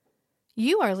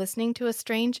You are listening to a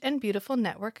Strange and Beautiful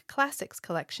Network Classics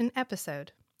Collection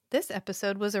episode. This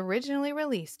episode was originally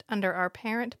released under our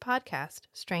parent podcast,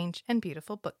 Strange and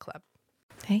Beautiful Book Club.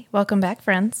 Hey, welcome back,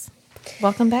 friends.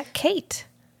 Welcome back, Kate.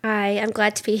 Hi, I'm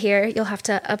glad to be here. You'll have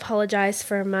to apologize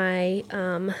for my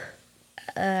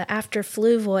after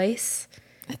flu voice.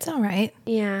 It's all right.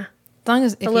 Yeah. As long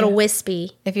as a little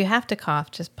wispy. If you have to cough,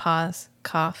 just pause,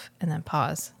 cough, and then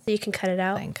pause. So you can cut it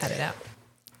out. Then cut it out.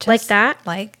 Just like that?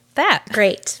 Like that.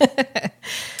 Great.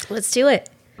 Let's do it.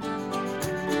 Is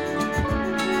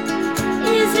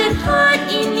it hot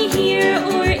in here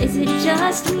or is it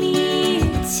just me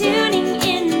tuning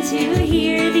in to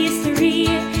hear these three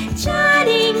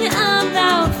chatting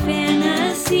about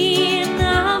fantasy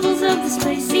novels of the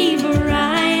spicy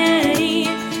variety?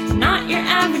 Not your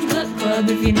average book club,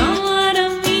 if you know what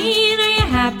I mean. Are you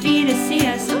happy to see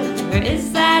us? Or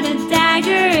is that a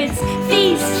dagger? It's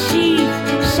feast, sheath,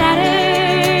 shatter.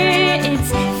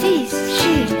 It's feast,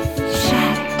 sheath,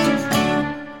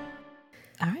 shatter.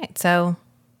 All right, so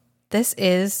this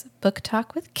is Book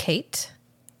Talk with Kate,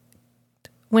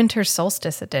 Winter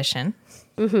Solstice edition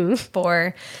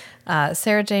for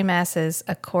Sarah J. Maas's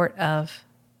A Court of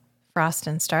Frost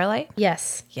and Starlight.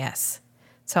 Yes. Yes.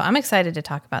 So I'm excited to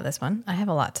talk about this one. I have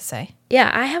a lot to say.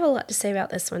 Yeah, I have a lot to say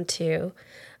about this one too.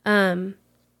 And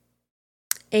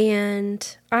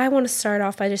I want to start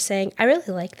off by just saying I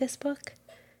really like this book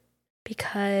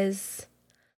because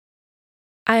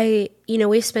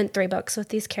we've spent 3 books with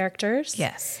these characters.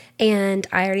 Yes. And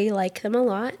I already like them a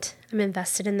lot. I'm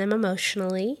invested in them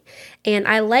emotionally. And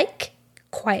I like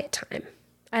quiet time.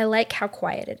 I like how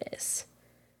quiet it is.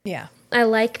 Yeah. I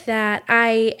like that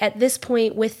at this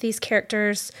point with these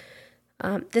characters,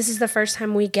 this is the first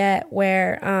time we get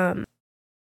where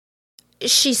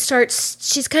she's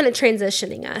kind of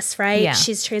transitioning us, right? Yeah.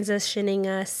 She's transitioning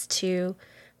us to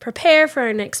prepare for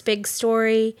our next big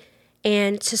story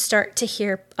and to start to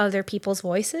hear other people's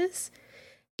voices.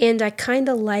 And I kind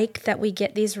of like that we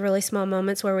get these really small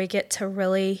moments where we get to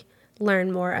really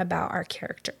learn more about our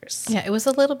characters. Yeah, it was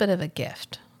a little bit of a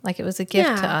gift. Like it was a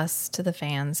gift to us, to the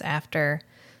fans, after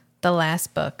the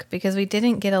last book, because we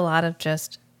didn't get a lot of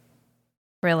just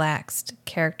relaxed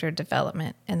character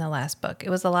development in the last book. It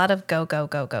was a lot of go, go,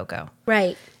 go, go, go.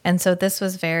 Right. And so this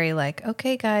was very like,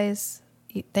 okay, guys,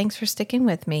 thanks for sticking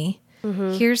with me.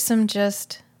 Mm-hmm. Here's some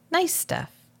just nice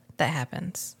stuff that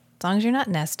happens. As long as you're not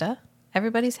Nesta,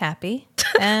 everybody's happy,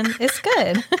 and it's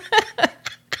good.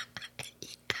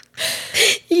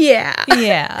 Yeah.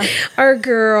 Yeah. Our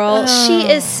girl,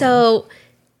 she is so,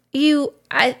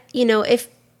 if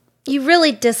you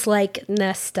really dislike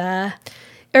Nesta,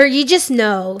 or you just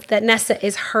know that Nesta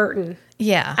is hurting.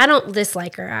 Yeah. I don't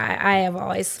dislike her. I have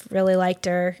always really liked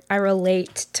her. I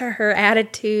relate to her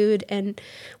attitude and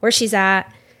where she's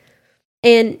at.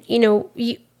 And,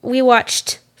 we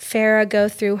watched Farrah go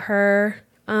through her,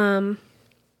 trauma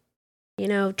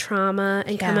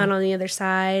and come out on the other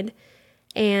side.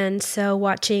 And so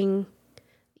watching,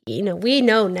 we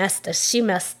know Nesta, she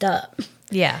messed up.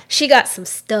 Yeah. She got some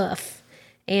stuff.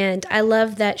 And I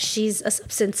love that she's a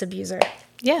substance abuser.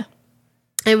 Yeah.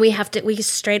 And we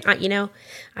straight on,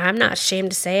 I'm not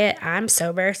ashamed to say it. I'm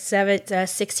sober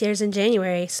 6 years in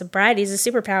January. Sobriety is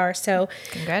a superpower. So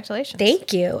congratulations.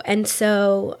 Thank you. And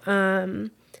so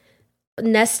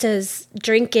Nesta's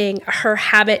drinking, her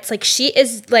habits, like she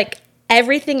is like,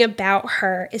 everything about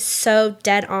her is so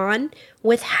dead on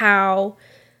with how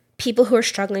people who are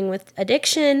struggling with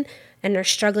addiction and are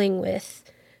struggling with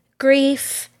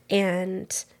grief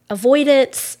and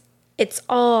avoidance, it's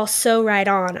all so right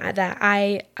on that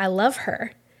I love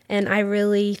her. And I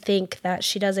really think that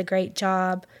she does a great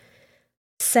job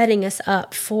setting us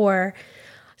up for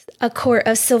A Court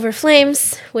of Silver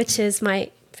Flames, which is my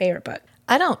favorite book.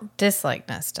 I don't dislike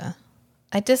Nesta.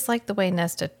 I dislike the way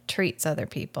Nesta treats other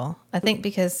people. I think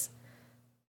because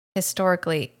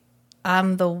historically,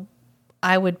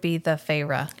 I would be the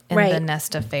Feyre in the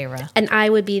Nesta Feyre. And I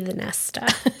would be the Nesta.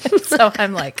 So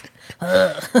I'm like,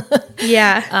 ugh.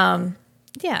 Yeah.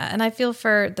 Yeah, and I feel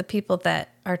for the people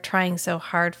that are trying so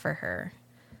hard for her.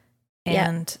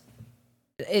 And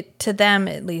to them,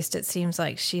 at least, it seems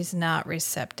like she's not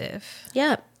receptive.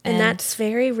 Yep. And that's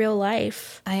very real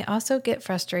life. I also get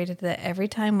frustrated that every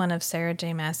time one of Sarah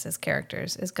J. Maas's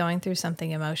characters is going through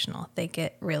something emotional, they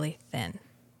get really thin.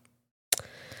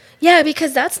 Yeah,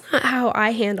 because that's not how I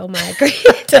handle my grief.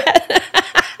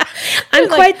 I'm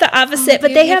quite the opposite,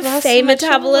 but they have Faye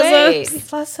metabolism.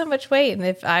 You've lost so much weight. And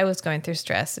if I was going through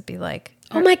stress, it'd be like,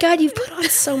 oh my God, you've put on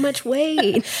so much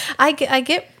weight. I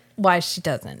get why she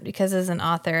doesn't, because as an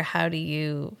author, how do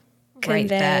you write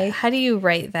convey. that? How do you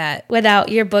write that Without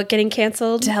your book getting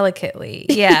canceled? delicately?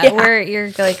 Yeah, where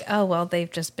you're like, oh, well,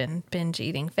 they've just been binge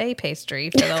eating Faye pastry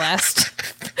for the last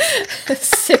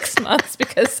 6 months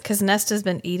because Nesta's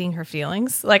been eating her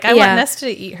feelings. Like, I want Nesta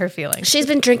to eat her feelings. She's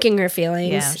been drinking her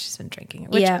feelings. Yeah, she's been drinking it,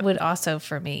 which would also,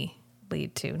 for me,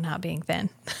 lead to not being thin.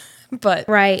 But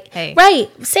right. Hey. Right.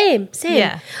 Same.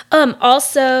 Yeah.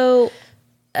 Also,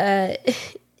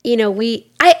 you know,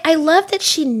 I love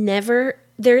that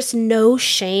there's no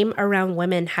shame around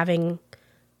women having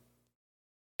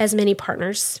as many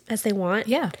partners as they want.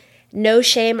 Yeah. No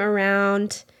shame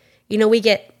around, you know, we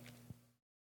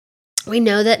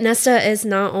know that Nesta is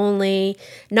not only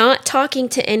not talking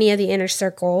to any of the inner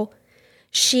circle,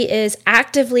 she is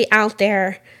actively out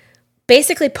there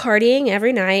basically partying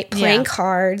every night, playing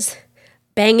cards,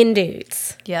 banging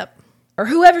dudes. Yep. Or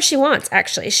whoever she wants,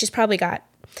 actually. She's probably got,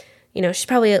 you know, she's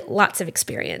probably lots of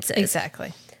experiences.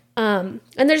 Exactly. And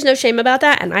there's no shame about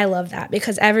that, and I love that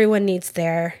because everyone needs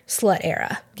their slut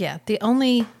era. Yeah. The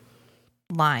only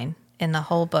line in the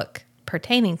whole book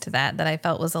pertaining to that I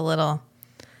felt was a little...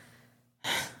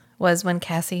 was when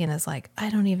Cassian is like, I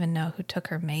don't even know who took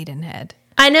her maidenhead.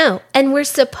 I know. And we're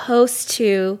supposed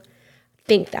to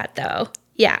think that, though.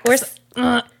 Yeah.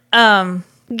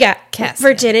 Cassian.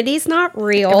 Virginity's not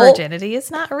real. Virginity is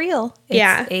not real. It's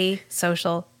Yeah. a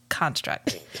social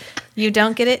construct. You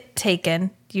don't get it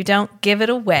taken. You don't give it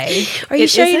away. Are you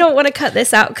sure you don't want to cut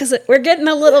this out? Because we're getting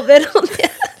a little bit on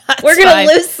this. We're going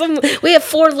to lose some. We have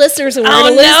 4 listeners and we're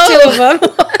going to lose 2 of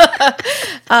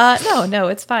them. No,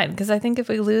 it's fine. Because I think if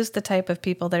we lose the type of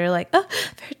people that are like, oh,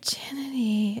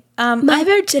 virginity. My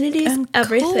virginity is I'm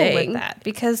everything. cool with that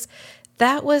because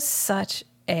that was such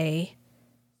a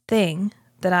thing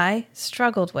that I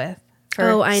struggled with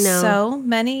for so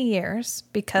many years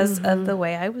because of the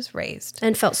way I was raised.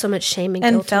 And felt so much shame and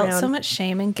guilt around. so much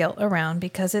shame and guilt around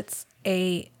because it's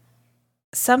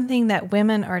something that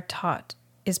women are taught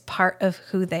is part of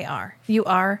who they are. You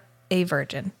are a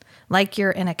virgin, like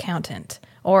you're an accountant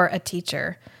or a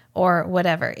teacher or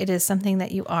whatever. It is something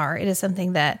that you are. It is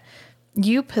something that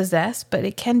you possess, but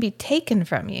it can be taken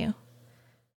from you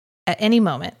at any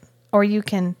moment, or you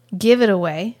can give it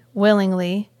away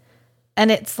willingly.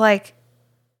 And it's like,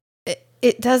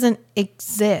 it doesn't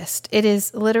exist. It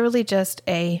is literally just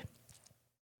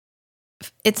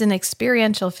it's an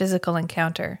experiential physical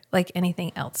encounter like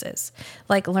anything else is.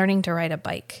 Like learning to ride a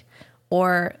bike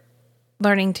or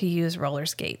learning to use roller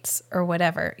skates or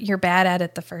whatever. You're bad at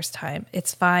it the first time.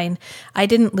 It's fine. I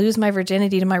didn't lose my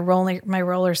virginity to my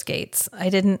roller skates.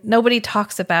 Nobody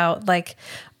talks about like,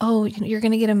 oh, you're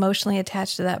going to get emotionally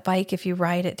attached to that bike if you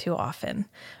ride it too often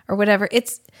or whatever.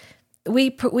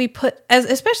 We put as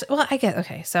especially, well, I get,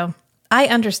 okay. So I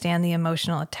understand the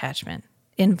emotional attachment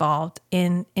involved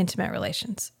in intimate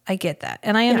relations. I get that.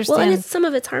 And I understand. Well, and some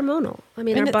of it's hormonal. I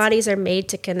mean, our bodies are made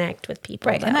to connect with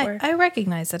people. Right. And I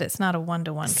recognize that it's not a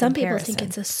one-to-one Some comparison. people think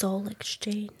it's a soul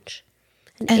exchange,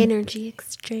 an energy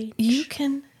exchange.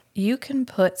 You can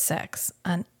put sex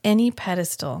on any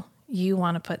pedestal you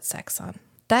want to put sex on.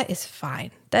 That is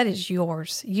fine. That is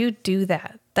yours. You do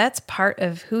that. That's part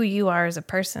of who you are as a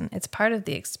person. It's part of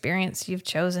the experience you've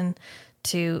chosen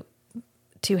to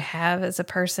have as a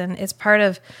person. It's part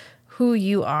of who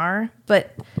you are.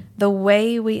 But the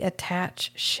way we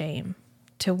attach shame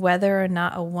to whether or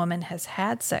not a woman has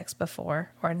had sex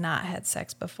before or not had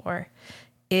sex before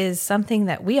is something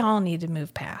that we all need to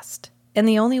move past. And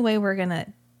the only way we're going to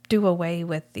do away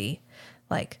with the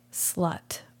like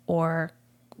slut or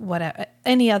whatever,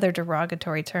 any other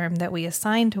derogatory term that we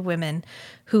assign to women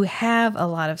who have a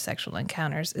lot of sexual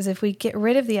encounters is if we get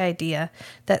rid of the idea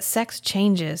that sex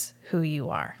changes who you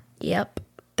are. Yep.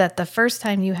 That the first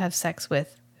time you have sex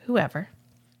with whoever,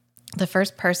 the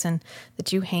first person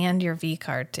that you hand your V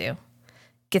card to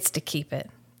gets to keep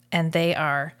it. And they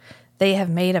have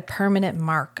made a permanent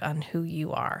mark on who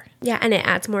you are. Yeah, and it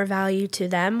adds more value to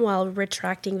them while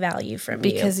retracting value from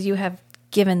you. Because you have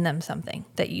given them something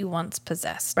that you once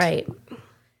possessed. Right.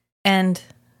 And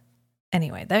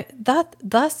anyway, that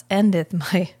thus endeth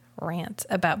my rant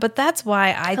about, but that's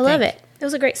why I love it. It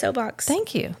was a great soapbox.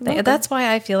 Thank you. That's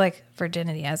why I feel like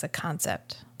virginity as a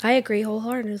concept, I agree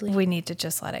wholeheartedly. we need to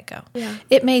just let it go. Yeah.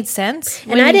 It made sense.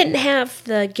 And I didn't have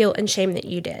the guilt and shame that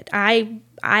you did.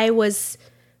 I was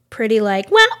pretty like,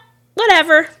 well,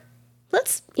 whatever.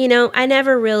 I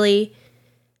never really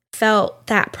felt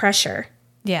that pressure.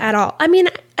 Yeah. At all. I mean,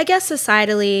 I guess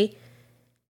societally,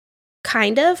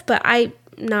 kind of, but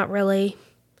not really.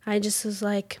 I just was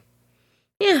like,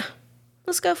 yeah,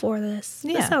 let's go for this.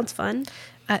 Yeah. That sounds fun.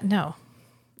 No,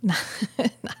 not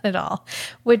at all.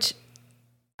 Which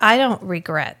I don't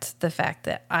regret the fact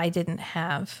that I didn't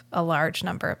have a large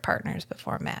number of partners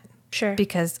before Matt. Sure.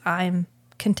 Because I'm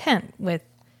content with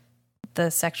the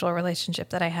sexual relationship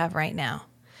that I have right now.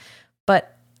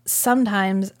 But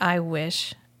sometimes I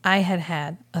wish I had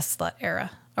had a slut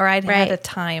era, or I'd had a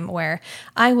time where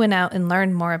I went out and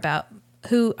learned more about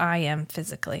who I am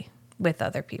physically with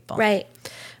other people. Right.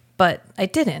 But I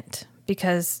didn't,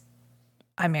 because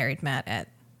I married Matt at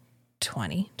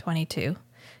 22,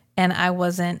 and I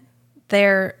wasn't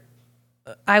there.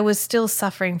 I was still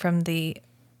suffering from the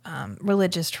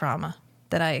religious trauma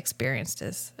that I experienced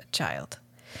as a child.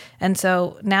 And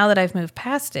so now that I've moved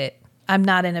past it, I'm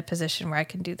not in a position where I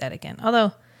can do that again.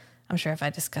 Although I'm sure if I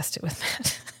discussed it with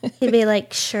Matt, He'd be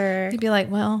like, sure. he'd be like,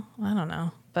 well, I don't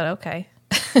know, but okay.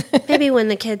 Maybe when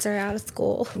the kids are out of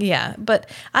school. Yeah, but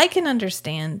I can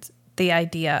understand the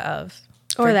idea of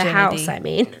Or the virginity. house, I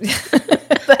mean.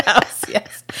 The house,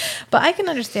 yes. But I can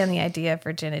understand the idea of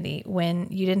virginity when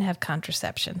you didn't have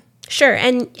contraception. Sure.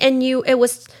 And it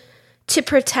was to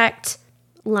protect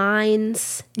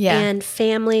lines and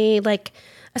family, like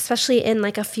especially in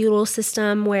like a feudal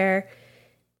system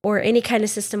or any kind of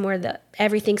system where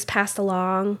everything's passed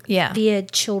along via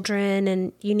children,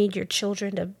 and you need your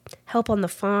children to help on the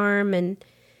farm, and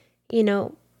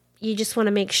you just want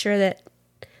to make sure that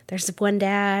there's one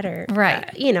dad, or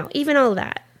even all of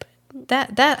that.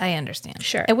 That I understand.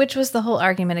 Sure. And which was the whole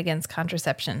argument against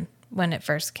contraception when it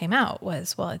first came out,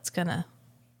 was, well,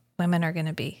 women are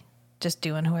gonna be just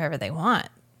doing whoever they want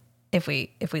if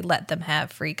we let them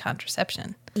have free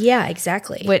contraception. Yeah,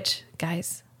 exactly. Which,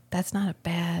 guys, that's not a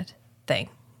bad thing.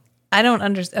 I don't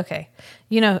understand. Okay.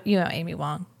 You know Amy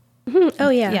Wong. Mm-hmm. Oh,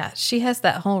 yeah. Yeah. She has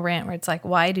that whole rant where it's like,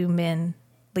 why do men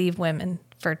leave women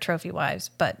for trophy wives,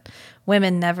 but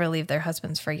women never leave their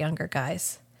husbands for younger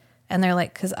guys? And they're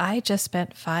like, because I just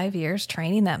spent 5 years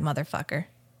training that motherfucker.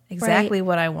 Exactly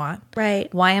what I want.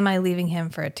 Right. Why am I leaving him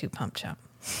for a 2-pump chump?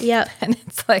 Yep. And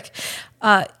it's like,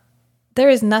 there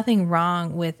is nothing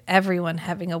wrong with everyone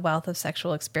having a wealth of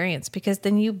sexual experience, because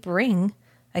then you bring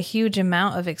a huge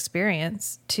amount of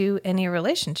experience to any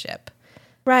relationship.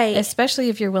 Right. Especially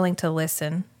if you're willing to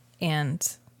listen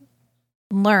and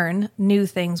learn new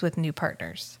things with new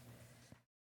partners.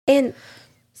 And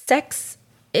sex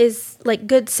is like,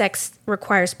 good sex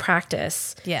requires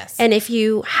practice. Yes. And if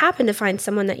you happen to find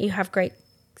someone that you have great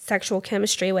sexual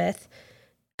chemistry with,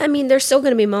 I mean, there's still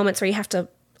going to be moments where you have to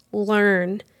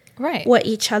learn what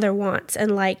each other wants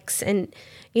and likes. And,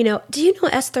 do you know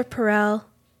Esther Perel?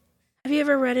 Have you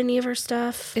ever read any of her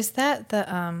stuff? Is that the,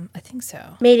 I think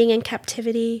so. Mating in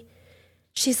Captivity?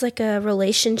 She's like a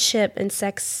relationship and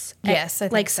sex. Yes, I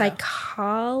think so.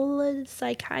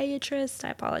 Psychiatrist. I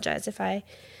apologize if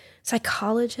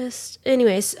psychologist.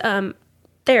 Anyways,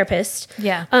 therapist.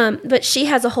 Yeah. But she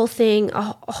has a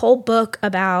whole book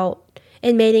about,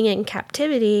 in Mating in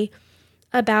Captivity,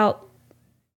 about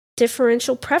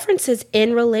differential preferences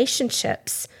in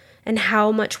relationships and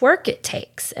how much work it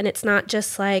takes. And it's not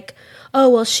just like, oh,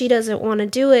 well, she doesn't want to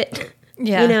do it,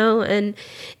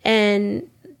 and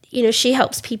she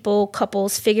helps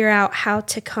couples figure out how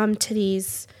to come to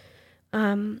these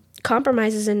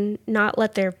compromises and not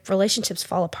let their relationships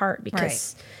fall apart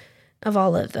because of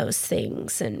all of those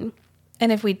things. And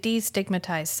if we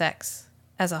destigmatize sex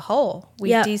as a whole, we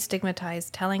destigmatize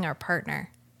telling our partner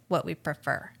what we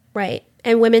prefer. Right.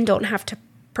 And women don't have to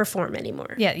perform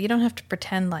anymore. Yeah, you don't have to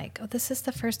pretend like, oh, this is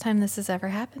the first time this has ever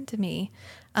happened to me.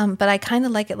 But I kind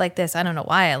of like it like this. I don't know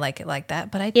why I like it like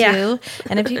that, but I do.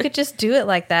 And if you could just do it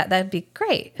like that, that'd be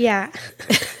great. Yeah.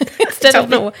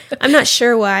 I'm not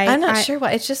sure why. I'm not sure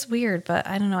why. It's just weird, but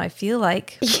I don't know. I feel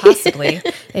like possibly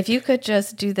if you could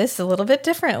just do this a little bit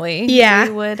differently,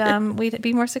 we'd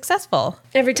be more successful.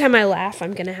 Every time I laugh,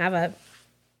 I'm going to have a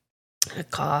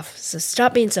cough. So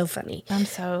stop being so funny. I'm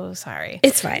so sorry.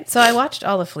 It's fine. So I watched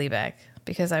all of Fleabag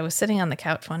because I was sitting on the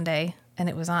couch one day and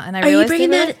it was on, and I realized. Are you bringing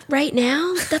that right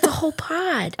now? That's a whole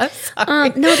pod. I'm sorry.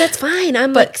 No, that's fine.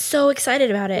 I'm so excited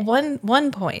about it.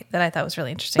 One point that I thought was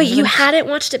really interesting. Wait, you hadn't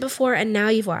watched it before and now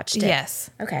you've watched it?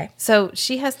 Yes. Okay. So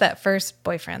she has that first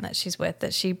boyfriend that she's with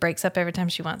that she breaks up every time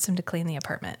she wants him to clean the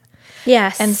apartment.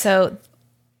 Yes. And so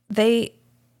they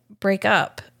break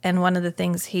up, and one of the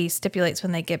things he stipulates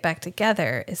when they get back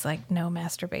together is like no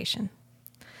masturbation.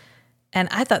 And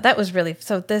I thought that was really,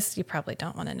 so this, you probably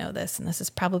don't want to know this, and this is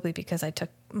probably because I took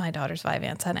my daughter's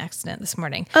Vyvanse on accident this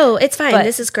morning. Oh, it's fine.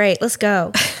 This is great. Let's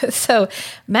go. So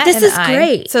Matt this and is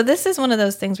great. So this is one of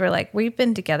those things where like we've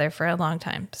been together for a long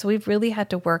time. So we've really had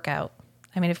to work out.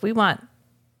 I mean, if we want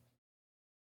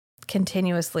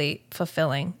continuously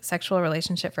fulfilling sexual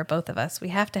relationship for both of us, we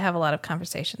have to have a lot of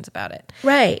conversations about it.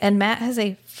 Right. And Matt has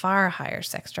a far higher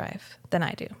sex drive than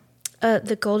I do.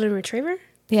 The golden retriever?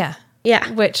 Yeah.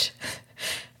 Yeah. Which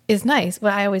is nice.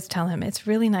 Well, I always tell him it's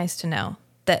really nice to know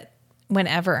that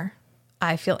whenever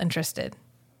I feel interested,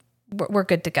 we're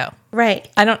good to go. Right.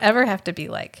 I don't ever have to be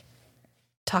like,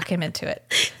 talk him into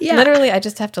it. Yeah. Literally, I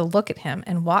just have to look at him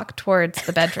and walk towards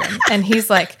the bedroom. And he's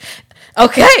like,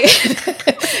 okay.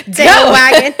 Tail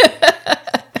wagging.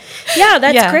 Yeah,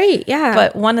 that's great. Yeah.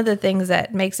 But one of the things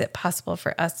that makes it possible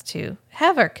for us to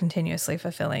have our continuously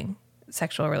fulfilling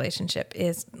sexual relationship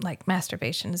is like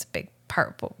masturbation is a big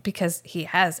part because he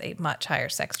has a much higher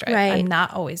sex drive. Right. I'm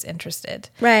not always interested.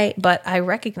 Right. But I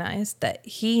recognize that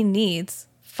he needs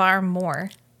far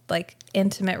more like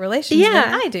intimate relations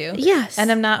than I do. Yes. And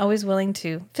I'm not always willing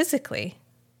to physically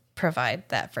provide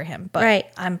that for him. But Right.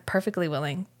 I'm perfectly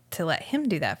willing to let him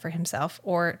do that for himself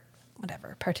or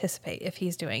whatever, participate if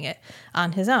he's doing it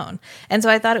on his own. And so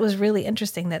I thought it was really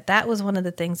interesting that that was one of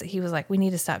the things that he was like, we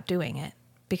need to stop doing it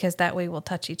because that way we'll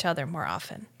touch each other more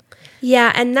often.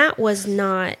 Yeah, and that was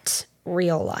not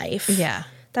real life. Yeah.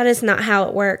 That is not how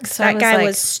it works. So I that was guy like,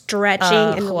 was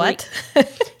stretching and what?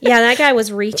 Yeah, that guy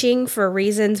was reaching for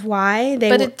reasons why they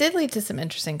But were. it did lead to some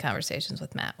interesting conversations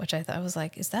with Matt, which I thought was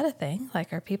like, is that a thing?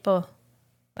 Like, are people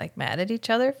like mad at each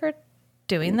other for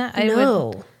doing that?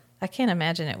 I can't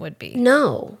imagine it would be.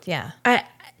 No. Yeah. I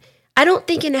don't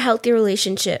think in a healthy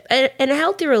relationship,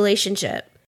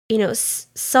 you know,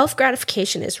 self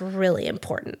gratification is really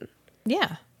important.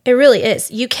 Yeah. It really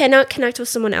is. You cannot connect with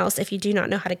someone else if you do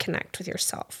not know how to connect with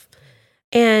yourself.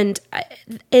 And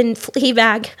in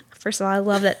Fleabag, first of all, I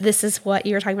love that this is what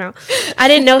you were talking about. I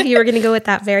didn't know if you were going to go with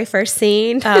that very first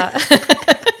scene. With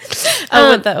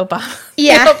the Obama,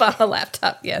 Yeah. the Obama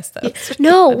laptop. Yes. That's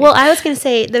No, well, I was going to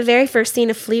say the very first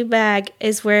scene of Fleabag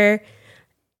is where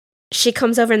she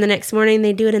comes over and the next morning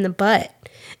they do it in the butt.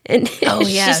 And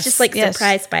she's just like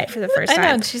surprised by it for the first time. I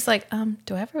know. And she's like,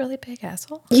 do I have a really big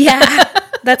asshole? Yeah.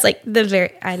 That's like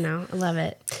I know. I love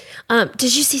it.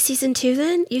 Did you see season 2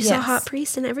 then? You saw Hot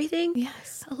Priest and everything?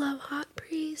 Yes. I love Hot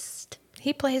Priest.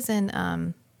 He plays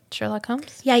in Sherlock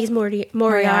Holmes. Yeah, he's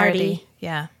Moriarty.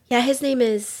 Yeah. Yeah, his name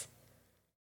is...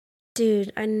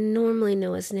 Dude, I normally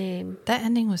know his name. That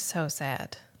ending was so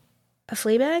sad. A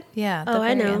Fleabag? Yeah. Oh,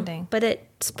 I know. Ending. But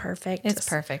it's perfect. It's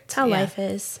perfect. It's how life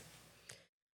is.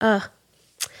 I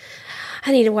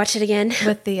need to watch it again.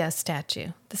 With the statue.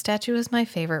 The statue was my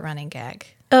favorite running gag.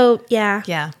 Oh, yeah.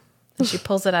 Yeah. And she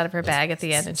pulls it out of her bag at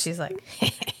the end and she's like,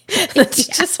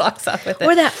 she just walks off with it.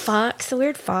 Or that fox, the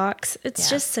weird fox. It's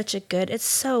just such it's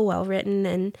so well written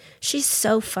and she's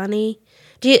so funny.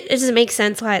 Does it make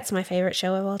sense why it's my favorite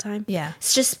show of all time? Yeah.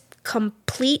 It's just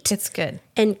complete. It's good.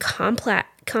 And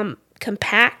compact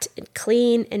and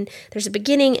clean. And there's a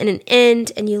beginning and an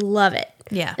end and you love it.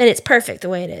 Yeah. And it's perfect the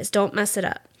way it is. Don't mess it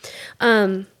up.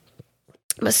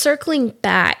 But circling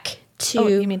back to... Oh,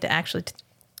 you mean to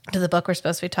the book we're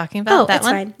supposed to be talking about? Oh, that it's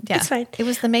one? fine. Yeah. It's fine. It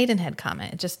was the Maidenhead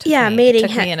comment. It just took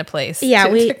me in a place. Yeah, It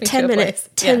took me to 10 a minutes,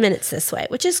 place. 10 minutes this way,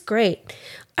 which is great.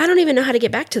 I don't even know how to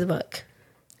get back to the book.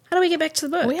 How do we get back to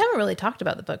the book? We haven't really talked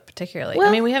about the book particularly. Well,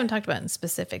 I mean, we haven't talked about it in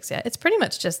specifics yet. It's pretty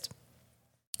much just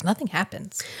nothing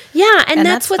happens. Yeah, and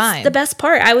that's what's fine. the best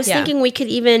part. I was thinking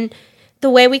the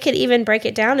way we could even break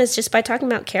it down is just by talking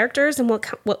about characters and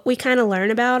what we kind of learn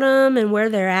about them and where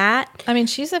they're at. I mean,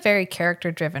 she's a very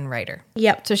character-driven writer.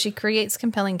 Yep. So she creates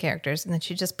compelling characters and then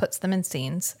she just puts them in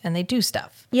scenes and they do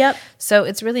stuff. Yep. So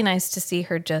it's really nice to see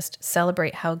her just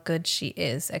celebrate how good she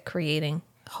is at creating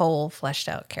whole,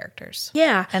 fleshed-out characters.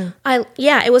 Yeah. And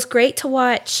it was great to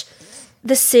watch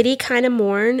the city kind of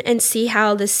mourn and see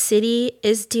how the city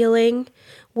is dealing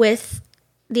with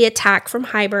the attack from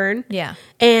Highburn. Yeah.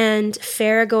 And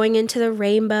Farrah going into the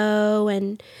rainbow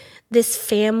and this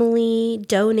family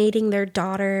donating their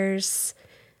daughter's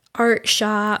art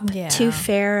shop to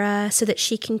Farrah so that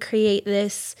she can create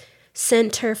this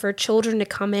center for children to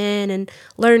come in and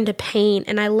learn to paint.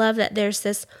 And I love that there's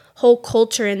this whole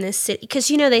culture in this city. Because,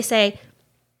 they say,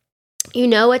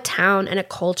 a town and a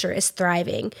culture is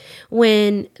thriving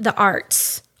when the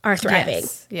arts are thriving.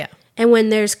 Yes. Yeah. And when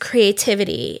there's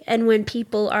creativity and when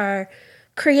people are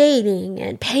creating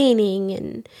and painting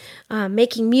and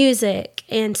making music.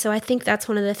 And so I think that's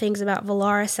one of the things about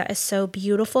Valaris that is so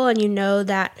beautiful. And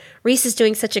that Reese is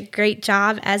doing such a great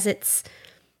job as its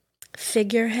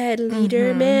figurehead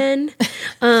leader, man.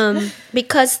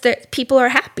 Because people are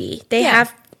happy. They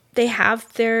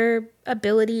have their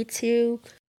ability to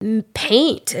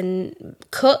paint and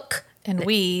cook. And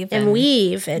weave.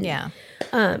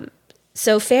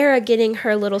 So Farrah getting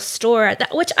her little store,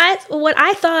 what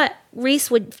I thought Reese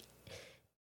would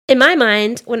in my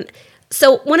mind,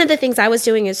 one of the things I was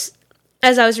doing is,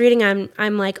 as I was reading,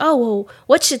 I'm like, oh, well,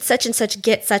 what should such and such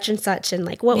get such and such, and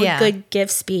like, what would good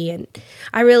gifts be? And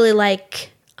I really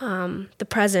like the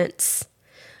presents.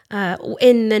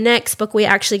 In the next book, we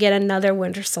actually get another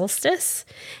winter solstice,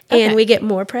 and we get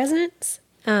more presents.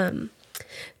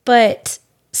 But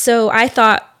so I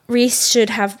thought Reese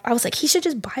should have. I was like, he should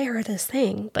just buy her this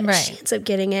thing, but she ends up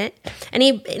getting it, and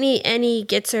he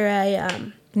gets her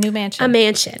a new mansion. A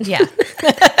mansion, yeah.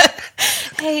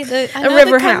 Hey, a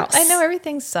river house. I know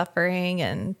everything's suffering,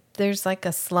 and there's like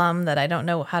a slum that I don't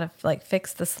know how to like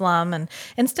fix the slum. And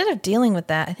instead of dealing with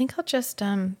that, I think I'll just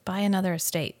buy another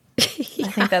estate. I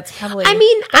think that's probably. I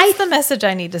mean, that's the message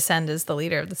I need to send as the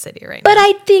leader of the city right now. But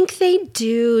I think they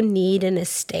do need an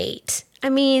estate. I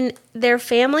mean, their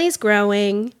family's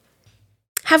growing.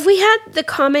 Have we had the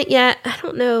comment yet? I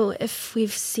don't know if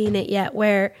we've seen it yet,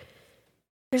 where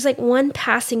there's like one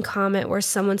passing comment where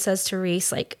someone says to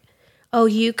Reese, like, oh,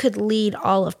 you could lead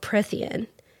all of Prithian.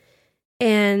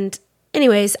 And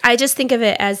anyways, I just think of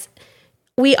it as,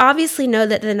 we obviously know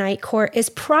that the Night Court is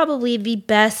probably the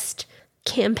best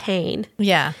campaign.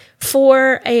 Yeah.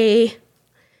 For a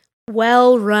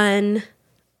well-run,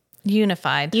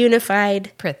 unified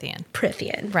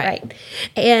Prithian. Right.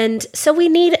 And so we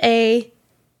need a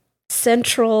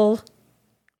central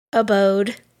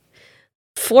abode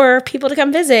for people to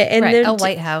come visit. And right. A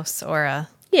White House or a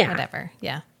whatever.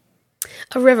 Yeah.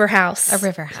 A river house.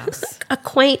 A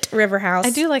quaint river house. I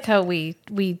do like how we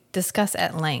discuss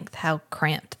at length how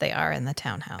cramped they are in the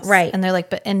townhouse. Right. And they're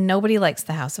like, and nobody likes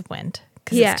the House of Wind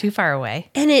because it's too far away.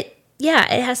 And it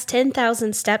has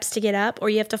 10,000 steps to get up, or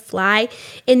you have to fly.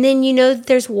 And then,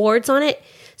 there's wards on it.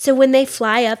 So when they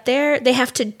fly up there, they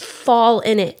have to fall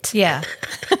in it. Yeah.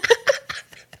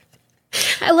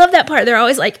 I love that part. They're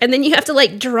always like, and then you have to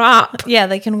like drop. Yeah,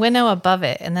 they can winnow above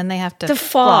it, and then they have to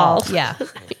fall. Yeah.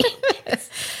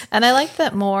 And I like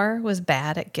that Moore was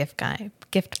bad at gift buying.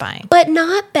 But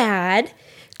not bad.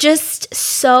 Just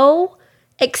so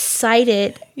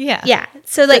excited. Yeah. Yeah.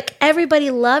 So like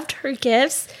everybody loved her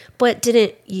gifts, but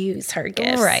didn't use her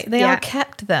gifts. Right. They all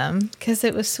kept them because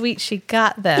it was sweet she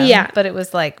got them. Yeah. But it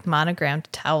was like monogrammed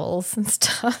towels and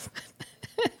stuff.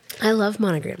 I love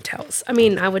monogrammed towels. I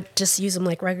mean, I would just use them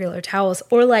like regular towels,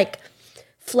 or like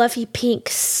fluffy pink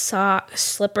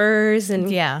slippers,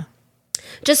 and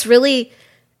just really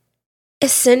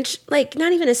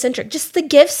not even eccentric, just the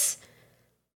gifts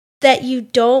that you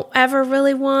don't ever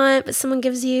really want, but someone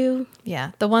gives you.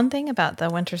 Yeah. The one thing about the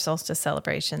winter solstice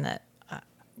celebration that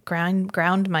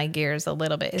ground my gears a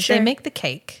little bit is they make the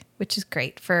cake, which is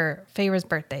great for Feyre's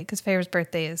birthday, because Feyre's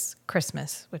birthday is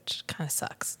Christmas, which kind of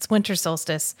sucks. It's winter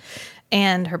solstice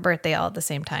and her birthday all at the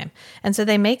same time. And so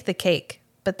they make the cake,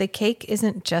 but the cake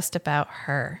isn't just about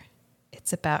her.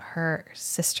 It's about her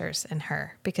sisters and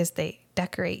her, because they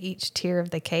decorate each tier of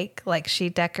the cake like she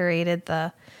decorated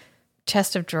the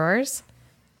chest of drawers,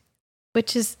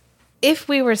 which is, if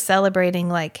we were celebrating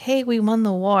like, hey, we won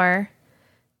the war,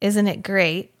 isn't it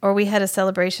great? Or we had a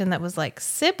celebration that was like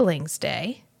Siblings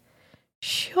Day.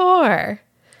 Sure.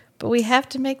 But we have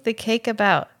to make the cake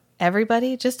about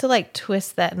everybody just to like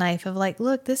twist that knife of like,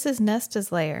 look, this is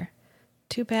Nesta's lair.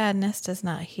 Too bad Nesta's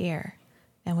not here.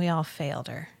 And we all failed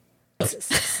her.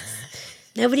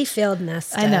 Nobody failed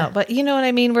Nesta. I know, but you know what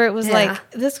I mean? Where it was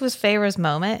like, this was Feyre's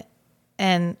moment.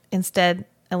 And instead,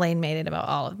 Elaine made it about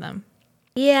all of them.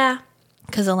 Yeah.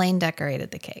 Because Elaine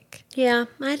decorated the cake. Yeah.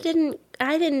 I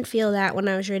didn't feel that when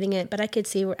I was reading it, but I can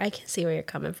see where you're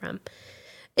coming from.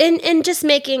 And just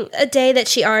making a day that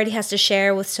she already has to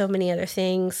share with so many other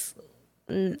things,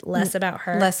 less about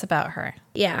her. Less about her.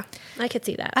 Yeah, I could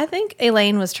see that. I think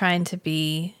Elaine was trying to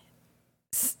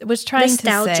nostalgic.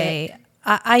 To say,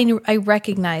 I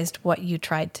recognized what you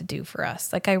tried to do for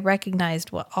us. Like, I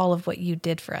recognized all of what you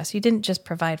did for us. You didn't just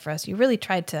provide for us. You really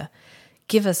tried to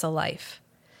give us a life.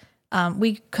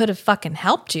 We could have fucking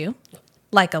helped you,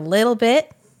 like a little bit,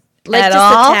 like at just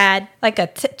all. a tad, like a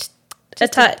touch,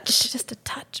 just a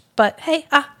touch. But hey,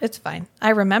 it's fine.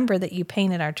 I remember that you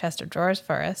painted our chest of drawers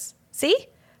for us. See,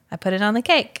 I put it on the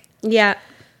cake. Yeah,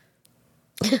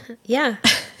 yeah,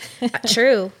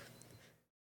 true.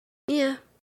 Yeah,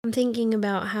 I'm thinking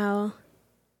about how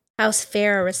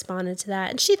Farrah responded to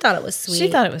that, and she thought it was sweet. She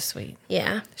thought it was sweet.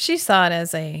 Yeah, she saw it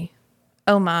as a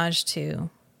homage to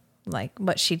like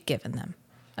what she'd given them,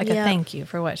 like a thank you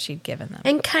for what she'd given them,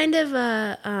 and kind of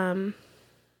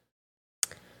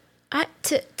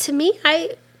to me,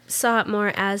 I saw it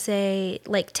more as a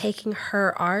like taking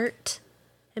her art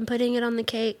and putting it on the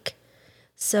cake.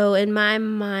 So in my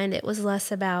mind, it was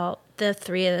less about the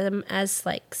three of them as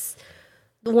like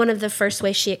one of the first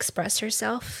ways she expressed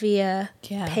herself via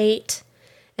paint,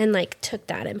 and like took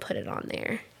that and put it on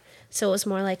there. So it was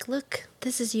more like, look,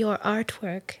 this is your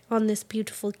artwork on this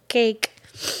beautiful cake.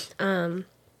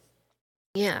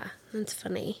 Yeah, that's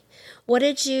funny. What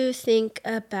did you think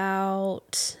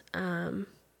about,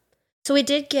 so we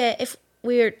did get, if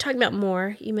we were talking about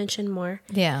Moore, you mentioned Moore.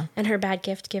 Yeah. And her bad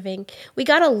gift giving. We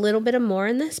got a little bit of Moore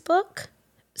in this book.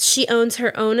 She owns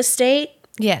her own estate.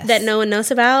 Yes. That no one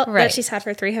knows about. Right. That she's had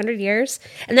for 300 years.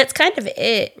 And that's kind of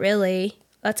it, really.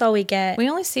 That's all we get. We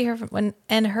only see her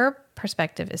and her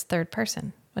perspective is third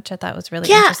person, which I thought was really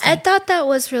Yeah, interesting. I thought that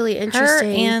was really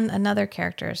interesting. Her and another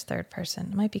character is third person.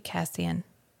 It might be Cassian.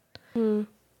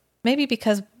 Maybe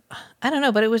because, I don't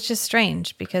know, but it was just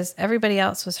strange because everybody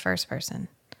else was first person.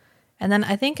 And then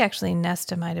I think actually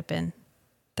Nesta might have been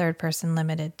third person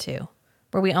limited too,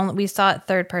 where we saw it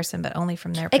third person, but only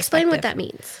from their perspective. Explain what that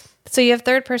means. So you have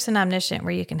third person omniscient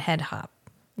where you can head hop.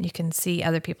 You can see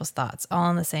other people's thoughts all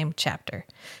in the same chapter.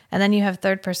 And then you have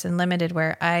third person limited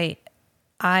where I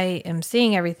am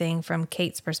seeing everything from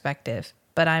Kate's perspective,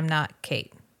 but I'm not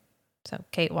Kate. So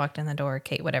Kate walked in the door,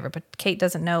 Kate whatever, but Kate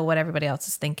doesn't know what everybody else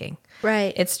is thinking.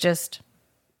 Right. It's just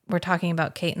we're talking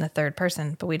about Kate in the third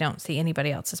person, but we don't see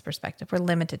anybody else's perspective. We're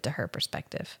limited to her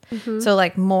perspective. So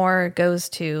like Moore goes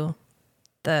to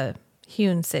the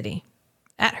hewn city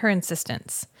at her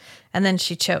insistence, and then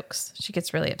she chokes. She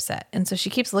gets really upset. And so she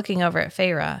keeps looking over at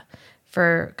Feyre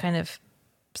for kind of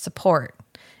support.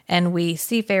 And we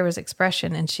see Feyre's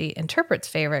expression, and she interprets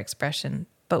Feyre's expression,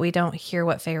 but we don't hear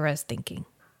what Feyre is thinking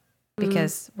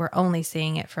because we're only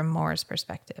seeing it from Moore's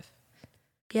perspective.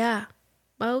 Yeah.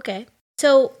 Well, okay.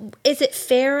 So is it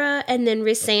Feyre and then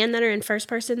Rhysand that are in first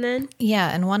person then? Yeah,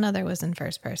 and one other was in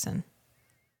first person,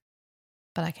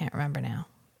 but I can't remember now.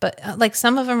 But like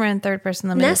some of them are in third person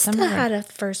limited. Nesta some of them had a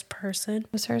first person.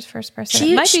 was hers first person.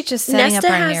 It might be just setting Nesta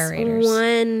up our has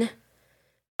narrators.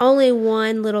 only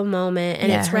one little moment,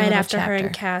 and Yeah, it's her right little after her and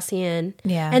chapter. Cassian.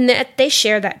 Yeah. And they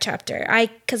share that chapter.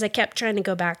 Because I kept trying to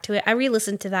go back to it. I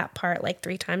re-listened to that part like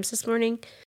 3 times this morning.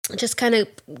 Just kind of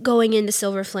going into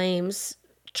Silver Flames,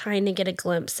 trying to get a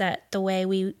glimpse at the way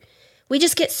we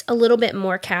just get a little bit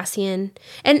more Cassian.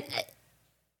 And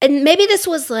maybe this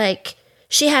was like,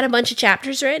 she had a bunch of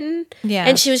chapters written. Yeah.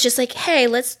 And she was just like, hey,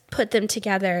 let's put them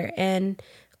together and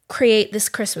create this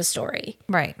Christmas story.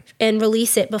 Right. And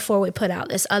release it before we put out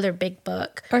this other big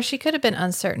book. Or she could have been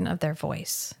uncertain of their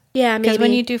voice. Yeah, maybe. Because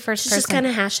when you do first She's person, just kind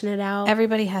of hashing it out.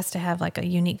 everybody has to have like a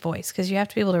unique voice because you have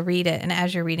to be able to read it. And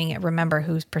as you're reading it, remember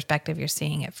whose perspective you're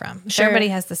seeing it from. If Sure. everybody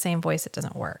has the same voice, it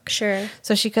doesn't work. Sure.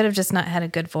 So she could have just not had a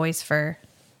good voice for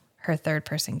her third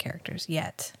person characters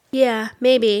yet. Yeah,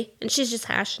 maybe. And she's just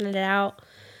hashing it out.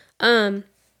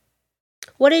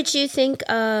 What did you think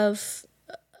of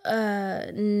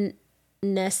Nessian?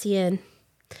 Nessian.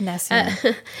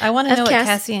 I want to of know what Cass-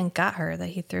 Cassian got her that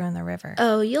he threw in the river.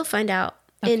 Oh, you'll find out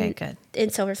Okay, good. in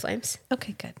Silver Flames.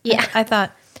 Okay, good. Yeah. I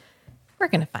thought we're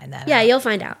going to find that Yeah, out. you'll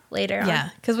find out later on. Yeah,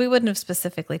 because we wouldn't have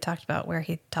specifically talked about where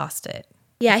he tossed it.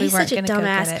 Yeah, if we he's weren't such a gonna go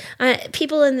get dumbass.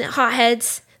 People in the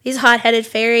hotheads, these hot-headed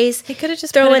fairies, He could have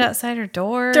just Throwing- put it outside her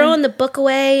door. throwing the book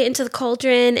away into the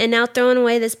cauldron and now throwing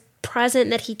away this present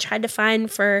that he tried to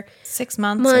find for 6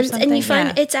 months or months. something. And you find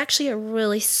yeah. it's actually a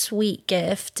really sweet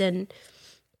gift. And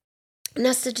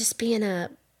Nesta just being a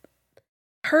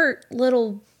hurt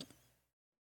little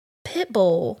pit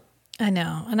bull. I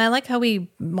know. And I like how we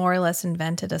more or less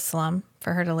invented a slum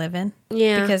for her to live in.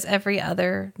 Yeah. Because every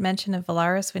other mention of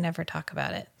Valaris, we never talk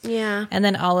about it. Yeah. And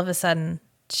then all of a sudden,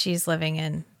 she's living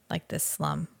in like this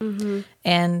slum. Mm-hmm.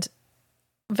 And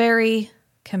very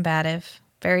combative,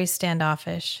 very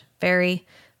standoffish, very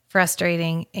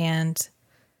frustrating and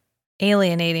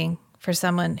alienating for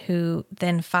someone who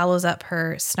then follows up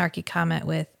her snarky comment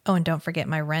with, oh, and don't forget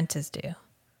my rent is due.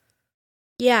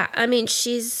 Yeah. I mean,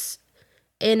 she's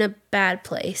in a bad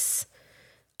place.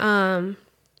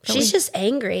 She's just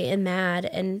angry and mad.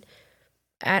 And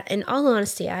in all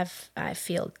honesty,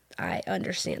 I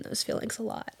understand those feelings a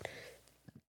lot.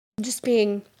 Just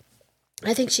being,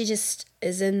 I think she just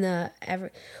is in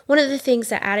one of the things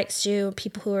that addicts do,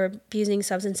 people who are abusing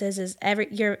substances, is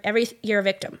you're a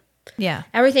victim. Yeah.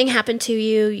 Everything happened to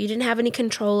you. You didn't have any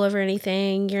control over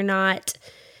anything. You're not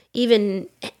even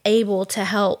able to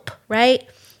help, right?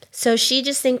 So she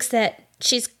just thinks that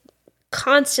she's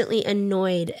constantly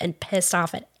annoyed and pissed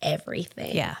off at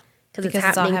everything. Yeah. Because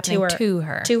it's all happening to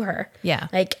her. To her. Yeah.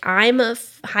 Like, I'm a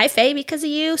high fae because of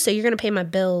you, so you're going to pay my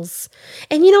bills.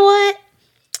 And you know what?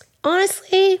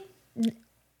 Honestly,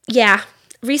 yeah.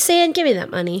 Rhysand, give me that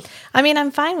money. I mean,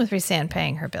 I'm fine with Rhysand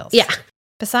paying her bills. Yeah.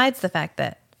 Besides the fact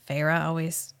that Feyre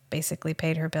always basically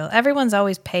paid her bill. Everyone's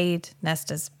always paid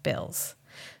Nesta's bills.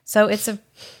 So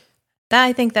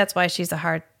I think that's why she's a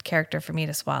hard character for me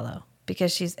to swallow,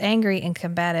 because she's angry and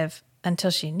combative until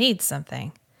she needs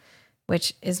something,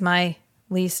 which is my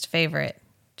least favorite,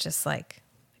 just like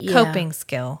coping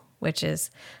skill, which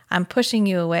is I'm pushing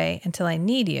you away until I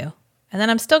need you. And then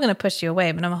I'm still going to push you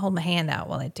away, but I'm going to hold my hand out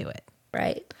while I do it.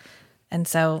 Right. And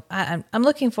so I'm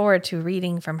looking forward to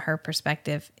reading from her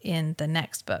perspective in the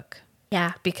next book.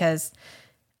 Yeah. Because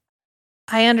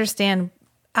I understand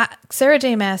Sarah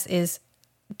J. Maas is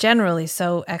generally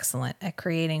so excellent at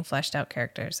creating fleshed out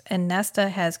characters. And Nesta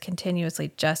has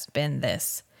continuously just been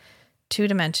this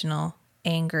two-dimensional,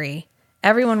 angry.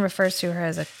 Everyone refers to her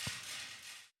as a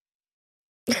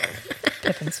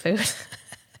Pippin's food.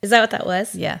 Is that what that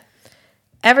was? Yeah.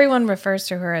 Everyone refers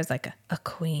to her as like a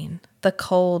queen, the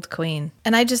cold queen.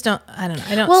 And I don't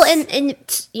know. Well, and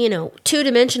you know,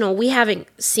 two-dimensional, we haven't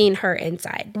seen her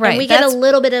inside. Right. And we get a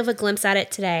little bit of a glimpse at it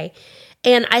today.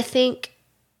 And I think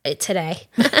today,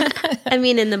 I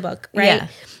mean, in the book, right? Yeah.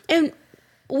 And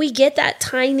we get that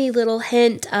tiny little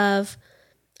hint of,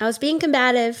 I was being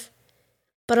combative,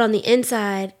 but on the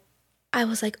inside, I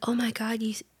was like, oh my God,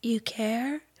 you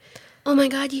care? Oh my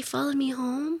God, you followed me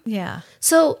home? Yeah.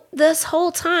 So this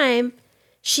whole time,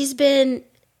 she's been,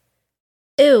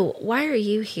 ew, why are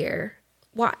you here?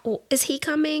 Why is he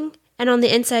coming? And on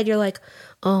the inside, you're like,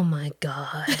 oh my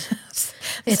God,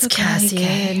 it's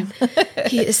Cassian.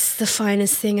 He is the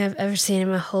finest thing I've ever seen in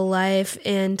my whole life.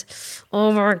 And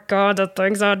oh my God, the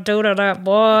things I do to that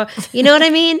boy. You know what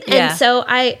I mean? Yeah. And so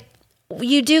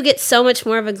you do get so much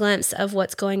more of a glimpse of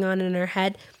what's going on in her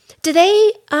head. Do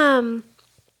they,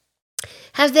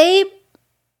 have they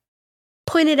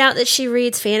pointed out that she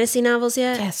reads fantasy novels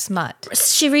yet? Yeah, smut.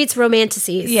 She reads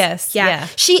romanticises. Yes. Yeah.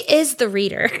 She is the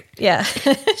reader. Yeah.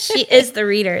 She is the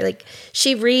reader. Like,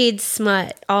 she reads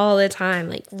smut all the time.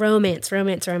 Like, romance.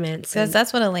 Because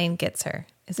that's what Elaine gets her,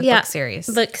 is a book series.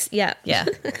 Books, yeah. Yeah.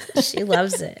 She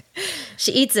loves it.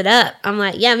 She eats it up. I'm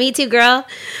like, yeah, me too, girl.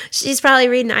 She's probably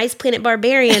reading Ice Planet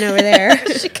Barbarian over there.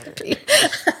 She could be.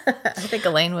 I think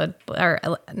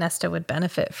Nesta would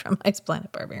benefit from Ice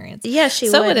Planet Barbarians. Yeah, she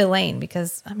would. So would Elaine,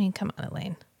 because, I mean, come on,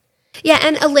 Elaine. Yeah,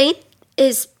 and Elaine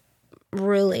is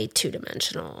really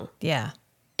two-dimensional. Yeah.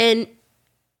 And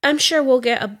I'm sure we'll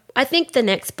get I think the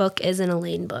next book is an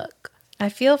Elaine book. I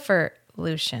feel for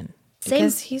Lucian. Same.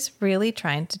 Because he's really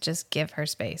trying to just give her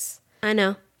space. I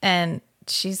know. And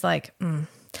she's like,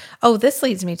 Oh, this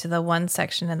leads me to the one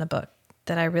section in the book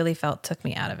that I really felt took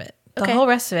me out of it. The whole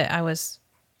rest of it,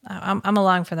 I'm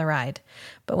along for the ride.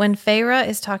 But when Feyre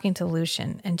is talking to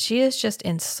Lucian and she is just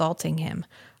insulting him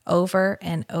over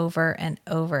and over and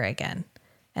over again.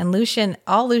 And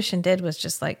all Lucian did was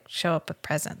just like show up with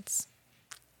presents.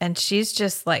 And she's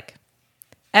just like,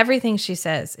 everything she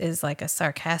says is like a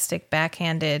sarcastic,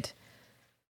 backhanded,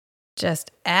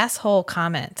 just asshole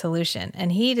comment to Lucian.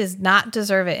 And he does not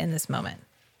deserve it in this moment.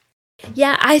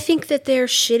 Yeah, I think that they're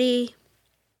shitty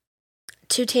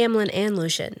to Tamlin and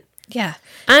Lucian. Yeah.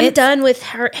 I'm done with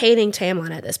her hating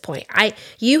Tamlin at this point.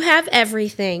 You have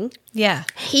everything. Yeah.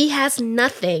 He has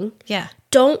nothing. Yeah.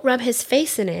 Don't rub his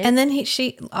face in it. And then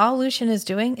all Lucian is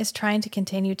doing is trying to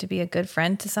continue to be a good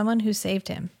friend to someone who saved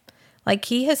him. Like,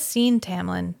 he has seen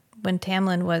Tamlin when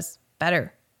Tamlin was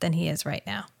better than he is right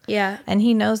now. Yeah. And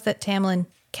he knows that Tamlin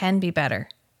can be better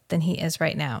than he is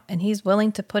right now. And he's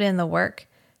willing to put in the work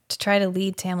to try to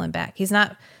lead Tamlin back. He's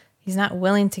not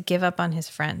willing to give up on his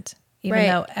friend, even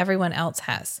though everyone else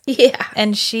has. Yeah.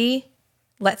 And she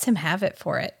lets him have it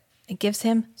for it. It gives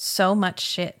him so much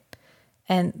shit.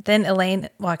 And then Elaine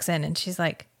walks in and she's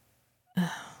like,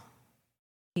 oh,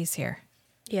 he's here.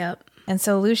 Yep. And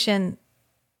so Lucian,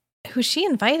 who she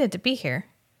invited to be here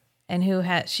and who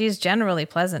she's generally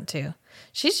pleasant to,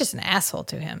 she's just an asshole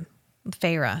to him.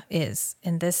 Feyre is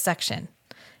in this section.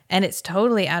 And it's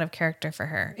totally out of character for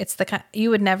her. It's the kind,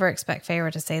 you would never expect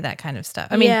Feyre to say that kind of stuff.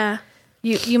 I mean,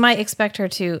 you might expect her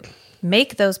to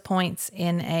make those points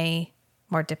in a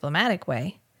more diplomatic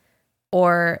way,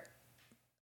 or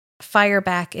fire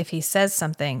back if he says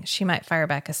something. She might fire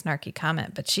back a snarky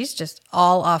comment, but she's just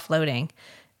all offloading,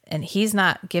 and he's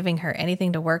not giving her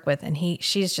anything to work with, and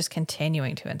she's just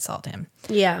continuing to insult him.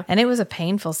 Yeah. And it was a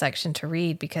painful section to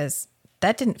read because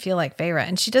that didn't feel like Feyre,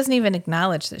 and she doesn't even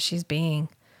acknowledge that she's being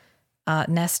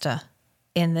Nesta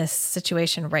in this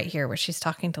situation right here where she's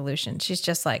talking to Lucian. She's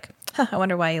just like, I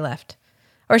wonder why he left.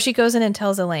 Or she goes in and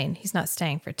tells Elaine he's not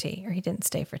staying for tea, or he didn't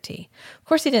stay for tea. Of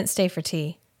course he didn't stay for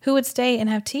tea. Who would stay and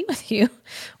have tea with you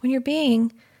when you're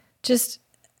being just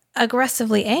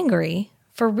aggressively angry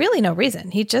for really no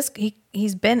reason.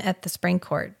 He's been at the spring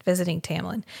court visiting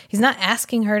Tamlin. He's not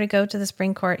asking her to go to the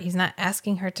spring court. He's not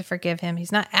asking her to forgive him.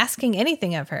 He's not asking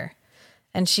anything of her.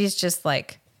 And she's just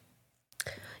like,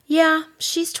 yeah,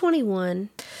 she's 21.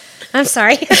 I'm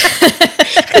sorry.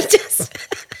 I just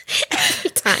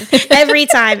every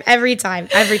time.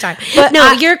 But no,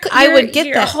 I would get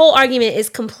your that. whole argument is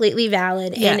completely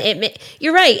valid, Yeah. and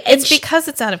you're right. It's because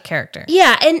it's out of character.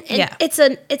 Yeah, and Yeah.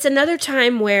 it's another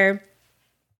time where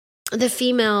the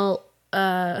female,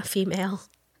 our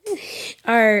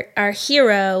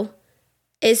hero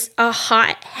is a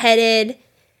hot-headed,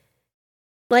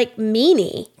 like,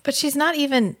 meanie. But she's not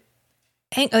even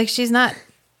she's not.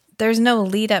 There's no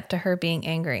lead up to her being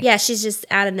angry. Yeah, she's just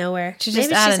out of nowhere. She's Maybe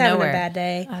just out she's of having nowhere. a bad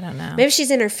day. I don't know. Maybe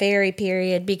she's in her fairy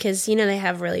period because they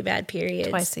have really bad periods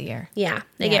Twice a year. Yeah,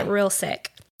 they Yeah. get real sick.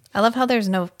 I love how there's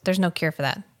no cure for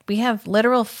that. We have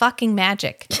literal fucking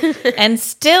magic, and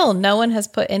still no one has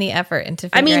put any effort into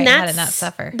figuring out how to not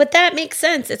suffer. But that makes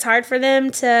sense. It's hard for them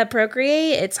to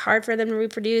procreate. It's hard for them to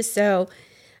reproduce. So,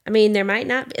 I mean, there might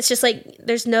not. It's just like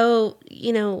there's no,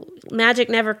 magic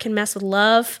never can mess with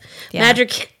love. Yeah.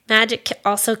 Magic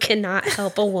also cannot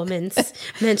help a woman's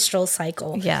menstrual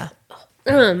cycle. Yeah.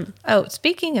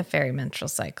 Speaking of fairy menstrual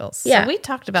cycles, Yeah. so we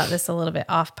talked about this a little bit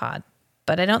off pod,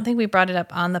 but I don't think we brought it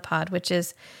up on the pod, which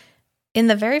is in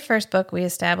the very first book, we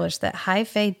established that high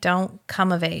fae don't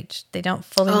come of age. They don't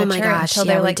fully Oh my mature gosh, until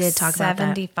yeah, they're we like did talk about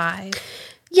that. 75.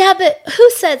 Yeah, but who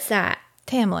says that?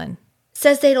 Tamlin.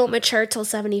 Says they don't mature till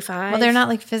 75. Well, they're not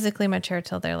like physically mature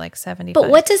till they're like 75. But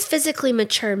what does physically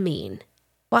mature mean?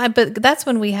 Well, but that's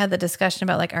when we had the discussion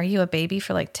about like, are you a baby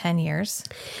for like 10 years?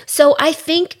 So I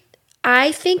think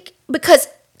because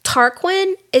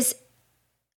Tarquin is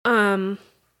 80.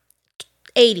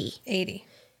 80.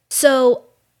 So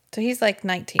he's like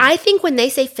 19. I think when they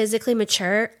say physically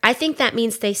mature, I think that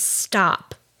means they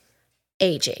stop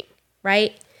aging,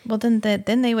 right? Well, then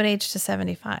they would age to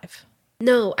 75.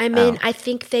 No, I mean, I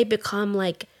think they become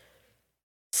like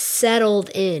settled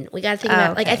in. We got to think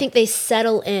about, like, I think they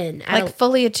settle in. Like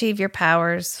fully achieve your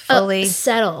powers, fully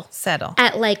settle.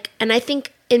 At like, and I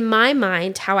think in my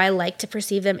mind, how I like to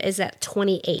perceive them is at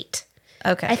 28.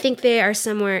 Okay. I think they are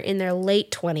somewhere in their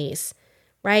late 20s,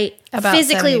 right? About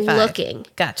physically 75. looking.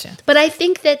 Gotcha. But I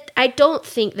don't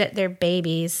think that they're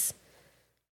babies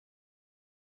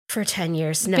for 10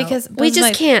 years. No, because I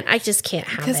just can't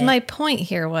have it. Because my point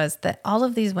here was that all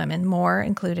of these women, Moore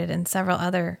included and several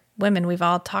other women we've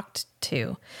all talked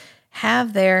to,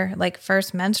 have their like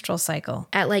first menstrual cycle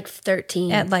at like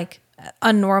 13. at like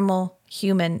a normal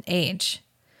human age.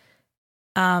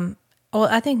 Well,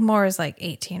 I think Moore is like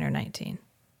 18 or 19,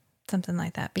 something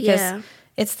like that. Because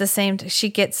it's the same. She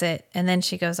gets it, and then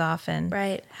she goes off and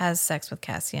has sex with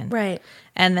Cassian. Right.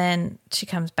 And then she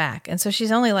comes back. And so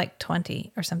she's only like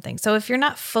 20 or something. So if you're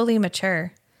not fully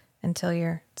mature until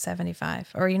you're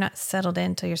 75, or you're not settled in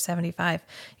until you're 75,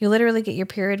 you literally get your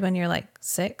period when you're like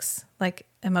 6, like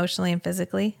emotionally and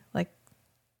physically, like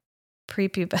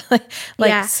pre-puberty,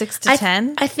 like 6 to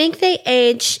 10. I think they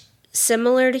age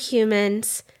similar to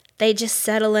humans. They just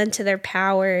settle into their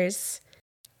powers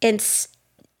in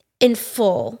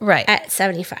full at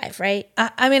 75, right?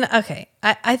 I mean, okay.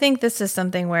 I think this is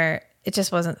something where it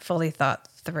just wasn't fully thought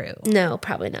through. No,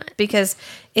 probably not. Because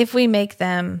if we make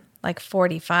them like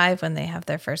 45 when they have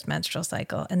their first menstrual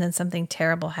cycle and then something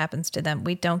terrible happens to them,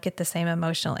 we don't get the same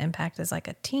emotional impact as like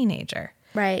a teenager.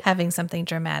 Right. Having something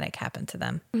dramatic happen to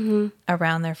them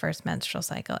around their first menstrual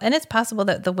cycle. And it's possible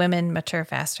that the women mature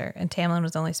faster, and Tamlin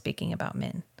was only speaking about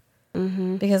men.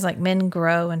 Because like men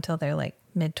grow until they're like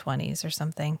mid-20s or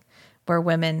something, where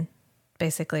women,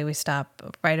 basically we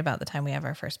stop right about the time we have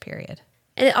our first period.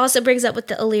 And it also brings up with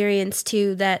the Illyrians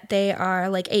too, that they are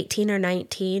like 18 or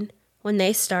 19 when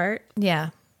they start. Yeah.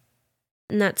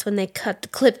 And that's when they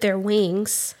clip their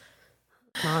wings.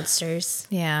 Monsters.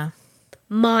 Yeah.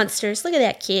 Monsters. Look at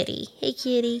that kitty. Hey,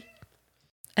 kitty.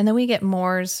 And then we get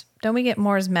don't we get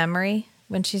Moore's memory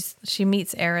when she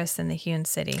meets Eris in the Hewn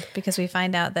City? Because we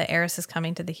find out that Eris is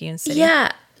coming to the Hewn City.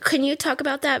 Yeah. Can you talk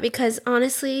about that? Because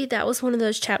honestly, that was one of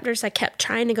those chapters I kept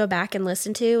trying to go back and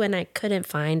listen to, and I couldn't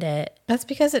find it. That's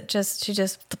because she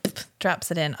just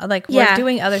drops it in. Like, we're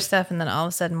doing other stuff, and then all of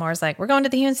a sudden Moore's like, we're going to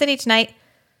the Hewn City tonight.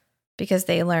 Because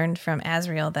they learned from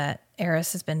Asriel that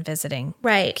Eris has been visiting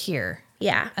here.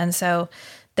 Yeah. And so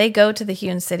they go to the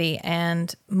Hewn City,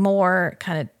 and Moore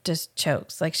kind of just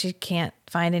chokes. Like, she can't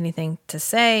find anything to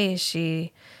say.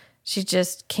 She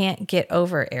just can't get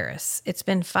over Eris. It's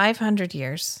been 500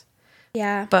 years.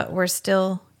 Yeah. But we're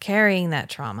still carrying that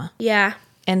trauma. Yeah.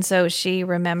 And so she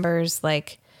remembers,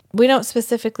 like, we don't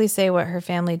specifically say what her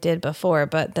family did before,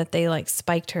 but that they like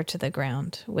spiked her to the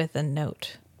ground with a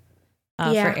note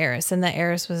for Eris. And the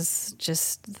Eris was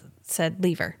just said,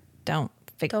 leave her. Don't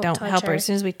help her. As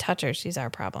soon as we touch her, she's our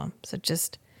problem. So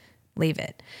just leave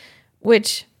it.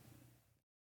 Which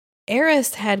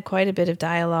Eris had quite a bit of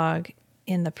dialogue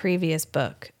in the previous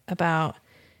book about,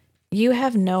 you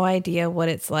have no idea what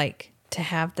it's like to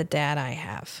have the dad I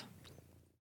have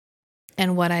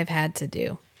and what I've had to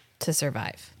do to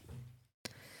survive.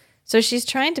 So she's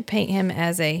trying to paint him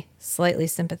as a slightly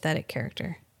sympathetic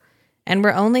character. And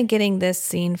we're only getting this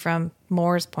scene from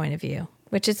Moore's point of view,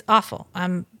 which is awful.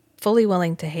 I'm fully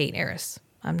willing to hate Eris.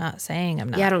 I'm not saying I'm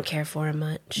not. Yeah, I don't care for him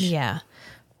much. Yeah.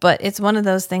 But it's one of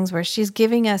those things where she's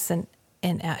giving us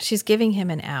she's giving him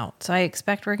an out. So I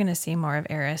expect we're going to see more of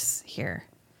Eris here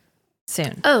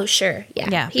soon. Oh, sure. Yeah.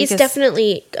 Yeah. He's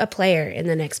definitely a player in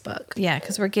the next book. Yeah,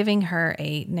 because we're giving her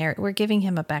we're giving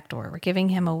him a backdoor. We're giving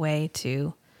him a way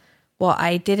to, well,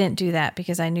 I didn't do that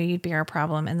because I knew you'd be our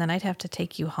problem, and then I'd have to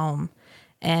take you home.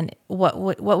 And what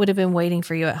would have been waiting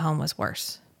for you at home was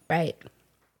worse. Right.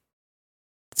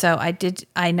 So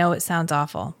I know it sounds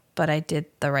awful, but I did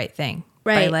the right thing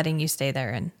by letting you stay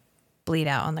there and bleed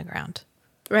out on the ground.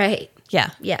 Right. Yeah.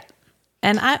 Yeah.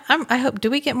 And I hope, do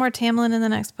we get more Tamlin in the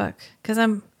next book? Because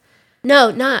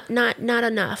No, not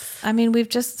enough. I mean,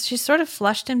 she sort of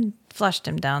flushed him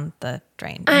down the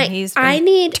drain. He's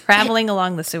traveling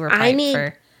along the sewer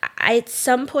pipe at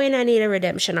some point I need a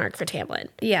redemption arc for Tamlin.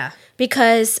 Yeah.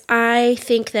 Because I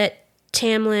think that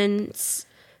Tamlin's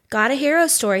got a hero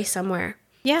story somewhere.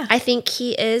 Yeah. I think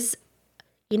he is,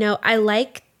 I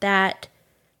like that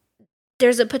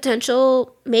there's a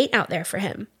potential mate out there for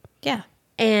him. Yeah.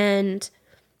 And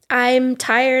I'm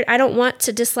tired. I don't want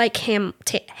to dislike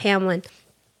Hamlin.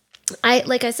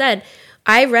 Like I said,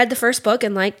 I read the first book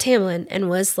and liked Tamlin and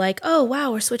was like, oh,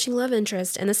 wow, we're switching love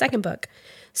interest in the second book.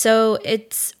 So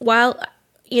it's,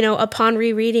 upon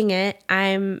rereading it,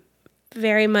 I'm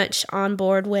very much on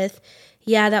board with,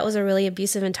 that was a really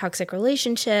abusive and toxic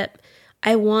relationship.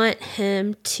 I want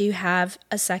him to have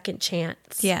a second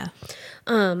chance. Yeah.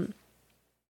 I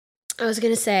was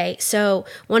going to say, so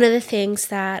one of the things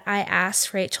that I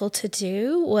asked Rachel to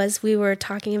do was we were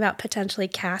talking about potentially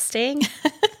casting.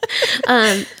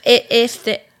 And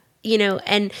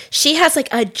she has like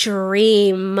a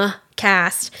dream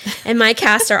cast, and my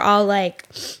cast are all like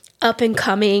up and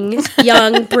coming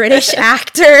young British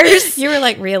actors. You were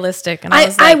like realistic, and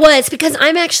I was because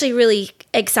I'm actually really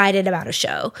excited about a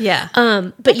show. Yeah.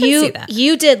 But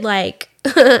you did like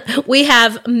we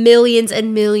have millions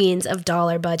and millions of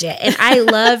dollar budget, and I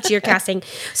loved your casting.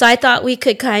 So I thought we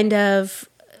could kind of,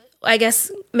 I guess,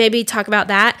 maybe talk about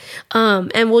that.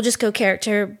 And we'll just go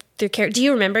character through character. Do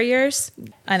you remember yours?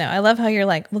 I know. I love how you're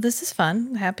like, well, this is fun.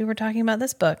 I'm happy we're talking about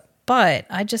this book. But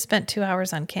I just spent 2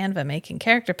 hours on Canva making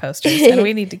character posters, and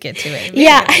we need to get to it.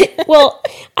 Yeah. Well,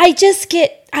 I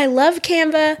love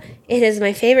Canva. It is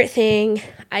my favorite thing.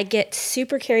 I get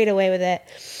super carried away with it.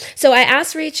 So I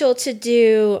asked Rachel to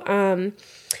do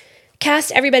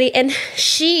cast everybody, and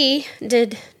she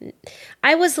did.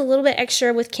 I was a little bit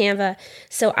extra with Canva,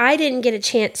 so I didn't get a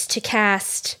chance to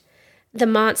cast the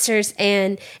monsters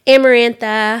and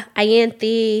Amarantha,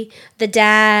 Ianthe, the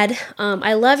dad.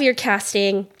 I love your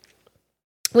casting.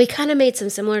 We kind of made some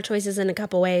similar choices in a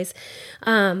couple ways.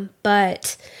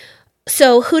 But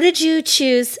so who did you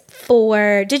choose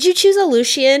for? Did you choose a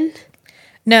Lucian?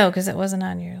 No, because it wasn't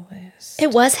on your list.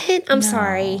 It wasn't? I'm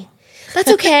sorry.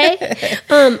 That's okay.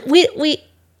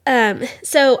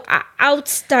 So I'll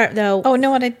start though. Oh,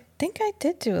 no, I think I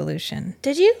did do a Lucian.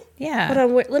 Did you? Yeah. Hold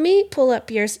on. Let me pull up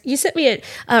yours. You sent me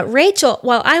Rachel,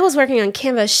 while I was working on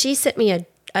Canva, she sent me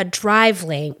a drive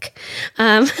link.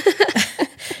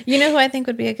 You know who I think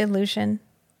would be a good Lucian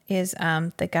is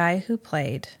the guy who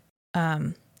played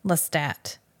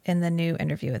Lestat in the new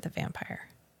Interview with the Vampire.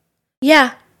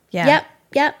 Yeah. Yeah.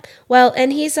 Yep. Well,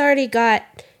 and he's already got,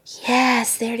 they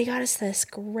already got us this.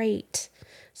 Great.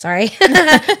 Sorry.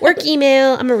 Work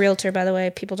email. I'm a realtor, by the way.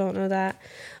 People don't know that.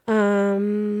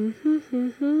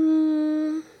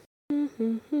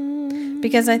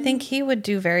 Because I think he would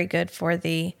do very good for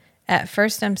at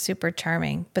first I'm super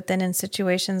charming, but then in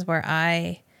situations where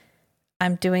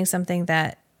I'm doing something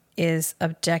that is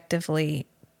objectively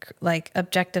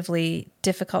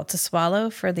difficult to swallow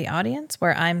for the audience,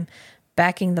 where I'm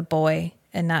backing the boy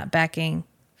and not backing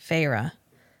Feyre,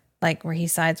 like where he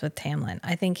sides with Tamlin.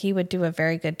 I think he would do a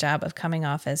very good job of coming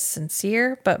off as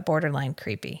sincere but borderline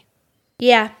creepy.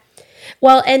 Yeah.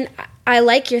 Well, and I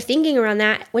like your thinking around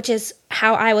that, which is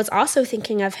how I was also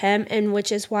thinking of him, and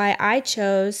which is why I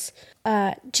chose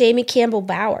Jamie Campbell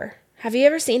Bower. Have you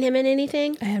ever seen him in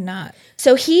anything? I have not.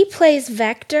 So he plays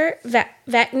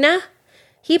Vecna.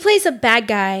 He plays a bad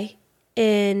guy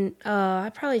in,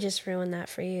 I probably just ruined that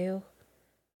for you.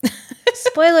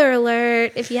 Spoiler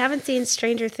alert, if you haven't seen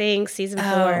Stranger Things season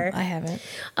 4. I haven't.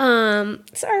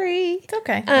 Sorry. It's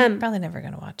okay. I'm probably never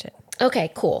going to watch it.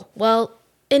 Okay, cool. Well,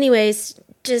 anyways,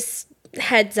 just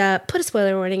heads up, put a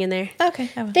spoiler warning in there. Okay.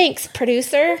 I will. Thanks,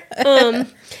 producer.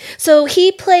 So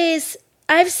he plays,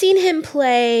 I've seen him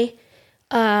play,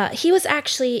 he was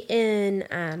actually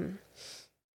in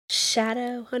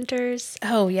Shadow Hunters.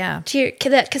 Oh, yeah.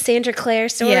 That Cassandra Clare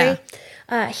story. Yeah.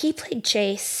 He played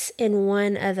Jace in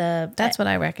one of the... That's what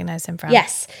I recognize him from.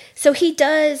 Yes. So he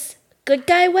does good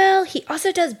guy well. He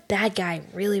also does bad guy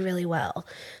really, really well.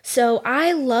 So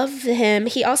I love him.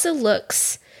 He also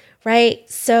looks, right?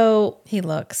 So... He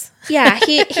looks. Yeah,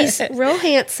 he's real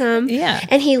handsome. Yeah.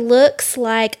 And he looks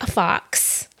like a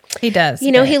fox. He does.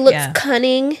 You know, he looks yeah.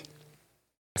 cunning.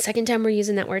 Second time we're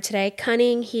using that word today.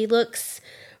 Cunning. He looks...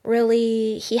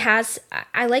 really,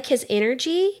 I like his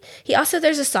energy. He also,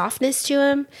 there's a softness to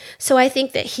him. So I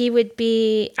think that he would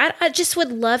be, I just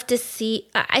would love to see,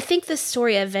 I think the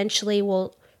story eventually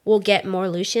will get more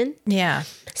Lucian. Yeah.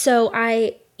 So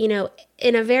in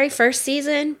a very first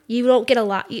season, you don't get a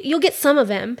lot. You'll get some of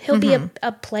him. He'll be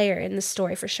a player in the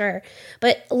story for sure.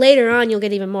 But later on, you'll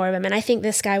get even more of him. And I think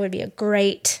this guy would be a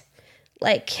great...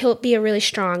 he'll be a really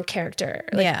strong character.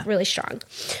 Really strong.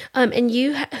 And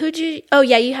you,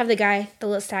 you have the guy, the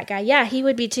little stat guy. Yeah, he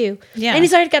would be too. Yeah. And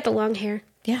he's already got the long hair.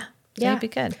 Yeah. Yeah. He'd be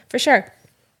good. For sure.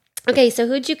 Okay, so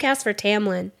who'd you cast for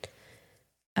Tamlin?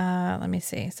 Let me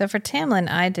see. So for Tamlin,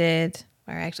 I did,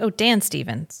 Dan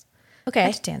Stevens. Okay.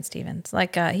 I did Dan Stevens.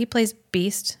 He plays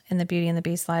Beast in the Beauty and the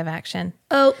Beast live action.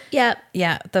 Oh, yeah.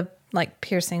 Yeah, the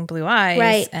piercing blue eyes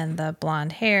Right. and the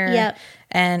blonde hair. Yep.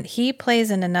 And he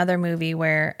plays in another movie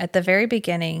where at the very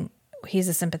beginning, he's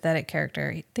a sympathetic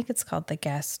character. I think it's called The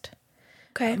Guest.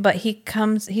 Okay. But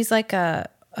he's like a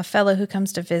fellow who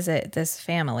comes to visit this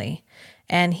family.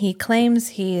 And he claims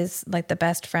he is like the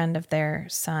best friend of their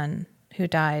son who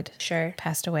died. Sure.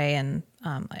 Passed away in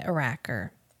Iraq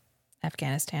or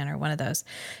Afghanistan or one of those.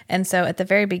 And so at the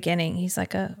very beginning, he's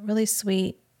like a really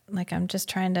sweet, I'm just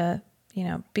trying to,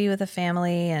 be with a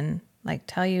family and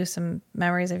tell you some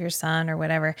memories of your son or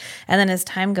whatever. And then as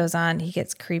time goes on, he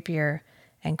gets creepier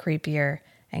and creepier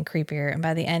and creepier. And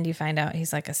by the end, you find out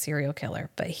he's like a serial killer.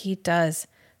 But he does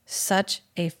such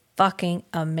a fucking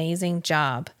amazing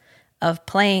job of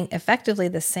playing effectively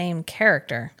the same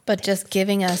character, but just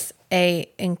giving us a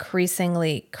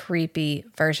increasingly creepy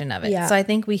version of it. Yeah. So I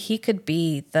think he could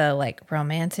be the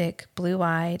romantic,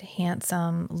 blue-eyed,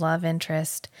 handsome love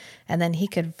interest. And then he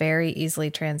could very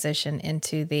easily transition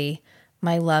into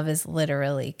my love is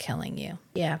literally killing you.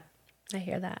 Yeah. I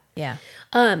hear that. Yeah.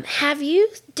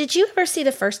 Did you ever see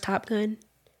the first Top Gun?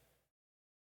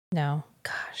 No.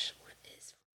 Gosh, what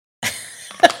is...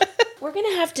 We're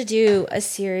going to have to do a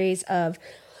series of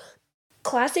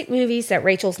classic movies that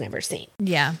Rachel's never seen.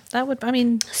 Yeah.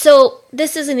 So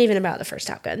this isn't even about the first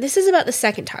Top Gun. This is about the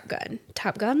second Top Gun,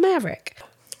 Top Gun Maverick.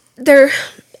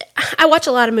 I watch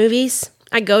a lot of movies.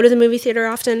 I go to the movie theater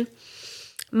often.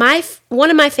 One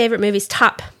of my favorite movies,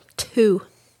 top 2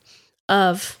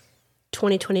 of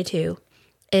 2022,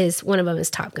 one of them is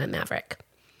Top Gun Maverick.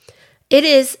 It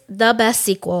is the best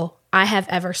sequel I have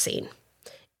ever seen.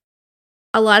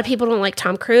 A lot of people don't like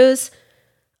Tom Cruise.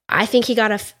 I think he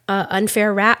got a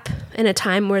unfair rap in a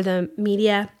time where the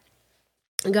media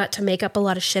got to make up a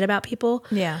lot of shit about people.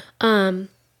 Yeah.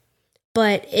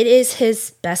 But it is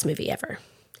his best movie ever.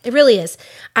 It really is.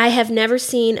 I have never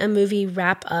seen a movie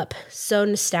wrap up so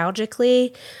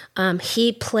nostalgically.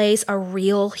 He plays a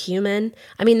real human.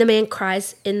 I mean, the man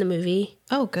cries in the movie.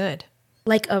 Oh, good.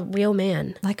 Like a real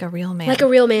man. Like a real man. Like a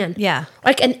real man. Yeah.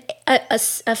 Like a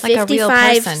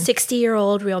 55,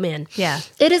 60-year-old real man. Yeah.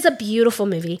 It is a beautiful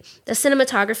movie. The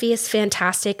cinematography is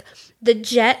fantastic. The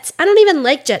jets, I don't even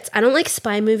like jets. I don't like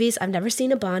spy movies. I've never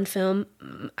seen a Bond film.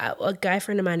 A guy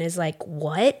friend of mine is like,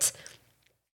 what?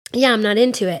 Yeah, I'm not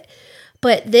into it.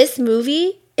 But this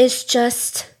movie is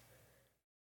just,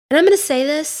 and I'm going to say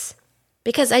this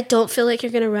because I don't feel like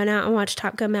you're going to run out and watch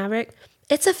Top Gun Maverick.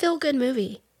 It's a feel-good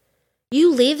movie.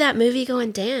 You leave that movie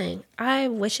going, dang, I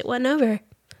wish it wasn't over.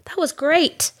 That was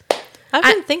great. I've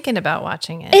been thinking about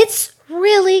watching it. It's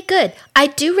really good. I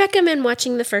do recommend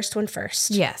watching the first one first.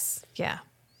 Yes. Yeah.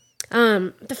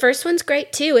 The first one's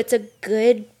great too.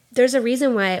 There's a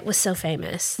reason why it was so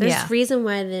famous. There's a reason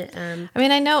why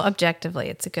I know objectively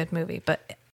it's a good movie,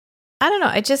 but I don't know.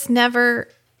 I just never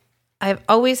I've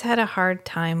always had a hard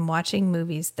time watching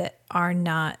movies that are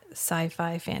not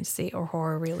sci-fi, fantasy, or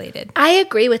horror related. I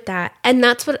agree with that. And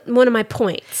that's one of my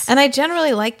points. And I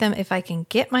generally like them if I can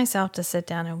get myself to sit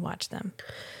down and watch them.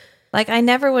 Like, I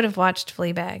never would have watched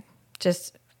Fleabag.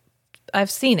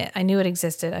 I've seen it. I knew it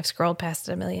existed. I've scrolled past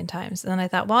it a million times. And then I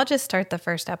thought, well, I'll just start the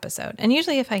first episode. And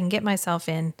usually if I can get myself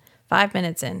in 5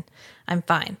 minutes in, I'm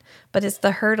fine. But it's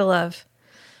the hurdle of,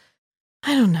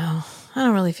 I don't know. I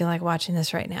don't really feel like watching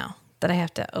this right now that I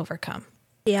have to overcome.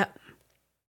 Yeah.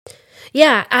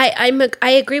 Yeah, I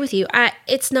agree with you.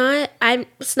 It's not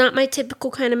my typical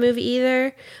kind of movie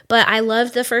either, but I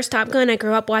loved the first Top Gun. I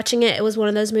grew up watching it. It was one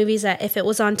of those movies that if it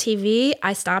was on TV,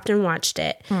 I stopped and watched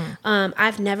it.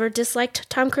 I've never disliked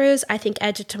Tom Cruise. I think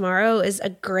Edge of Tomorrow is a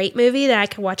great movie that I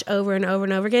can watch over and over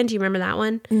and over again. Do you remember that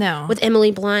one? No. With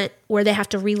Emily Blunt, where they have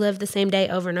to relive the same day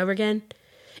over and over again.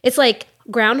 It's like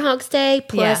Groundhog's Day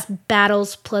plus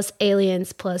battles plus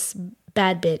aliens plus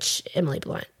bad bitch Emily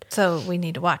Blunt. So we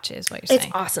need to watch it, is what you're saying.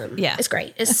 It's awesome. Yeah. It's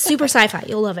great. It's super sci-fi.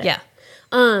 You'll love it. Yeah.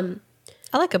 I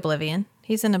like Oblivion.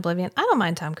 He's in Oblivion. I don't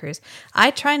mind Tom Cruise.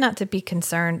 I try not to be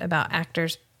concerned about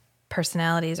actors'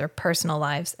 personalities or personal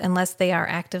lives unless they are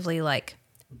actively like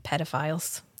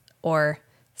pedophiles or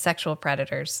sexual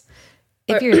predators.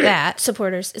 If you're that.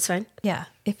 Supporters. It's fine. Yeah.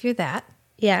 If you're that.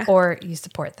 Yeah. Or you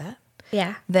support that.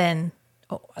 Yeah. Then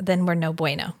we're no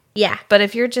bueno. Yeah. But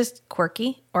if you're just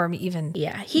quirky or even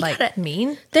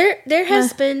mean. There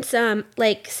has been some,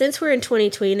 like, since we're in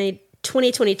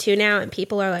 2022 now and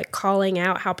people are like calling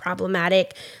out how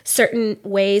problematic certain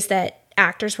ways that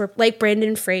actors were, like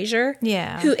Brendan Fraser,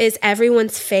 who is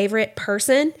everyone's favorite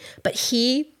person, but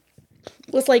he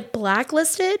was like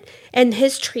blacklisted, and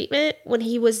his treatment when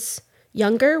he was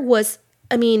younger was,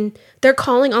 I mean, they're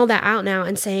calling all that out now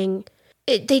and saying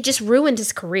they just ruined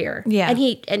his career. Yeah.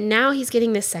 And now he's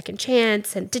getting this second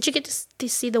chance. And did you get to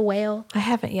see The Whale? I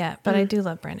haven't yet, but I do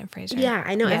love Brendan Fraser. Yeah,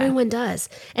 I know. Yeah. Everyone does.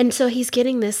 And so he's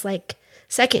getting this like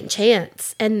second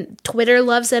chance, and Twitter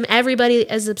loves him. Everybody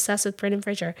is obsessed with Brendan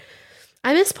Fraser.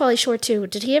 I miss Pauly Shore too.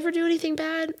 Did he ever do anything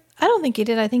bad? I don't think he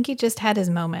did. I think he just had his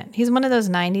moment. He's one of those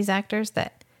 90s actors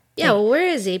that... Yeah, well, where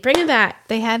is he? Bring him back.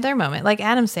 They had their moment. Like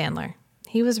Adam Sandler.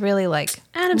 He was really like...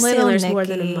 Adam Sandler's more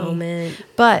than a moment.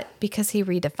 But because he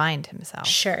redefined himself.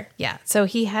 Sure. Yeah. So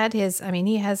he had his... I mean,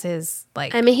 he has his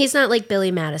like... I mean, he's not like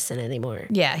Billy Madison anymore.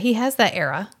 Yeah. He has that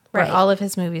era where all of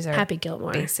his movies are... Happy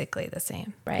Gilmore. Basically the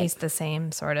same. Right. He's the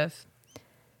same sort of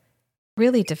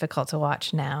really difficult to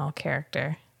watch now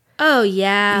character. Oh,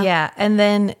 yeah. Yeah. And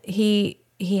then he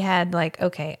had like,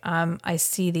 okay, I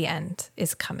see the end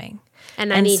is coming.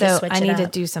 And I need to switch it up. I need to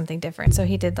do something different. So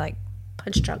he did like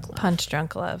Punch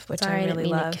Drunk Love, which I really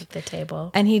love. To kick the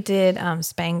table. And he did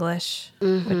Spanglish,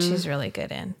 which he's really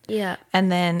good in. Yeah.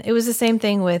 And then it was the same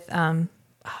thing with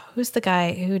who's the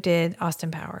guy who did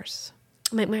Austin Powers?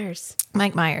 Mike Myers.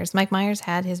 Mike Myers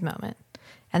had his moment,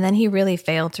 and then he really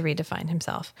failed to redefine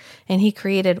himself, and he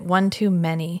created one too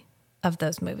many of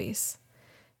those movies.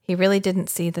 He really didn't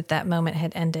see that moment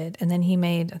had ended, and then he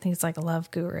made, I think it's like a Love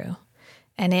Guru,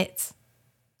 and it's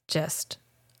just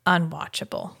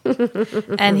unwatchable.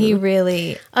 And he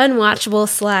really unwatchable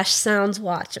 / sounds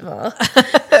watchable.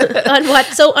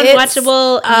 So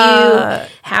unwatchable you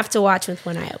have to watch with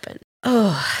one eye open.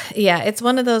 Oh yeah, it's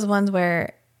one of those ones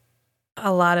where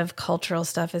a lot of cultural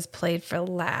stuff is played for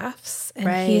laughs,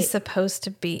 and he's supposed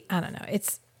to be, I don't know,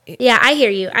 yeah, I hear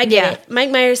you. I get it. Mike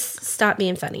Myers stopped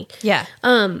being funny. Yeah.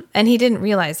 And he didn't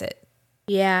realize it.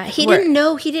 Yeah, he didn't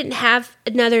know he didn't have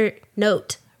another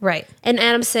note. Right. And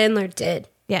Adam Sandler did.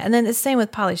 Yeah, and then the same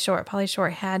with Pauly Shore. Pauly Shore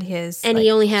had his and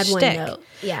he only had shtick, one note.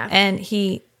 Yeah. And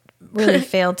he really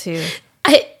failed to.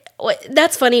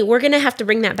 That's funny. We're going to have to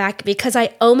bring that back because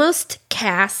I almost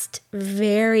cast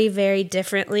very, very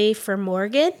differently for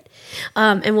Morgan.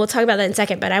 And we'll talk about that in a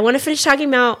second. But I want to finish talking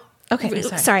about... Okay,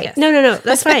 sorry. Yes. No.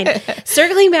 That's fine.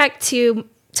 Circling back to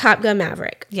Top Gun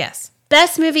Maverick. Yes.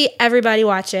 Best movie. Everybody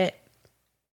watch it.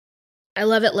 I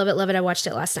love it, love it, love it. I watched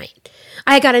it last night.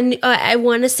 I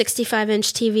won a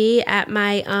 65-inch TV at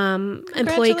my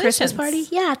employee Christmas party.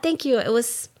 Yeah, thank you.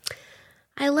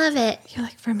 I love it. You're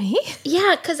like, for me?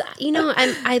 Yeah, because,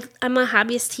 I'm a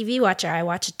hobbyist TV watcher. I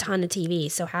watch a ton of TV,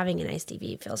 so having a nice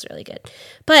TV feels really good.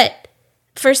 But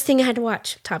first thing I had to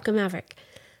watch, Top Gun Maverick.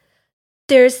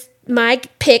 There's my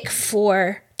pick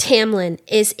for Tamlin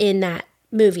is in that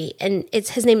movie, and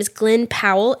his name is Glenn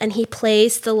Powell, and he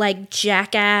plays the like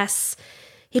jackass.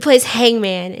 He plays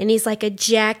Hangman, and he's like a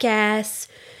jackass,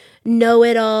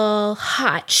 know-it-all,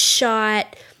 hot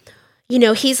shot.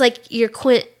 He's like your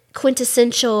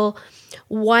quintessential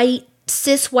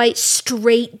cis white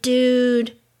straight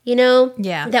dude.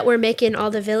 Yeah. That we're making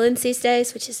all the villains these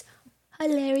days, which is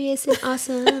hilarious and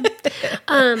awesome.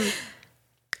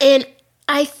 And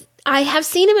I have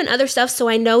seen him in other stuff, so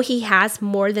I know he has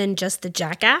more than just the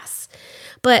jackass.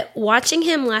 But watching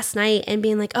him last night and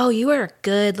being like, "Oh, you are a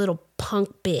good little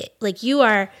punk bit. Like you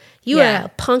are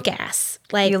a punk ass.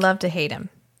 Like You love to hate him.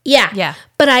 yeah. Yeah.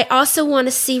 But I also want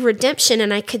to see redemption,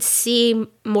 and I could see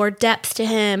more depth to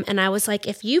him. And I was like,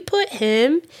 if you put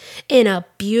him in a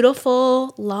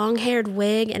beautiful long-haired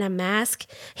wig and a mask,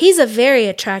 he's a very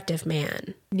attractive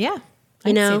man. Yeah. I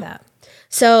You can know? see that.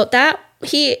 So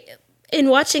in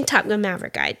watching Top Gun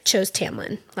Maverick, I chose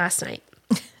Tamlin last night.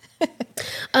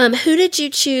 Who did you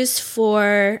choose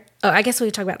for? Oh, I guess we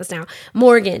can talk about this now.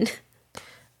 Morgan.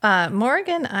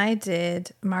 Morgan, I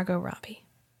did Margot Robbie.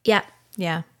 Yeah.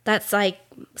 Yeah. That's like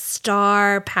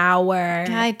star power.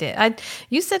 I did.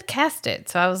 You said cast it,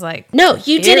 so I was like, No,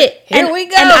 you did it. Here we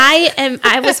go. And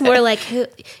I was more like,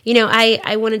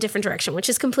 I went a different direction, which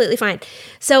is completely fine.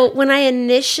 So when I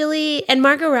initially, and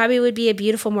Margot Robbie would be a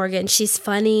beautiful Morgan. She's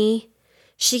funny.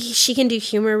 She can do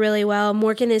humor really well.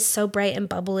 Morgan is so bright and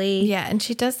bubbly. yeah, and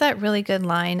she does that really good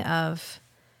line of,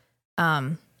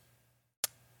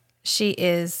 she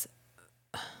is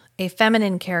a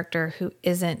feminine character who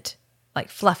isn't like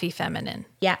fluffy feminine.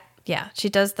 Yeah. Yeah, she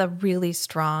does the really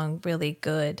strong, really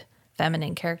good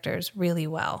feminine characters really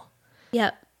well.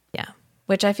 Yep. Yeah,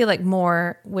 which I feel like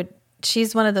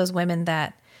she's one of those women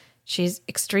that she's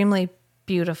extremely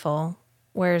beautiful,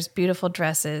 wears beautiful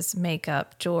dresses,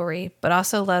 makeup, jewelry, but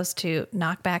also loves to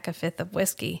knock back a fifth of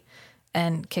whiskey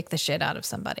and kick the shit out of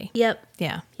somebody. Yep.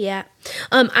 Yeah. Yeah.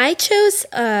 I chose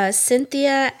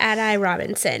Cynthia Addai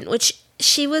Robinson, which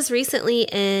she was recently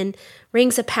in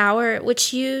Rings of Power,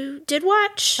 which you did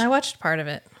watch. I watched part of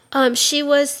it. She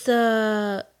was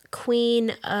the queen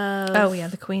of... Oh, yeah,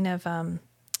 the queen of Numenor.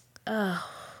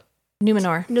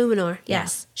 Numenor,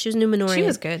 yes. She was Numenorian. She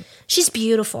was good. She's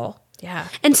beautiful. Yeah.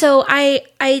 And so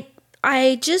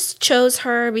I just chose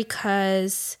her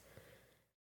because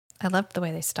I loved the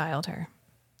way they styled her.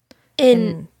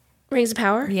 in Rings of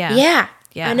Power? Yeah. Yeah.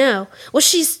 Yeah. I know. Well,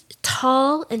 she's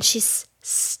tall and she's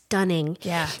stunning.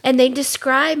 Yeah. And they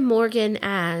describe Morgan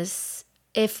as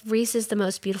if Reese is the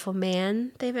most beautiful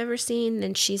man they've ever seen,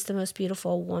 and she's the most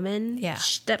beautiful woman that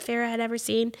Farrah had ever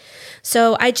seen.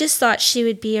 So I just thought she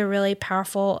would be a really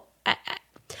powerful...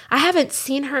 I haven't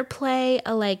seen her play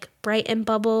a like bright and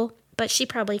bubble, but she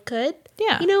probably could.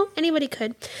 Yeah. Anybody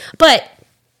could. But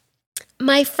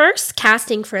my first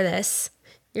casting for this,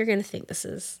 you're going to think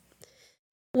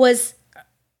was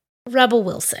Rebel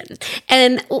Wilson.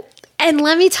 And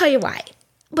let me tell you why.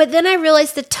 But then I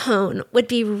realized the tone would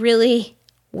be really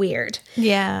weird.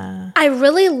 Yeah. I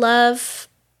really love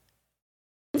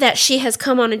that she has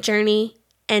come on a journey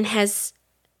and has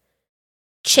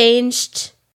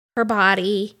changed her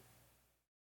body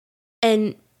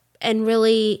and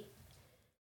really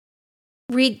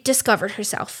rediscovered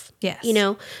herself. Yes.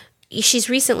 She's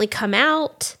recently come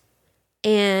out,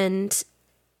 and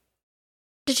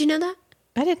did you know that?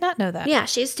 I did not know that. Yeah,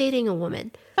 she's dating a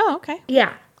woman. Oh, okay.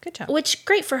 Yeah. Good job. Which,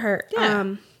 great for her.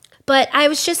 Yeah. But I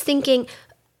was just thinking,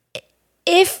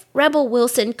 if Rebel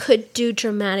Wilson could do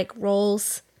dramatic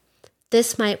roles,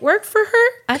 this might work for her.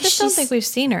 I just don't think we've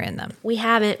seen her in them. We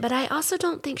haven't, but I also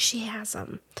don't think she has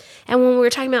them. And when we were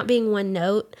talking about being one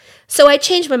note, so I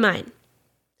changed my mind.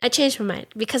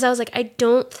 Because I was like, I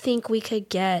don't think we could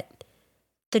get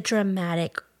the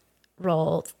dramatic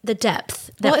role, the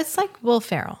depth. Well, it's like Will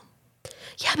Ferrell.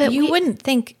 Yeah, but you wouldn't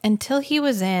think until he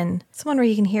was in someone where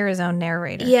you can hear his own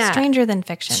narrator. Yeah. Stranger Than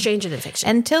Fiction.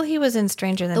 Until he was in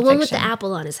Stranger Than Fiction. The one with the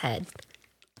apple on his head.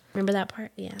 Remember that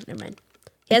part? Yeah, never mind.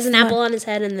 He has an apple on his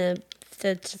head in the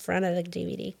front of the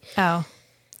DVD. Oh.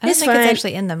 I don't think it's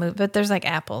actually in the movie, but there's like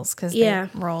apples because they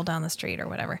roll down the street or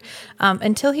whatever.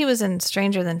 Until he was in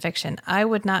Stranger Than Fiction, I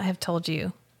would not have told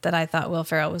you that I thought Will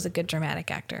Ferrell was a good dramatic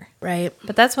actor. Right.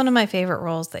 But that's one of my favorite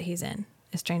roles that he's in,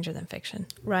 is Stranger Than Fiction.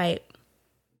 Right.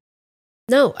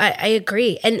 No, I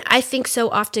agree. And I think so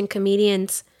often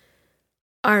comedians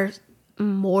are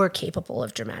more capable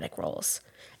of dramatic roles.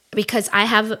 Because I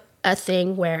have a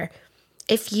thing where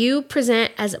if you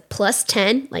present as a plus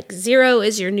 10, like 0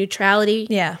 is your neutrality.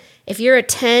 Yeah. If you're a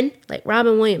 10, like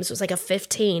Robin Williams was like a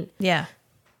 15. Yeah.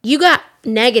 You got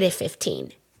negative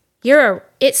 15.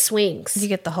 It swings. You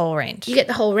get the whole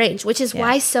range. Which is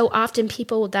why so often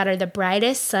people that are the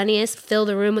brightest, sunniest, fill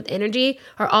the room with energy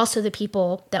are also the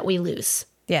people that we lose.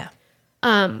 Yeah.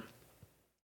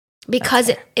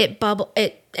 Because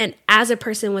and as a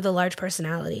person with a large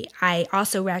personality, I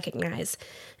also recognize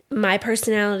my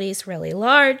personality is really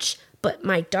large, but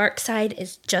my dark side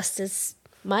is just as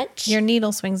much. Your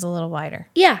needle swings a little wider.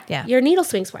 Yeah. Yeah. Your needle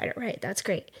swings wider. Right. That's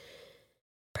great.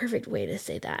 perfect way to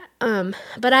say that.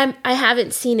 But I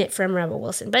haven't seen it from Rebel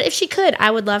Wilson. But if she could,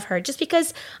 I would love her. Just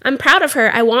because I'm proud of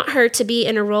her. I want her to be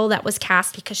in a role that was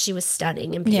cast because she was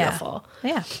stunning and beautiful.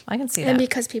 Yeah, I can see that. And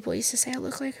because people used to say I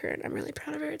look like her, and I'm really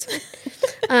proud of her. It's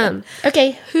fine.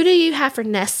 Okay, who do you have for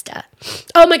Nesta?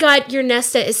 Oh my God, your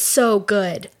Nesta is so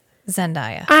good.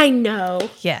 Zendaya. I know.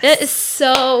 Yes. It is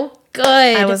so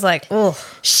good. I was like, oh.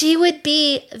 She would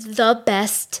be the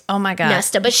best. Oh my God.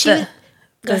 Nesta, but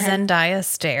the Zendaya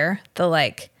stare, the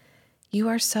like, you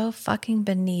are so fucking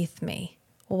beneath me.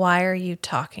 Why are you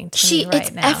talking to me right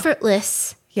it's now?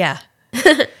 Effortless. Yeah.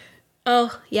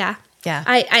 Oh yeah. Yeah.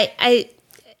 I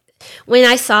when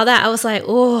I saw that, I was like,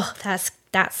 oh, that's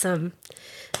some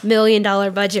 $1 million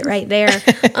budget right there.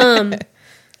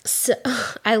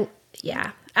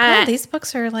 These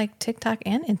books are like TikTok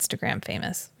and Instagram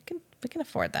famous. We can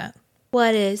afford that.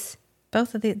 What is?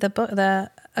 Both of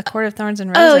the A Court of Thorns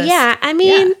and Roses. Oh yeah, I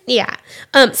mean, yeah.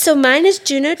 So mine is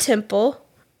Juno Temple.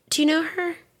 Do you know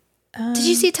her? Did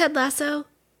you see Ted Lasso?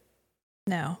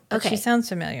 No. But Okay. She sounds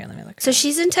familiar. Let me look. So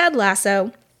she's in Ted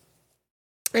Lasso,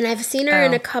 and I've seen her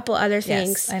in a couple other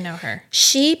things. Yes, I know her.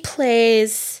 She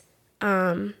plays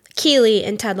Keely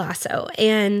in Ted Lasso,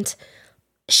 and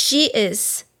she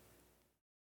is.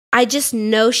 I just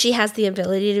know she has the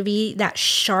ability to be that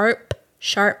sharp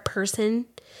person.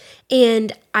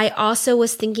 And I also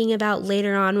was thinking about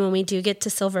later on when we do get to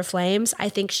Silver Flames, I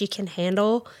think she can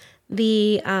handle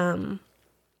the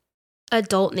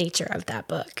adult nature of that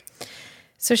book.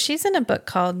 So she's in a book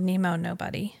called Nemo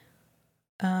Nobody.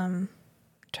 Trying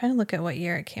to look at what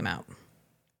year it came out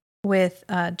with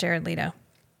Jared Leto.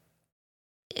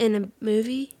 In a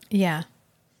movie? Yeah.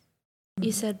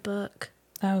 You said book.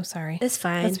 Oh, sorry. It's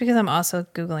fine. That's because I'm also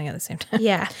Googling at the same time.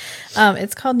 Yeah.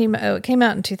 It's called Nemo. Oh, it came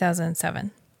out in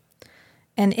 2007.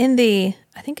 And in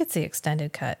I think it's the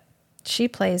extended cut, she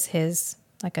plays his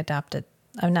like adopted,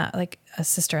 not like a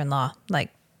sister-in-law.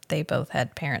 Like they both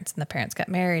had parents and the parents got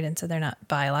married. And so they're not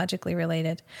biologically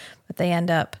related, but they end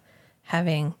up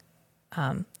having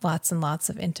lots and lots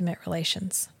of intimate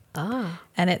relations. Oh.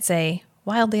 And it's a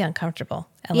wildly uncomfortable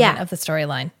element of the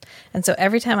storyline. And so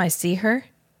every time I see her,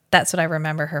 that's what I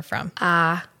remember her from.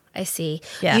 Ah, I see.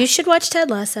 Yeah. You should watch Ted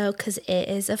Lasso because it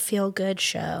is a feel-good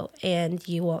show, and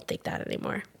you won't think that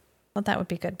anymore. Well, that would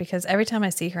be good because every time I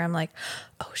see her, I'm like,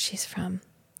 oh, she's from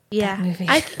that movie.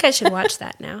 I think I should watch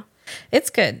that now. It's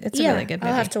good. It's a really good movie.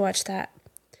 I'll have to watch that.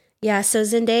 Yeah, so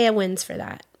Zendaya wins for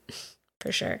that,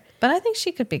 for sure. But I think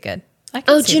she could be good. I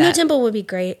can see Juno that. Temple would be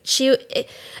great.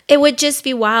 It would just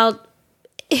be wild.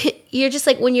 You're just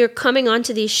like, when you're coming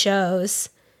onto these shows,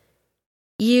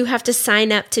 you have to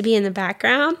sign up to be in the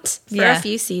background for a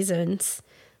few seasons.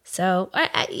 So,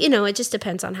 it just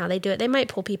depends on how they do it. They might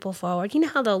pull people forward. You know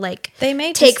how they'll they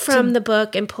may take from the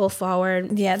book and pull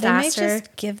forward Yeah, faster. they may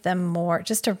just give them more,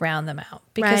 just to round them out.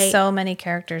 Because so many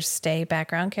characters stay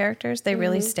background characters. They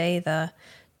really stay the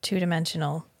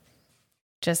two-dimensional,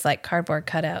 just like cardboard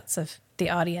cutouts of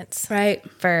the audience. Right.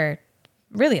 For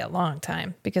really a long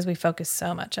time because we focus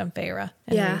so much on Feyre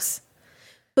and Reese.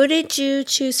 Who did you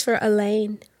choose for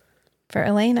Elaine? For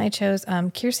Elaine, I chose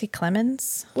Kiersey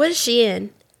Clemens. What is she in?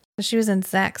 She was in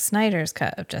Zack Snyder's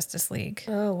cut of Justice League.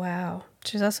 Oh, wow.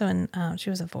 She was also in, she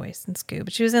was a voice in Scoob,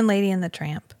 but she was in Lady and the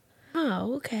Tramp.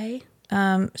 Oh, okay.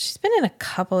 She's been in a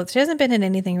couple, she hasn't been in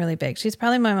anything really big. She's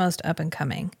probably my most up and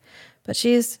coming, but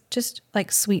she's just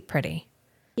like sweet pretty.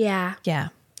 Yeah. Yeah.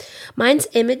 Mine's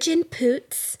Imogen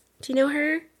Poots. Do you know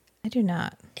her? I do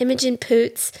not. Imogen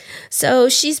Poots. So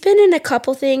she's been in a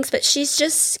couple things, but she's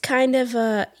just kind of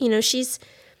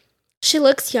she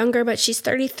looks younger, but she's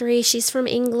 33. She's from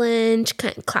England,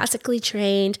 classically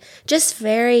trained, just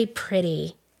very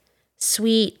pretty,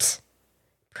 sweet,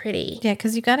 pretty. Yeah,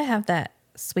 because you got to have that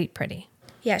sweet pretty.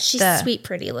 Yeah, she's sweet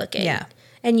pretty looking. Yeah.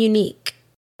 And unique.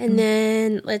 And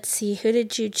then, let's see, who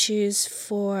did you choose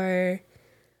for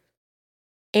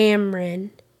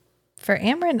Amryn? For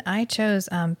Amryn, I chose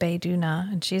Bae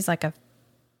Doona, and she's like a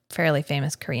fairly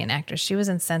famous Korean actress. She was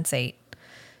in Sense8.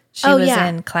 She was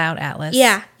in Cloud Atlas.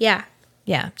 Yeah. Yeah.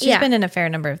 She's been in a fair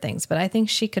number of things, but I think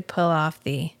she could pull off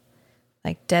the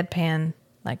like deadpan,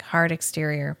 like hard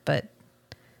exterior, but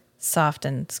soft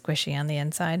and squishy on the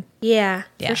inside. Yeah,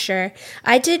 for sure.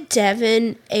 I did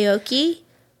Devin Aoki.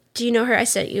 Do you know her? I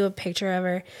sent you a picture of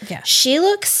her. Yeah. She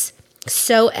looks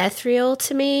so ethereal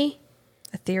to me.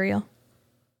 Ethereal.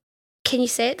 Can you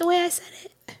say it the way I said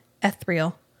it?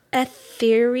 Ethereal.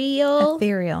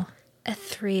 Ethereal.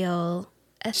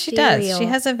 She does. She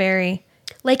has a very...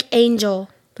 like angel.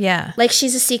 Yeah. Like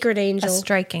she's a secret angel. A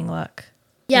striking look.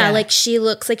 Yeah, like she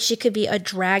looks like she could be a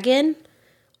dragon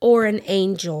or an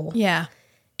angel. Yeah.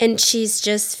 And she's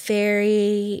just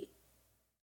very,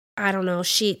 I don't know.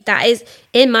 That is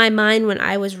in my mind when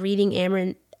I was reading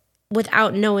Amren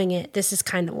without knowing it. This is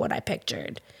kind of what I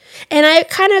pictured. And I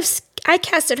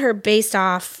casted her based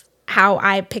off how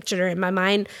I pictured her in my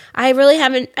mind. I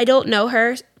don't know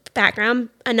her background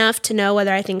enough to know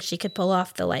whether I think she could pull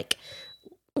off the like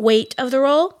weight of the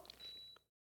role.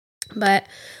 But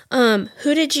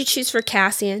who did you choose for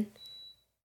Cassian?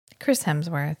 Chris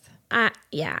Hemsworth.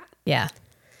 Yeah. Yeah.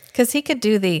 Because he could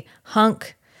do the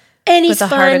hunk and he's with a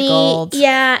funny. heart of gold.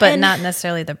 Yeah. But not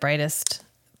necessarily the brightest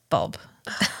bulb.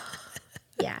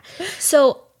 Yeah.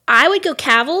 So I would go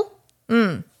Cavill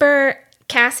for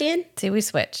Cassian. See, we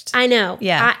switched. I know.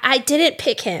 Yeah. I didn't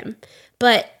pick him,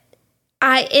 but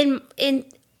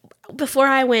before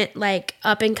I went like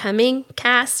up and coming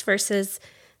cast versus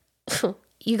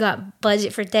you got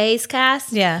budget for days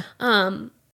cast. Yeah.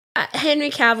 Henry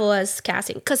Cavill as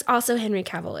Cassian, because also Henry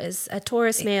Cavill is a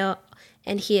Taurus male,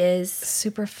 and he is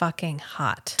super fucking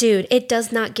hot. Dude, it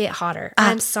does not get hotter.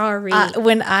 I'm sorry.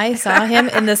 When I saw him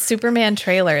in the Superman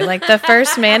trailer, like the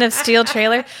first Man of Steel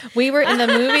trailer, we were in the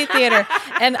movie theater,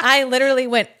 and I literally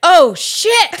went, "Oh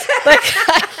shit!" Like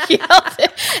I yelled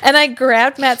it, and I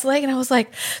grabbed Matt's leg, and I was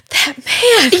like, "That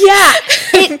man!" Yeah,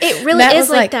 it really Matt is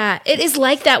was like that. It is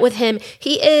like that with him.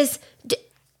 He is.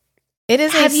 It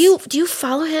is. Do you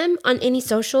follow him on any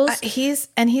socials? He's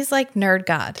like nerd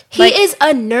god. He is a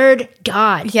nerd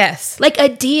god. Yes. Like a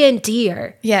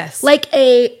D&Der. Yes.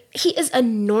 He is a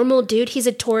normal dude. He's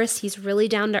a Taurus. He's really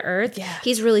down to earth. Yeah.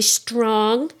 He's really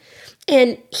strong.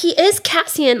 And he is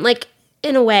Cassian, like,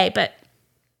 in a way, but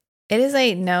it is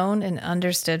a known and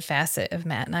understood facet of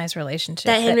Matt and I's relationship.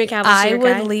 That Henry Cavill's I your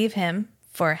would guy? leave him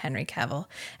for Henry Cavill,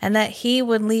 and that he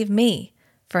would leave me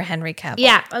for Henry Cavill.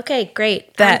 Yeah, okay, great.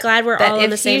 I'm glad we're all on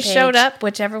the same page. If he showed up,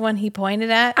 whichever one he pointed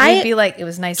at, I'd be like, it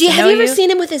was nice to know you. Have you ever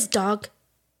seen him with his dog?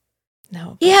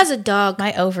 No. He has a dog.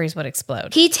 My ovaries would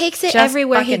explode. He takes it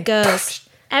everywhere he goes.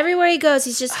 Everywhere he goes,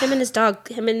 he's just him and his dog,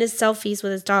 him and his selfies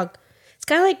with his dog. It's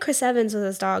kind of like Chris Evans with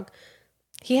his dog.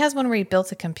 He has one where he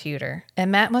built a computer,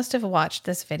 and Matt must have watched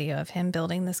this video of him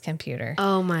building this computer.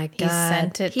 Oh my God. He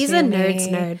sent it He's to a me. nerd's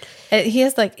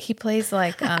nerd. He plays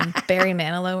like Barry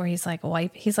Manilow, where he's like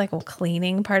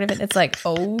cleaning part of it. It's like,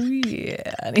 oh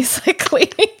yeah. And he's like cleaning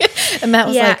it. And Matt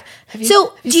was like, have you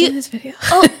seen this video?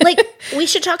 We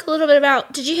should talk a little bit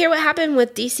about, did you hear what happened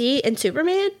with DC and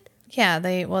Superman? Yeah,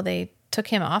 they took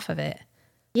him off of it.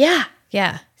 Yeah.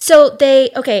 Yeah. So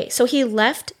he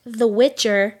left The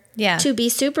Witcher to be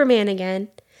Superman again.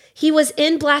 He was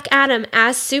in Black Adam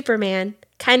as Superman,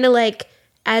 kind of like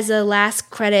as a last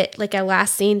credit, like a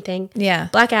last scene thing. Yeah.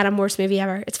 Black Adam, worst movie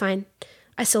ever. It's fine.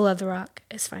 I still love The Rock.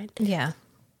 It's fine. Yeah.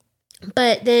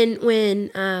 But then when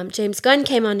James Gunn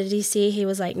came onto DC, he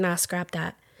was like, nah, scrap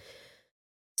that.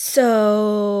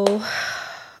 So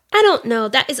I don't know.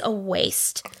 That is a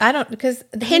waste. Because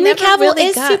Henry Cavill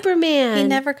is Superman. He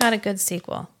never got a good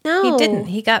sequel. No. He didn't.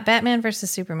 He got Batman versus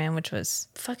Superman, which was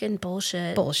fucking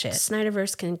bullshit.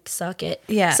 Snyderverse can suck it.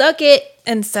 Yeah. Suck it.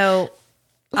 And so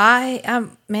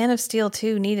Man of Steel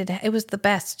 2 it was the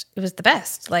best. It was the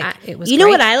best. Like, it was You know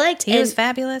what I liked? He was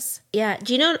fabulous. Yeah.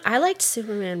 Do you know, I liked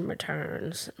Superman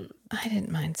Returns. I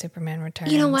didn't mind Superman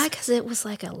Returns. You know why? Because it was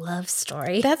like a love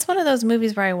story. That's one of those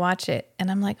movies where I watch it and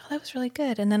I'm like, oh, that was really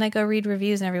good. And then I go read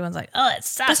reviews and everyone's like, oh, it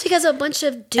sucks. That's because a bunch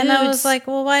of dudes. And I was like,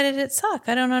 well, why did it suck?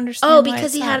 I don't understand. Oh,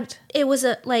 because it was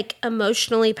a like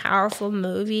emotionally powerful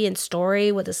movie and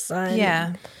story with a son.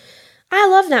 Yeah. I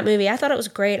love that movie. I thought it was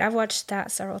great. I've watched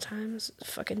that several times.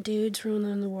 Fucking dudes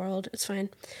ruining the world. It's fine.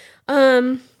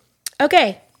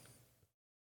 Okay.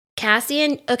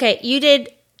 Cassian. Okay, you did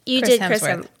Chris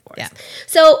Hemsworth. Yeah.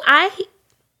 So I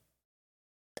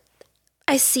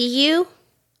see you.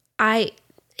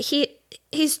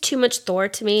 He's too much Thor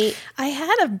to me. I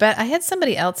had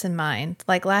somebody else in mind.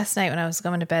 Like last night when I was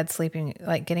going to bed, sleeping,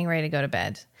 like getting ready to go to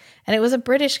bed. And it was a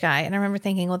British guy. And I remember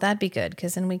thinking, well, that'd be good.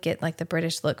 Because then we get like the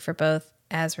British look for both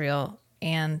Azrael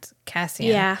and Cassian.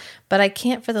 Yeah. But I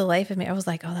can't for the life of me. I was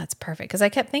like, oh, that's perfect. Because I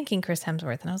kept thinking Chris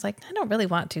Hemsworth. And I was like, I don't really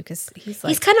want to. Because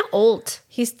he's kind of old.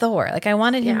 He's Thor. Like I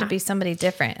wanted him to be somebody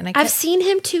different. And I've seen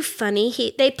him too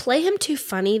funny. They play him too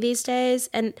funny these days.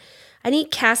 And I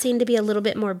need Cassian to be a little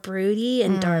bit more broody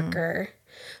and darker.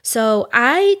 So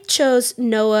I chose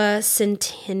Noah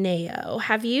Centineo.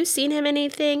 Have you seen him in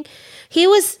anything? He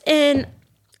was in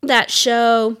that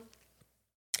show,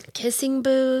 Kissing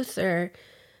Booth, or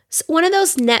one of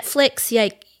those Netflix,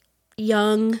 like,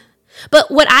 young.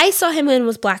 But what I saw him in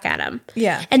was Black Adam.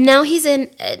 Yeah. And now he's in,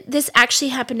 this actually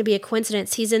happened to be a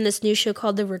coincidence. He's in this new show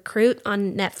called The Recruit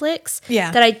on Netflix.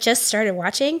 Yeah. That I just started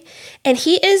watching. And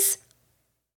he is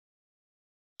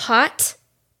hot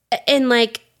in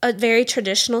like a very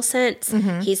traditional sense.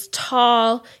 He's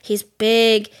tall, he's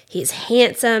big, he's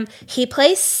handsome. He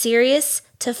plays serious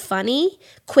to funny,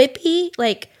 quippy,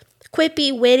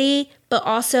 witty, but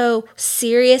also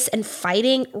serious and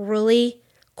fighting really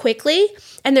quickly.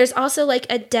 And there's also like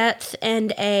a depth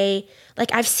and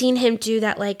I've seen him do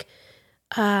that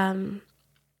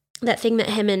that thing that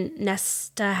him and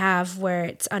Nesta have where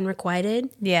it's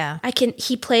unrequited. Yeah.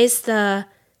 He plays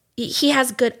he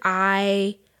has good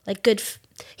eye,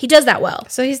 he does that well.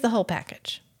 So he's the whole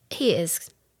package. He is.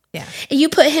 Yeah. And you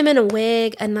put him in a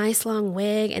wig, a nice long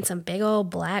wig, and some big old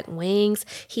black wings.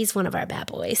 He's one of our bad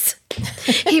boys.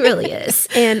 He really is.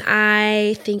 And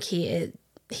I think he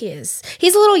is.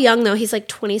 He's a little young, though. He's like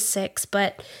 26.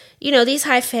 But, these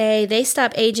high fae, they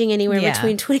stop aging anywhere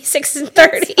between 26 and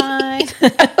 30. That's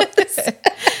fine.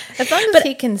 As long as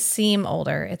he can seem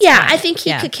older, it's fine. I think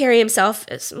he could carry himself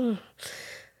as...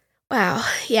 Wow.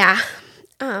 Yeah.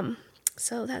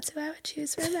 So that's who I would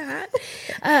choose for that.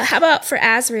 How about for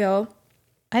Azrael?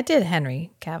 I did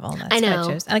Henry Cavill. That's I know. what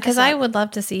I chose. Because I would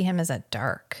love to see him as a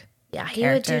dark He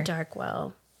character. would do dark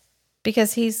well.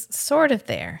 Because he's sort of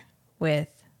there with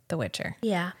The Witcher.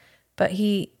 Yeah. But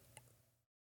he's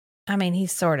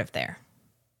sort of there.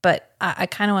 But I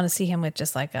kind of want to see him with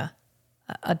just like a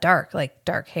dark, like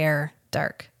dark hair,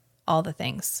 dark, all the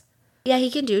things. Yeah,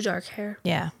 he can do dark hair.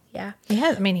 Yeah. Yeah. He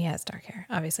has dark hair,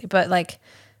 obviously. But like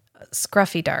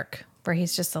scruffy dark, where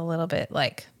he's just a little bit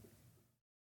like,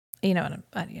 you know what I'm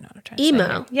trying to emo. say.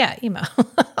 Emo. Yeah, emo.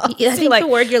 I think the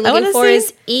word you're looking for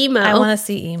is emo. I want to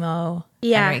see emo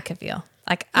Henry Cavill.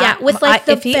 Like,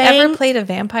 if he ever played a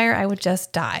vampire, I would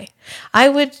just die. I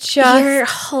would just... Your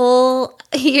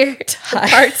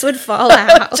parts would fall out.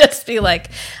 I would just be like,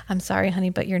 I'm sorry, honey,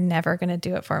 but you're never going to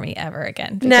do it for me ever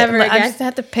again. Never again.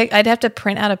 I'd have to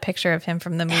print out a picture of him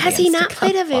from the movie. Has he not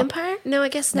played a vampire? No, I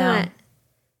guess not.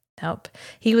 Nope.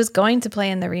 He was going to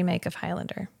play in the remake of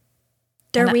Highlander.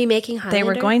 They're remaking Highlander? They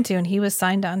were going to, and he was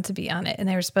signed on to be on it. And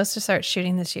they were supposed to start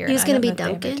shooting this year. He was going to be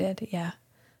Duncan? Yeah.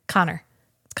 Connor.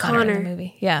 It's Connor in the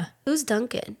movie. Yeah. Who's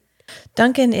Duncan?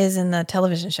 Duncan is in the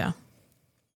television show.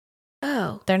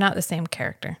 Oh. They're not the same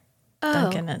character. Oh.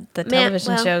 Duncan and the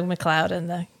television show McLeod and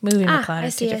the movie McLeod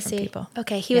are two different people.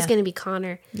 Okay, he was going to be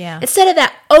Connor. Yeah. Instead of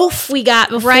that oaf we got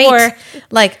before. Right.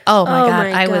 Like, oh my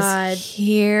God, my I God. was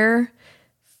here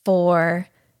for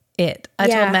it. I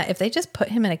told Matt, if they just put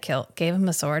him in a kilt, gave him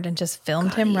a sword, and just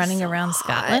filmed him running around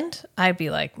Scotland, I'd be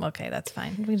like, okay, that's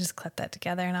fine. We just clip that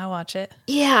together and I'll watch it.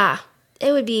 Yeah.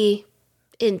 It would be...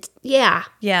 Yeah.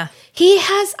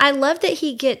 I love that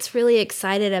he gets really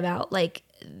excited about like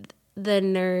the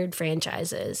nerd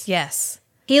franchises. Yes.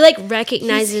 He like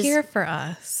recognizes. He's here for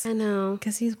us. I know.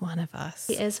 Because he's one of us.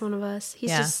 He is one of us. He's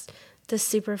just the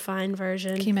super fine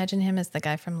version. Can you imagine him as the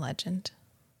guy from Legend?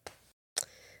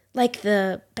 Like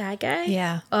the bad guy?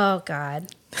 Yeah. Oh God.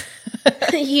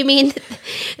 You mean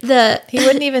he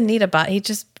wouldn't even need a bot. He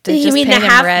just you mean the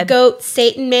half goat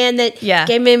Satan man that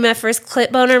gave me my first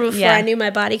clip boner before I knew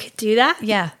my body could do that?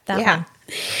 Yeah, that one.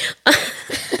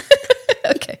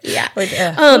 Okay.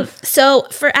 Yeah. So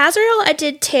for Azrael, I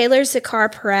did Taylor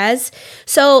Zakar Perez.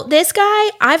 So this guy,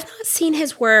 I've not seen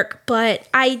his work, but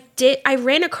I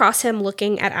ran across him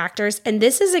looking at actors, and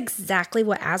this is exactly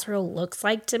what Azrael looks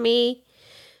like to me.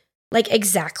 Like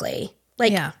exactly.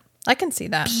 Like yeah. I can see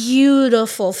that.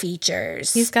 Beautiful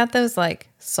features. He's got those like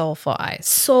soulful eyes.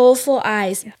 Soulful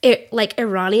eyes. Yeah. Like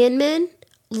Iranian men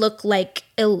look like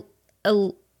what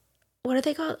are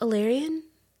they called? Illyrian?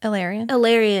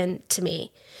 Illyrian to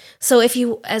me. So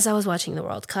as I was watching the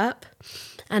World Cup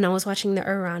and I was watching the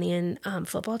Iranian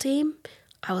football team,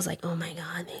 I was like, oh my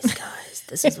God, these guys,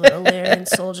 this is what Illyrian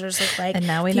soldiers look like. And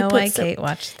now we know why Kate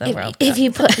watched the World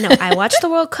Cup. I watched the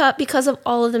World Cup because of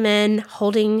all of the men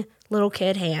holding little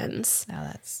kid hands. Now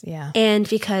that's, yeah. And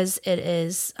because it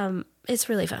is, it's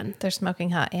really fun. They're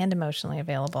smoking hot and emotionally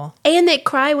available. And they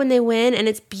cry when they win, and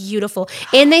it's beautiful.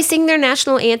 And they sing their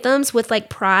national anthems with like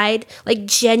pride, like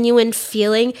genuine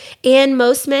feeling. And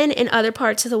most men in other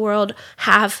parts of the world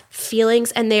have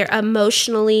feelings, and they're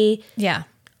emotionally,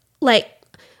 like,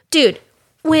 dude,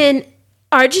 when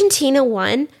Argentina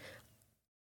won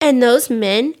and those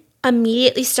men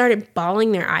immediately started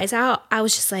bawling their eyes out, I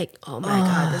was just like, oh my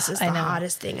God, this is the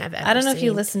hottest thing I've ever seen. I don't know if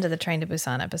you listened to the Train to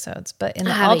Busan episodes, but in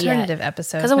the alternative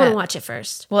episode, because I want to watch it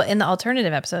first. Well, in the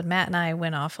alternative episode, Matt and I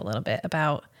went off a little bit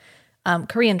about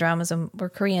Korean dramas or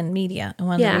Korean media. And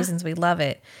one of the reasons we love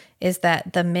it is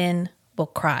that the men will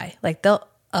cry. Like they'll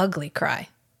ugly cry.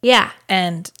 Yeah.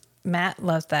 And Matt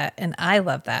loves that. And I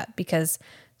love that because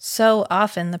so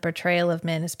often the portrayal of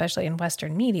men, especially in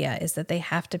Western media, is that they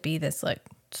have to be this like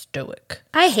stoic.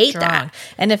 I hate strong. that.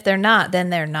 And if they're not, then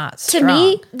they're not strong. To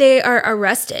me, they are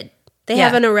arrested. They Yeah.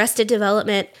 have an arrested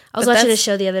development. I was But watching a that's-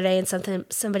 show the other day, and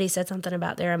somebody said something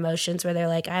about their emotions, where they're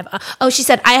like, she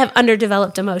said, I have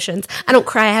underdeveloped emotions. I don't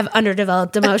cry, I have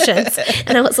underdeveloped emotions.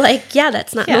 And I was like, yeah,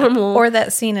 that's not normal. Or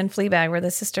that scene in Fleabag where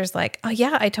the sister's like, oh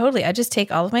yeah, I just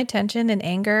take all of my tension and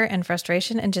anger and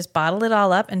frustration and just bottle it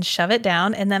all up and shove it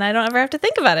down, and then I don't ever have to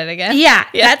think about it again. yeah,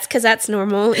 that's because that's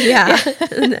normal. Yeah.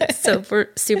 That's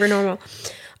super normal.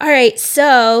 All right,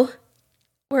 so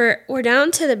we're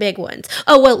down to the big ones.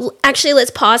 Oh, well, actually,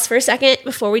 let's pause for a second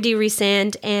before we do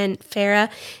Rhysand and Farah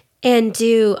and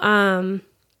do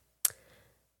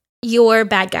your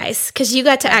bad guys, because you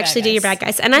got to actually do your bad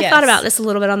guys. And I thought about this a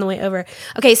little bit on the way over.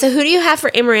 Okay, so who do you have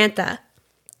for Amarantha?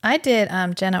 I did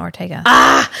Jenna Ortega.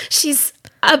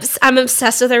 I'm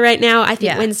obsessed with her right now. I think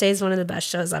Yeah. Wednesday is one of the best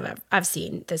shows I've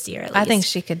seen this year, at least. I think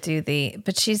she could do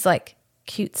but she's like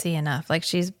cutesy enough. Like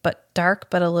she's dark,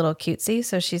 but a little cutesy.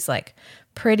 So she's like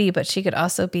pretty, but she could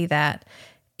also be that.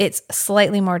 It's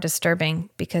slightly more disturbing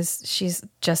because she's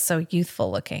just so youthful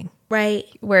looking. Right.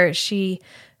 Where you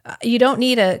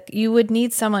would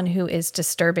need someone who is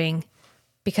disturbing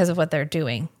because of what they're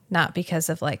doing, not because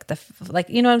of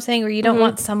you know what I'm saying? Where you don't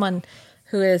want someone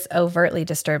who is overtly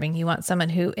disturbing. You want someone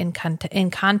who in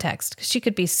context, because she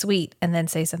could be sweet and then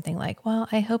say something like, well,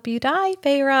 I hope you die,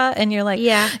 Feyre. And you're like,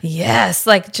 yes,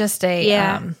 like just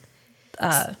a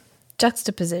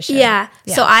juxtaposition. Yeah.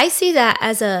 So I see that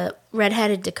as a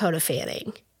redheaded Dakota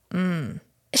Fanning.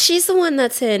 She's the one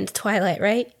that's in Twilight,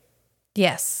 right?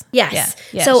 Yes. Yes.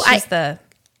 Yeah. So she's the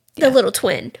little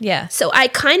twin. Yeah. So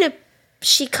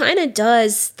she kind of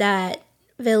does that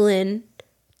villain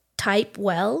type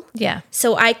well. Yeah.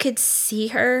 So I could see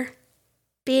her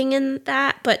being in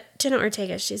that, but Jenna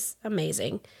Ortega, she's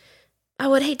amazing. I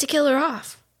would hate to kill her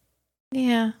off.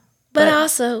 Yeah. But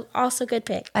also good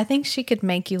pick. I think she could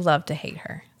make you love to hate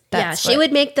her. She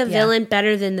would make the villain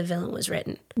better than the villain was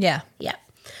written. Yeah. Yeah.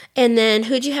 And then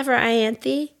who'd you have for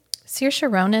Ianthe?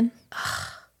 Saoirse Ronan.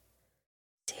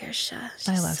 Saoirse. She's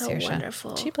I love so Saoirse.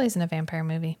 wonderful. She plays in a vampire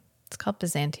movie. It's called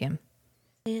Byzantium.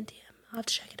 Byzantium. I'll have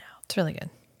to check it out. It's really good.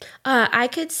 I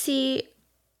could see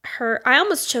her. I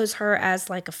almost chose her as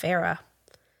like a Farah.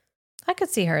 I could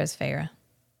see her as Feyre.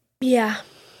 Yeah.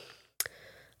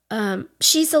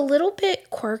 She's a little bit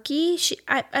quirky.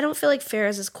 I don't feel like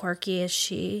Farrah's as quirky as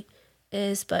she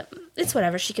is, but it's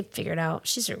whatever. She could figure it out.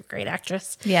 She's a great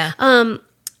actress. Yeah. And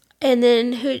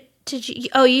then who did you?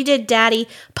 Oh, you did Daddy,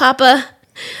 Papa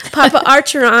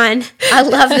Archeron. I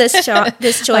love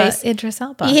this choice. Idris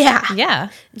Elba. Yeah. Yeah.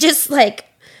 Just like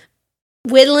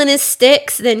whittling his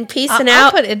sticks, then piecing I'll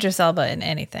out. put Idris Elba in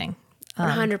anything.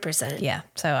 100%. Yeah.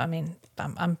 So I mean,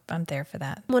 I'm there for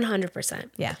that. 100%.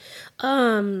 Yeah.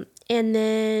 And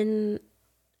then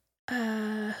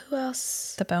who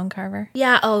else? The Bone Carver.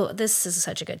 Yeah. Oh, this is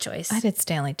such a good choice. I did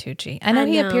Stanley Tucci. I know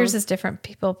he appears as different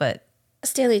people, but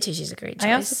Stanley Tucci's a great choice.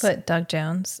 I also put Doug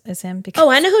Jones as him because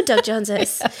I know who Doug Jones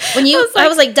is. I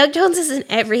was like, Doug Jones is in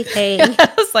everything.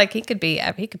 I was like, he could be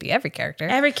every character.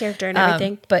 Every character and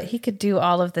everything. But he could do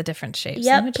all of the different shapes.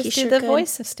 Yep, And would he just do sure the could.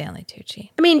 voice of Stanley Tucci.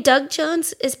 I mean, Doug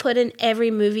Jones is put in every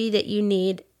movie that you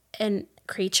need a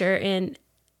creature in.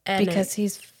 Because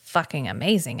he's fucking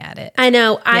amazing at it. I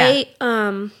know. Yeah.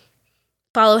 I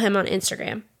follow him on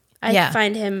Instagram. I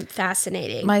find him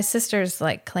fascinating. My sister's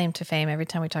like claim to fame every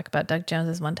time we talk about Doug Jones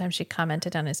is one time she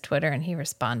commented on his Twitter and he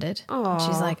responded. And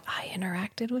she's like, I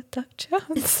interacted with Doug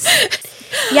Jones.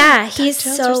 Yeah, he's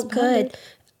Jones so responded.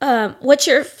 good. What's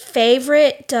your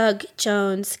favorite Doug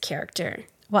Jones character?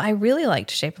 Well, I really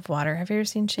liked Shape of Water. Have you ever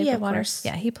seen Shape Yeah, of of Water? course.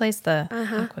 Yeah, he plays the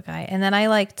aqua guy. And then I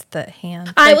liked the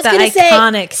hand. I was the gonna say,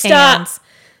 iconic stop. hands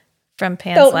from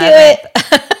Pan's Don't do Labyrinth.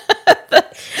 it.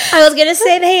 I was going to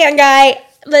say the hand guy,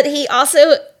 but he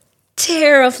also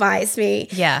terrifies me.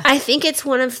 Yeah. I think it's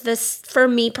for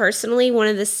me personally, one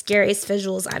of the scariest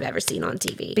visuals I've ever seen on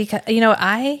TV. Because,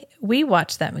 we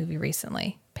watched that movie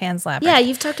recently, Pan's Labyrinth. Yeah,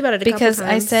 you've talked about it a couple times. Because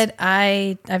I said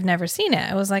I've never seen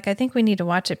it. I was like, I think we need to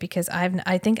watch it because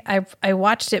I think I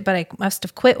watched it, but I must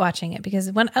have quit watching it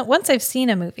because once I've seen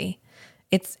a movie,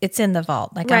 it's in the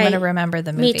vault. Like I'm going to remember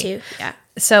the movie. Me too. Yeah.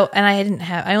 So, and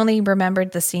I only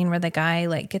remembered the scene where the guy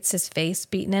like gets his face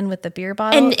beaten in with the beer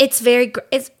bottle. And it's very,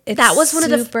 that was one of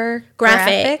the super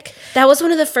graphic. That was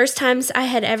one of the first times I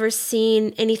had ever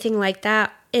seen anything like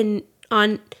that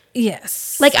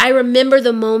Yes. Like I remember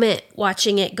the moment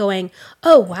watching it going,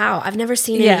 oh wow, I've never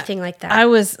seen anything like that. I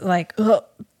was like, ugh.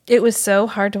 It was so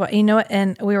hard to watch. You know what?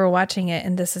 And we were watching it,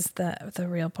 and this is the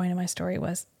real point of my story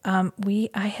was I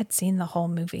had seen the whole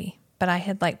movie, but I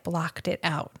had like blocked it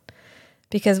out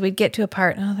because we'd get to a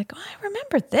part and I was like, oh, I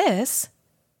remember this.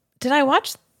 did I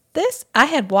watch this? I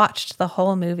had watched the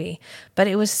whole movie, but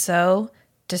it was so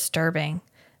disturbing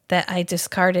that I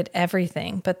discarded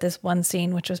everything but this one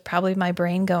scene, which was probably my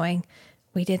brain going,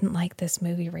 we didn't like this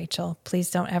movie, Rachel.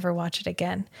 Please don't ever watch it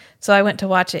again. So I went to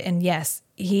watch it, and yes,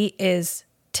 he is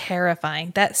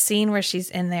terrifying. That scene where she's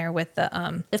in there with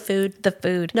the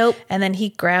food. Nope. And then he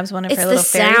grabs one of It's her the little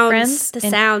fairy sounds, friends. the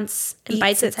sounds, and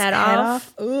bites its head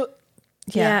off. Ugh.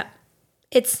 Yeah.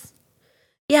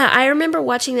 I remember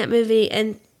watching that movie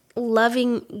and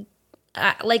loving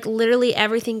like literally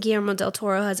everything Guillermo del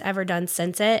Toro has ever done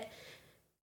since it.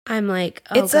 I'm like,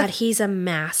 oh God, he's a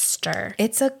master.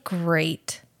 It's a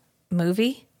great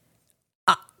movie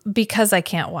because I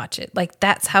can't watch it. Like,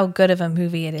 that's how good of a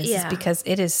movie it is. Yeah. Is because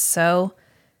it is so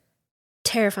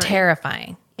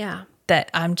terrifying. Yeah. That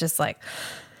I'm just like,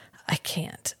 I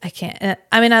can't.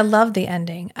 I mean, I love the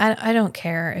ending. I don't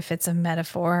care if it's a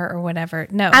metaphor or whatever.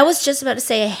 No. I was just about to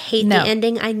say I hate the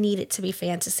ending. I need it to be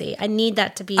fantasy. I need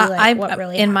that to be like what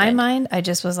really happened. In my mind, I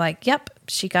just was like, yep,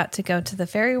 she got to go to the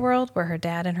fairy world where her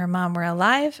dad and her mom were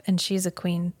alive, and she's a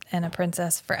queen and a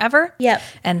princess forever. Yep.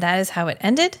 And that is how it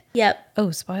ended. Yep.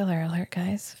 Oh, spoiler alert,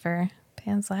 guys, for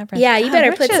Pan's Labyrinth. Yeah, you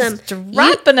better put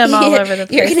dropping them all over the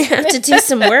place. You're gonna have to do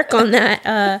some work on that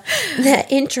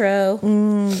that intro.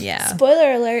 Yeah.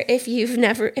 Spoiler alert: if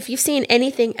you've seen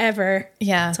anything ever,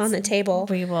 it's on the table.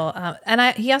 We will.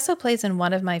 And he also plays in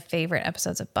one of my favorite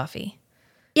episodes of Buffy.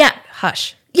 Yeah.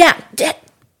 Hush. Yeah.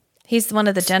 He's one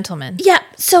of the gentlemen. Yeah.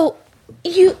 So are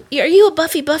you a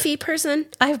Buffy person?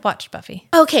 I've watched Buffy.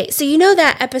 Okay, so you know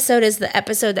that episode is the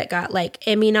episode that got like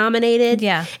Emmy nominated.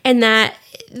 Yeah. And that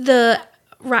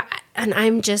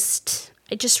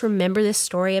I just remember this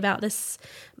story about this,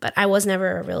 but I was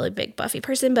never a really big Buffy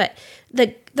person. But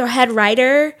the head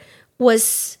writer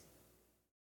was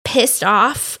pissed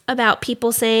off about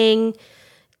people saying,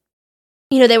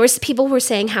 people were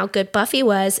saying how good Buffy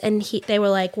was, and they were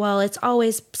like, well, it's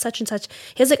always such and such.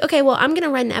 He was like, okay, well, I'm gonna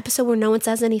write an episode where no one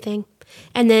says anything.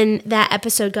 And then that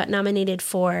episode got nominated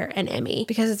for an Emmy.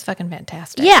 Because it's fucking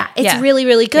fantastic. Yeah, it's really,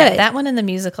 really good. Yeah, that one in the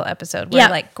musical episode were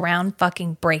like ground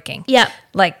fucking breaking. Yep.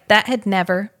 Like, that had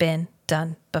never been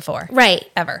done before. Right.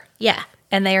 Ever. Yeah.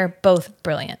 And they are both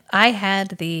brilliant. I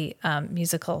had the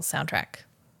musical soundtrack.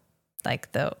 Like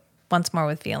the Once More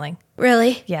with Feeling.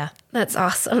 Really? Yeah. That's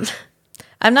awesome.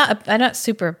 I'm not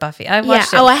super Buffy. I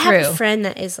watched it I have a friend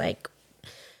that is like,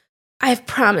 I've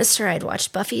promised her I'd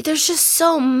watch Buffy. There's just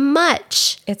so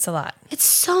much. It's a lot. It's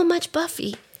so much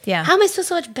Buffy. Yeah. How am I supposed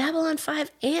to watch Babylon 5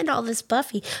 and all this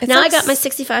Buffy? Now I got my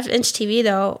 65-inch TV,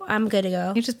 though. I'm good to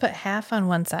go. You just put half on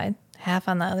one side, half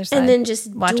on the other side. And then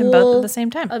just watch them both at the same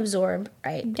time. Absorb,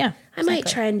 right? Yeah. I might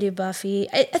try and do Buffy.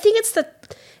 I think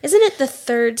isn't it the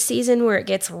third season where it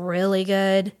gets really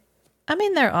good? I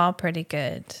mean, they're all pretty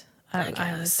good.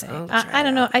 I would say. I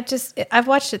don't know. I've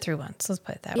watched it through once. Let's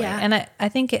put it that way. And I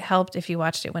think it helped if you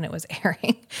watched it when it was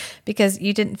airing, because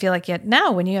you didn't feel like yet.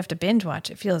 Now when you have to binge watch,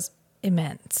 it feels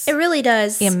immense. It really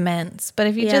does. Immense. But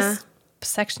if you just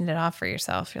sectioned it off for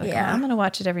yourself, you're like, oh, I'm going to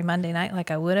watch it every Monday night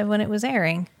like I would have when it was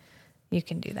airing. You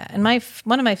can do that. And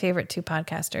one of my favorite two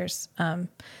podcasters,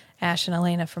 Ash and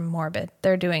Elena from Morbid,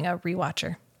 they're doing a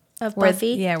rewatcher. Of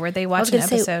Buffy? Where they watch an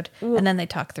episode and then they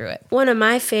talk through it. One of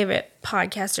my favorite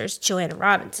podcasters, Joanna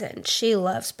Robinson, she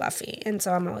loves Buffy. And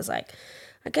so I'm always like,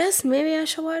 I guess maybe I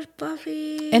should watch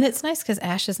Buffy. And it's nice because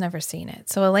Ash has never seen it.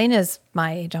 So Elena's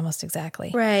my age almost exactly.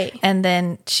 Right. And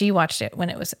then she watched it when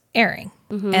it was airing.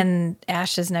 Mm-hmm. And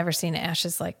Ash has never seen it. Ash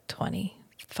is like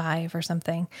 25 or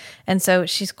something. And so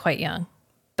she's quite young.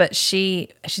 But she's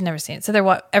never seen it.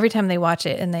 So every time they watch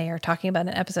it and they are talking about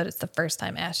an episode, it's the first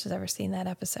time Ash has ever seen that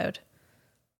episode.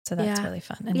 So that's really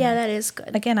fun. And that is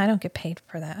good. Again, I don't get paid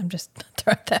for that. I'm just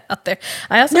throwing that out there.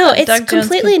 I also it's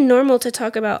completely normal to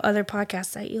talk about other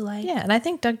podcasts that you like. Yeah, and I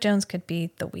think Doug Jones could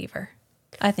be the Weaver.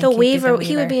 I think the Weaver.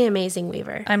 He would be an amazing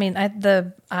Weaver. I mean,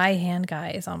 the eye hand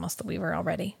guy is almost the Weaver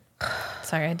already.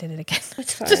 Sorry, I did it again.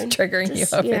 It's fine. Just triggering you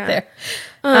over there.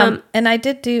 And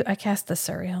I cast the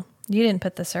cereal. You didn't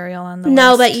put the cereal on the list.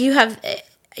 No, but you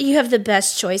have the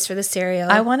best choice for the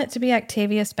cereal. I want it to be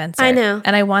Octavia Spencer. I know.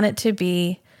 And I want it to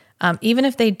be, even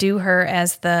if they do her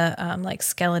as the like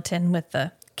skeleton with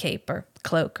the cape or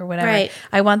cloak or whatever, right.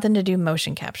 I want them to do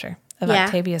motion capture of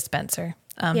Octavia Spencer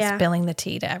spilling the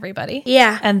tea to everybody.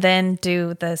 Yeah. And then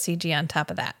do the CG on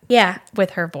top of that. Yeah.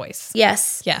 With her voice.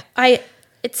 Yes. Yeah.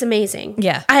 It's amazing.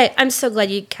 Yeah. I'm so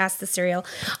glad you cast the cereal.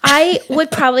 I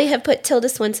would probably have put Tilda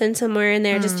Swinton somewhere in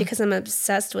there just because I'm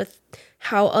obsessed with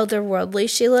how otherworldly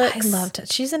she looks. I loved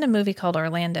it. She's in a movie called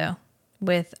Orlando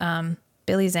with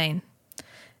Billy Zane.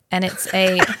 And it's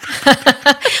a...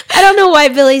 I don't know why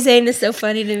Billy Zane is so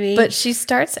funny to me. But she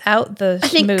starts out the movie... I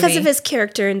think because of his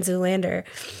character in Zoolander.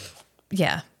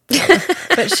 Yeah.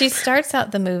 But she starts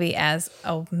out the movie as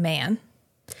a man.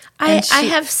 I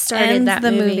have started that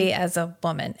the movie. movie as a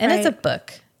woman. And it's a Right.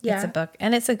 book. Yeah. It's a book.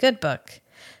 And it's a good book.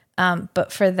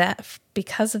 But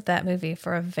because of that movie,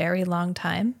 for a very long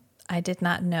time, I did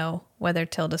not know whether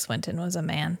Tilda Swinton was a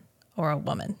man or a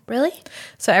woman. Really?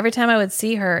 So every time I would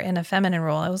see her in a feminine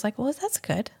role, I was like, well, that's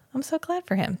good. I'm so glad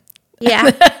for him.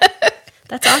 Yeah.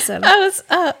 That's awesome. I was,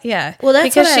 yeah. Well, that's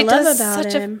because what I she love does about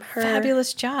such him. a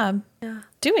fabulous job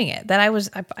doing it that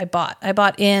I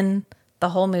bought in the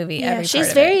whole movie. Yeah, every she's part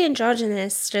of very it.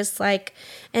 androgynous, just like,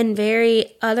 and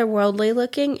very otherworldly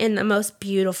looking in the most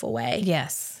beautiful way.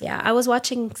 Yes. Yeah, I was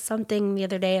watching something the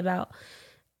other day about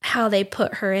how they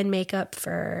put her in makeup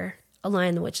for A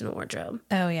Lion, the Witch, and the Wardrobe.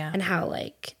 Oh yeah. And how,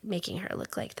 like, making her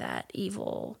look like that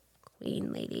evil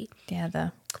queen lady.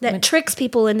 Yeah. That tricks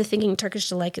people into thinking Turkish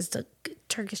Delight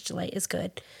is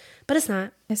good. But it's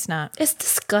not. It's not. It's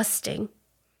disgusting.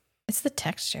 It's the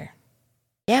texture.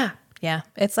 Yeah. Yeah.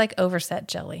 It's like overset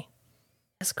jelly.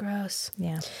 That's gross.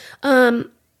 Yeah.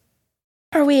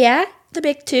 Are we at the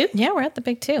big two? Yeah, we're at the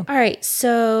big two. All right.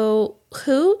 So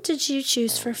who did you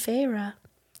choose for Feyre?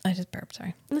 I just burped,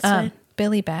 sorry. That's fine.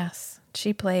 Billy Bass.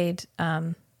 She played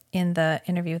in the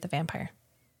Interview with the Vampire.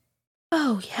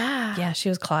 Oh, yeah. Yeah, she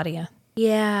was Claudia.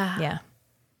 Yeah. Yeah.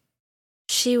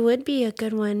 She would be a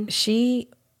good one.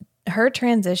 Her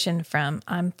transition from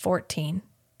I'm 14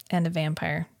 and a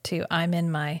vampire to I'm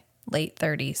in my late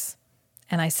 30s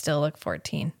and I still look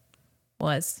 14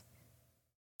 was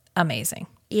amazing.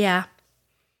 Yeah.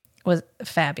 Was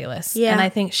fabulous. Yeah. And I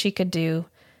think she could do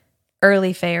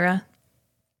early Feyre,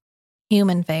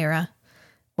 human Feyre,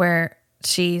 where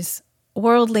she's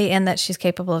worldly in that she's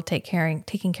capable of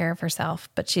taking care of herself,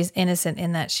 but she's innocent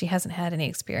in that she hasn't had any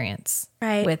experience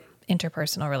with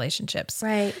interpersonal relationships.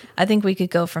 Right. I think we could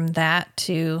go from that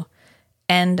to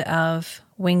end of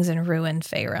Wings and Ruin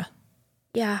Feyre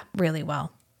Yeah. really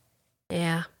well.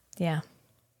 Yeah. Yeah.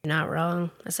 You're not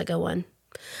wrong. That's a good one.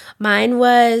 Mine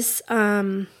was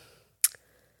Freya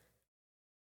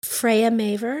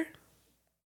Maver.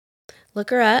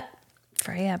 Look her up.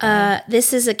 Freya.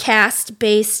 This is a cast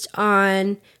based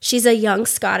on, she's a young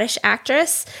Scottish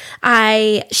actress.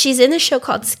 She's in the show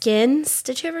called Skins.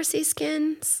 Did you ever see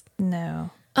Skins? No.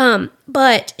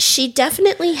 But she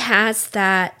definitely has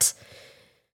that.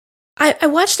 I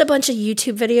watched a bunch of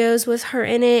YouTube videos with her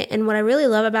in it, and what I really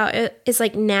love about it is,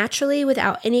 like, naturally,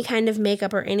 without any kind of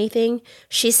makeup or anything,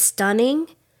 she's stunning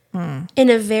in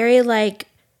a very, like,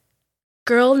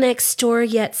 girl next door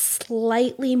yet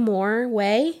slightly more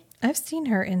way. I've seen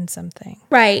her in something.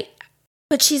 Right.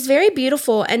 But she's very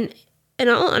beautiful, and in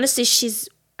all honesty, she's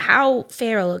how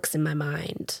Feyre looks in my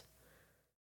mind.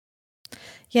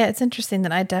 Yeah, it's interesting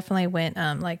that I definitely went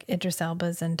like Idris Elba,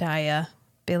 Zendaya,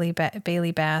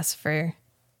 Bailey Bass for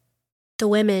The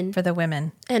women. the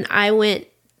women. And I went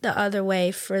the other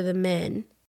way for the men.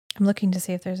 I'm looking to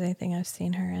see if there's anything I've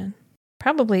seen her in.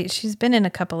 Probably she's been in a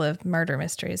couple of murder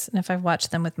mysteries, and if I've watched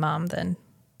them with Mom, then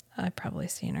I've probably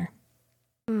seen her.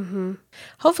 Mm-hmm.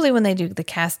 Hopefully when they do the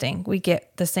casting, we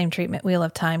get the same treatment Wheel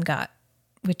of Time got,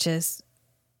 which is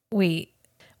we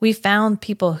found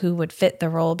people who would fit the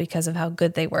role because of how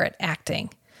good they were at acting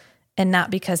and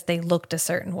not because they looked a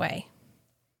certain way,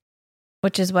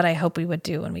 which is what I hope we would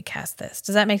do when we cast this.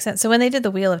 Does that make sense? So when they did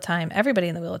the Wheel of Time, everybody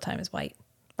in the Wheel of Time is white.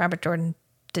 Robert Jordan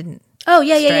didn't. Oh,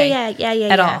 yeah, stray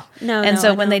at all. No, and no, so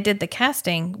I when know. they did the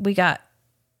casting,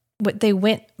 they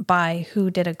went by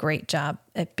who did a great job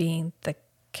at being the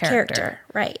character.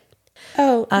 Right.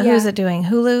 Oh, Who's it doing?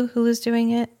 Hulu's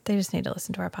doing it. They just need to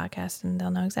listen to our podcast and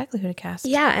they'll know exactly who to cast.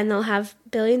 Yeah, and they'll have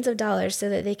billions of dollars so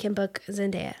that they can book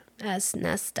Zendaya as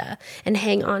Nesta and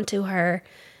hang on to her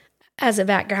as a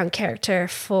background character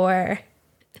for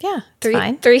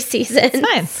fine. 3 seasons. It's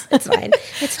fine. It's fine.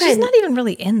 It's fine. She's not even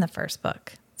really in the first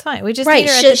book. It's fine. We just right. need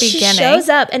her at the She beginning. shows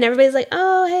up and everybody's like,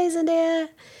 "Oh, hey, Zendaya."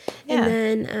 Yeah.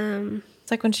 And then It's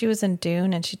like when she was in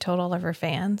Dune and she told all of her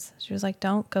fans, she was like,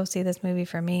 "Don't go see this movie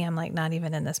for me. I'm like not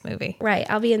even in this movie." right,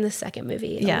 I'll be in the second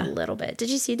movie a little bit. Did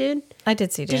you see Dune? I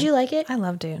did see Dune. Did you like it? I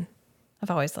love Dune.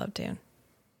 I've always loved Dune.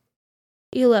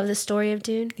 You love the story of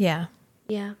Dune? Yeah.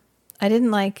 Yeah. I don't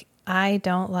like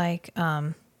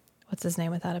what's his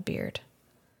name without a beard?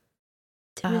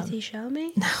 Timothy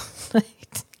Chalamet? No.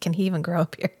 Can he even grow a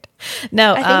beard?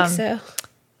 No. I think so.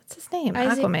 What's his name?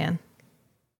 Isaac? Aquaman.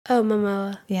 Oh,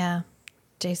 Momoa. Yeah.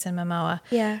 Jason Momoa.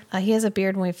 Yeah. He has a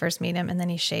beard when we first meet him and then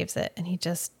he shaves it and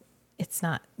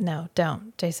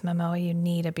don't. Jason Momoa, you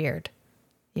need a beard.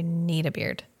 You need a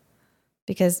beard.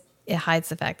 Because it hides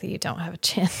the fact that you don't have a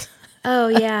chin. Oh,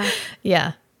 yeah.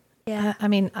 Yeah. Yeah. I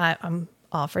mean, I'm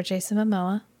all for Jason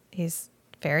Momoa. He's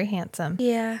very handsome,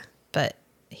 Yeah. but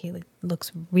he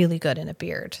looks really good in a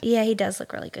beard. Yeah, he does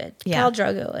look really good. Yeah. Khal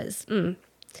Drogo is. Ooh,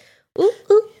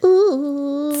 ooh,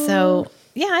 ooh. So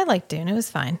yeah, I liked Dune. It was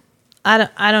fine.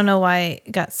 I don't know why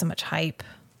it got so much hype.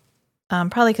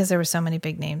 Probably because there were so many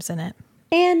big names in it.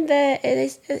 And it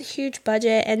is a huge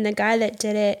budget, and the guy that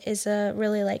did it is a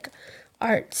really like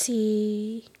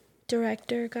artsy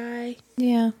director guy.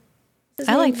 Yeah, His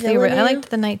I name liked Villeneuve. I liked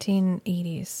the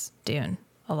 1980s Dune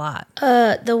a lot.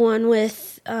 The one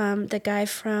with the guy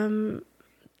from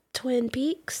Twin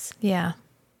Peaks. Yeah,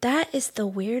 That is the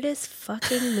weirdest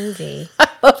fucking movie. I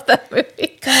love that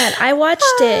movie. God, I watched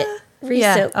it recently.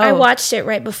 Yeah. I Oh. watched it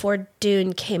right before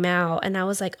Dune came out, and I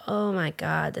was like, "Oh my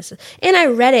God, this is." And I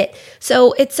read it,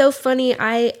 so it's so funny.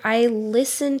 I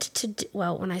listened to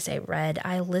when I say read,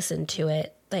 I listened to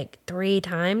it like 3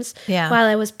 times. Yeah. While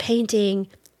I was painting,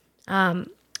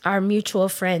 our mutual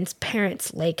friend's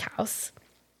parents' lake house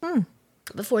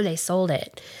before they sold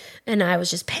it, and I was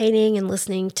just painting and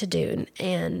listening to Dune,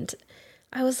 and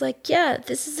I was like, "Yeah,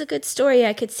 this is a good story."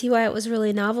 I could see why it was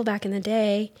really novel back in the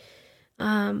day.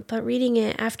 But reading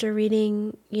it after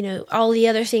reading, all the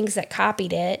other things that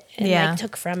copied it and Yeah.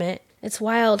 took from it, it's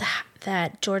wild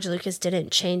that George Lucas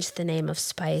didn't change the name of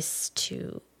Spice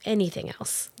to anything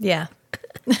else. Yeah,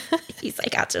 He's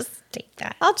like, I'll just take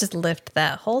that. I'll just lift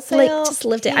that wholesale. Just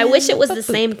lift it. I wish it was the and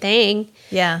same thing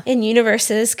Yeah, in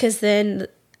universes, because then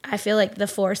I feel like the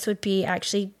Force would be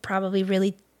actually probably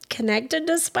really connected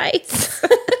to Spice.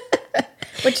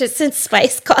 Which is since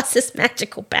Spice causes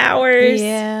magical powers.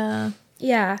 yeah.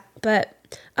 Yeah, but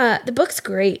the book's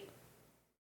great.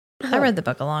 I read the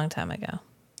book a long time ago.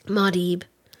 Muad'Dib.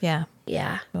 Yeah,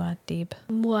 Yeah. deep.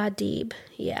 Muad'Dib.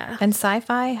 Yeah. And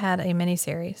Sci-Fi had a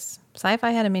miniseries. Sci-Fi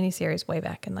had a miniseries way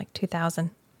back in like 2000.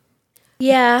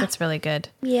 Yeah. That's really good.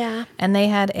 Yeah. And they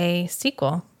had a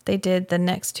sequel. They did the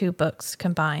next 2 books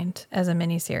combined as a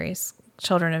miniseries,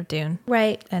 Children of Dune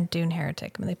Right. and Dune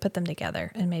Heretic. And they put them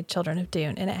together and made Children of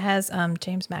Dune. And it has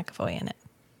James McAvoy in it.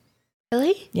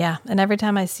 Really? Yeah. And every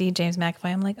time I see James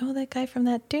McAvoy, I'm like, oh, that guy from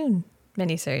that Dune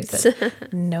miniseries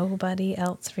that nobody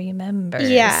else remembers.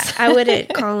 Yeah. I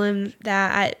wouldn't call him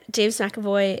that. James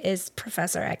McAvoy is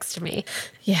Professor X to me.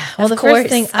 Yeah. Well, the course, first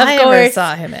thing of I ever course.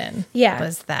 saw him in Yeah.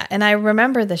 was that. And I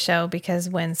remember the show because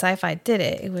when Sci-Fi did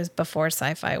it, it was before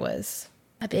Sci-Fi was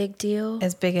A big deal.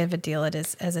 as big of a deal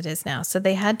as it is now. So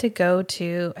they had to go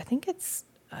to, I think it's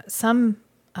some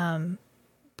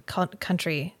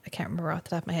country, I can't remember off the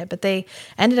top of my head, but they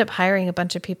ended up hiring a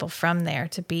bunch of people from there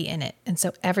to be in it. And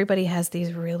so everybody has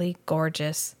these really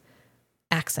gorgeous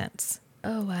accents,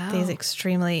 Oh, wow. these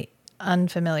extremely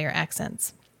unfamiliar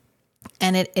accents.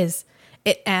 And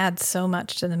it adds so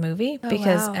much to the movie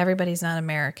because wow. everybody's not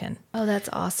American. Oh, that's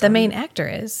awesome. The main actor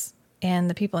is, and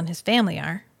the people in his family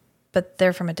are, but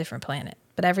they're from a different planet.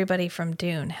 But everybody from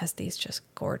Dune has these just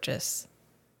gorgeous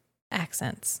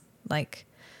accents. Like,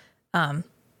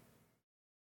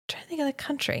 trying to think of the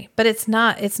country, but it's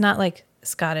not like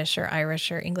Scottish or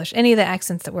Irish or English, any of the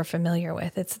accents that we're familiar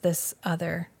with. It's this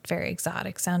other very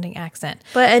exotic sounding accent.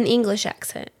 But an English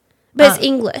accent. But it's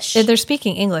English. They're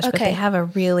speaking English, but Okay. they have a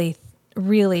really,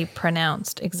 really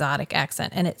pronounced exotic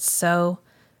accent, and it's so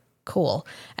cool.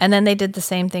 And then they did the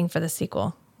same thing for the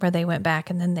sequel, where they went back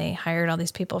and then they hired all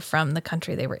these people from the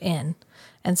country they were in.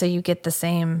 And so you get the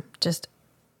same just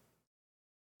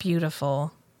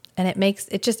beautiful, and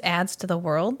it just adds to the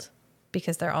world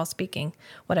because they're all speaking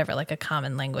whatever, like a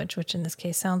common language, which in this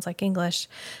case sounds like English,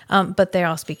 but they're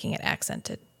all speaking it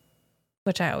accented,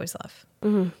 which I always love.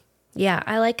 Mm-hmm. Yeah,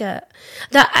 I like that.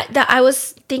 I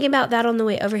was thinking about that on the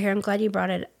way over here. I'm glad you brought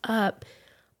it up.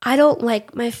 I don't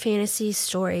like my fantasy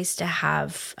stories to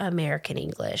have American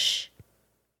English.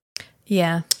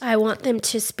 Yeah. I want them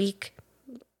to speak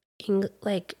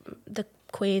like the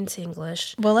Queen's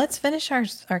English. Well, let's finish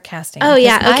our casting. Oh,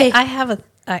 yeah, because okay.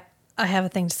 I have a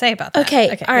thing to say about that. Okay,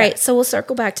 all right. yeah. So we'll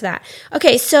circle back to that.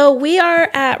 Okay, so we are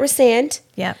at Rysand.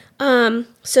 Yeah.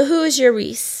 So who is your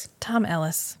Rhys? Tom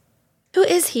Ellis. Who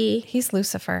is he? He's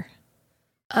Lucifer.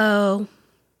 Oh.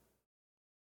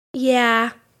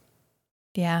 Yeah.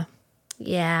 Yeah.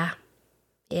 Yeah.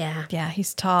 Yeah. Yeah.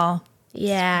 He's tall.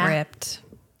 Yeah. Ripped.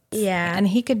 Yeah. And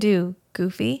he could do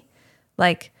Goofy,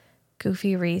 like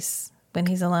Goofy Reese when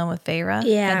he's alone with Feyre.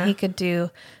 Yeah. And he could do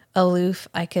Aloof,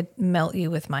 I could melt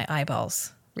you with my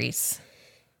eyeballs, Reese.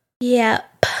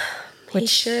 Yep. He Which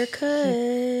sure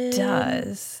could.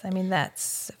 Does. I mean,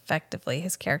 that's effectively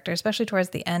his character, especially towards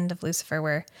the end of Lucifer,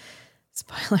 where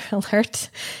spoiler alert,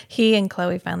 he and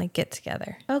Chloe finally get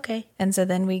together. Okay. And so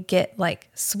then we get like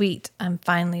sweet, I'm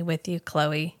finally with you,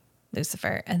 Chloe,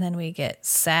 Lucifer. And then we get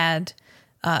sad,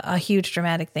 a huge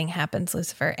dramatic thing happens,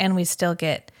 Lucifer. And we still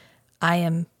get, I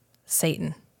am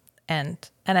Satan. And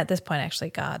at this point, actually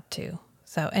God too.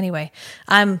 So anyway,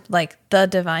 I'm like the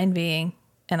divine being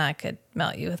and I could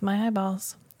melt you with my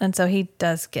eyeballs. And so we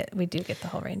do get the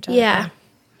whole range of Yeah.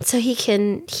 it. So he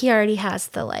already has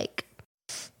the like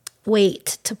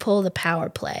weight to pull the power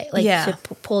play. Like to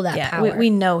pull that power. We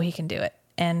know he can do it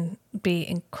and be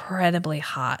incredibly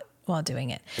hot while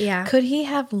doing it. Yeah. Could he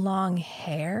have long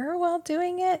hair while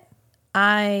doing it?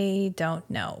 I don't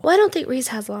know. Well, I don't think Reese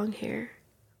has long hair.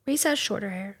 Reese has shorter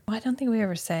hair. Well, I don't think we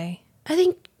ever say. I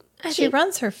think She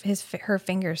runs her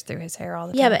fingers through his hair all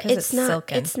the time. Yeah, but 'cause it's not.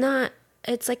 silken. It's not.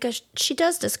 It's like she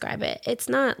does describe it. It's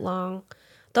not long.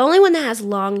 The only one that has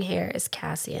long hair is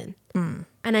Cassian, and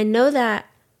I know that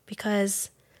because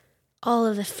all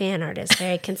of the fan art is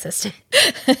very consistent.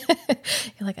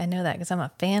 You're like, I know that because I'm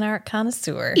a fan art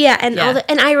connoisseur. Yeah, and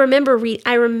I remember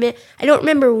I don't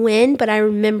remember when, but I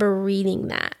remember reading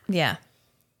that. Yeah.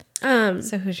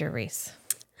 So who's your Reese?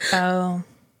 Oh.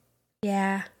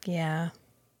 Yeah. Yeah.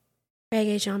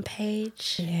 Reggae Jean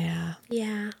Page. Yeah.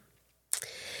 Yeah.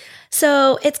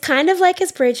 So it's kind of like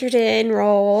his Bridgerton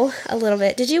role a little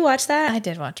bit. Did you watch that? I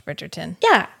did watch Bridgerton.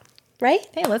 Yeah. Right?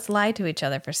 Hey, let's lie to each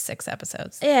other for 6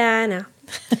 episodes. Yeah, I know.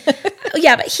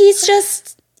 Yeah, but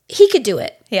he could do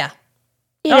it. Yeah.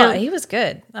 You know? He was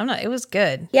good. It was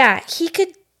good. Yeah, he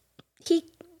could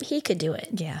do it.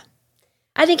 Yeah.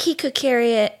 I think he could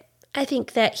carry it. I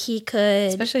think that he could.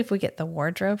 Especially if we get the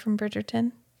wardrobe from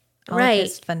Bridgerton. All Right. of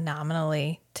his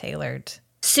phenomenally tailored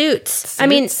Suits. I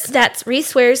mean,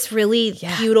 Reese wears really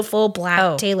beautiful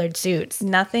black tailored suits.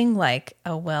 Nothing like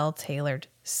a well-tailored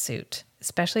suit,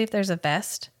 especially if there's a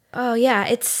vest. Oh, yeah.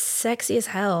 It's sexy as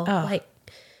hell. Oh, like,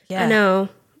 yeah. I know.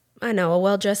 A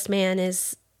well-dressed man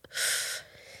is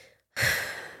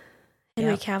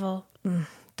Henry Cavill.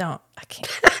 I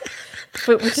can't.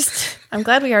 But I'm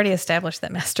glad we already established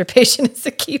that masturbation is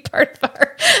a key part of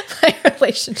my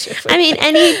relationship with I mean,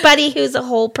 anybody who's a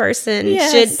whole person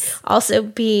should also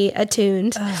be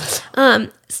attuned.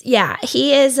 Yeah,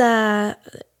 he is I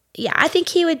think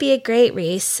he would be a great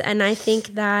Reese. And I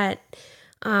think that,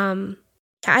 I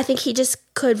think he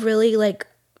just could really like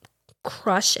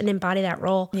crush and embody that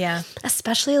role. Yeah.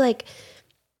 Especially like,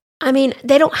 I mean,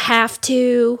 they don't have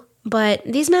to, but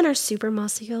these men are super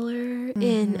muscular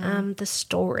in the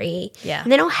story. Yeah.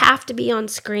 And they don't have to be on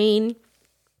screen.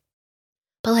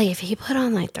 But like if he put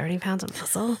on like 30 pounds of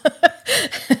muscle,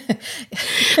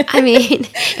 I mean,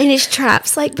 and his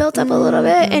traps like built up a little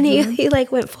bit and he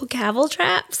like went full Cavill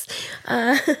traps.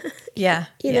 Yeah.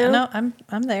 You know? No,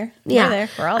 I'm there. Yeah. We're there.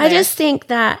 We're all there. I just think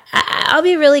that I'll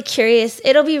be really curious.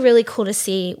 It'll be really cool to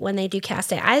see when they do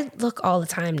cast it. I look all the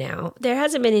time now. There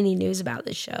hasn't been any news about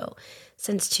this show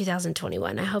since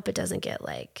 2021. I hope it doesn't get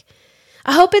like,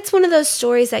 I hope it's one of those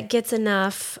stories that gets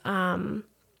enough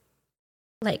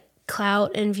like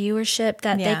clout and viewership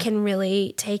that they can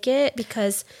really take it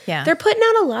because they're putting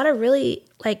out a lot of really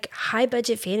like high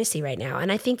budget fantasy right now.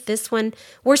 And I think this one,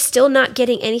 we're still not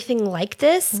getting anything like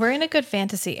this. We're in a good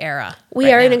fantasy era.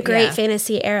 We are in a great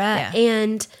fantasy era. Yeah.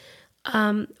 And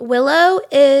Willow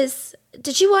is,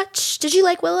 did you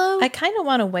like Willow? I kind of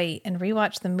want to wait and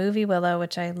rewatch the movie Willow,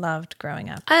 which I loved growing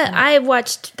up. I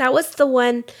watched, that was the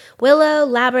one, Willow,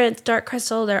 Labyrinth, Dark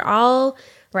Crystal, they're all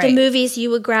the movies you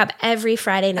would grab every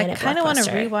Friday night at Blockbuster. I kind of want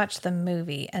to rewatch the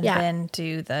movie and then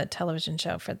do the television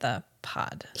show for the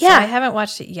pod. Yeah. So I haven't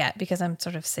watched it yet because I'm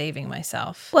sort of saving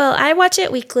myself. Well, I watch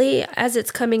it weekly as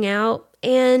it's coming out,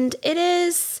 and it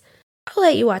is, I'll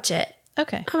let you watch it.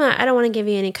 Okay. I don't want to give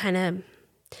you any kind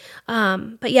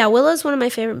of, but yeah, Willow's one of my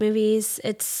favorite movies.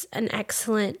 It's an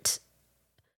excellent,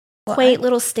 quaint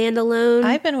little standalone.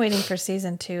 I've been waiting for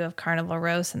season 2 of Carnival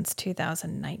Row since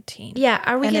 2019. Yeah,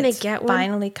 are we going to get one?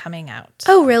 Finally coming out.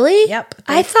 Oh, really? Yep.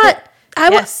 I thought I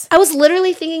was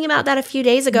literally thinking about that a few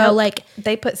days ago. Nope. Like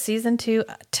they put season 2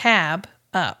 tab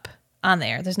up on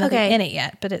there. There's nothing in it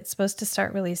yet, but it's supposed to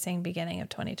start releasing beginning of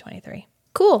 2023.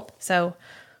 Cool. So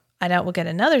I doubt we'll get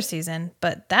another season,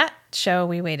 but that show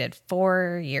we waited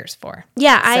 4 years for.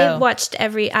 Yeah, I watched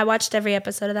every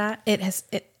episode of that.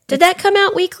 Did that come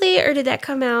out weekly or did that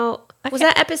come out? Was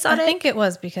that episodic? I think it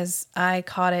was because I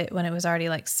caught it when it was already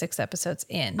like 6 episodes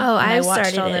in. Oh, I watched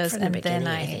started all it those from the and beginning,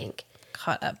 then I think.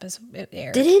 Caught up as it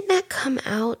aired. Didn't that come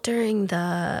out during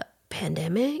the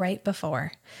pandemic? Right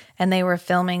before. And they were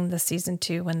filming the season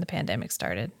 2 when the pandemic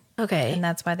started. Okay. And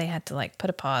that's why they had to like put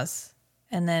a pause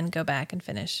and then go back and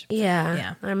finish. Yeah.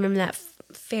 Yeah. I remember that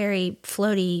fairy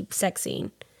floaty sex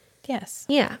scene. Yes.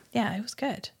 Yeah. Yeah, it was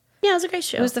good. Yeah, it was a great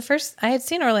show. It was the first, I had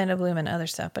seen Orlando Bloom and other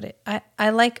stuff, but I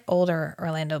like older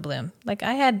Orlando Bloom. Like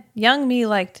young me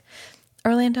liked,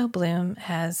 Orlando Bloom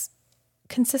has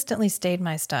consistently stayed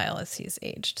my style as he's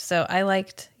aged. So I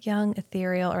liked young,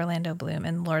 ethereal Orlando Bloom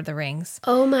in Lord of the Rings.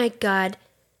 Oh my God.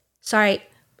 Sorry.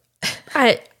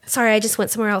 I just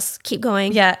went somewhere else. Keep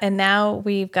going. Yeah, and now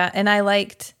and I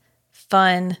liked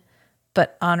fun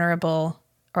but honorable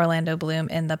Orlando Bloom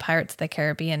in the Pirates of the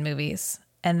Caribbean movies.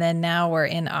 And then now we're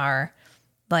in our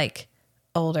like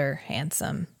older,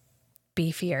 handsome,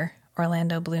 beefier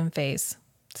Orlando Bloom phase.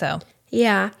 So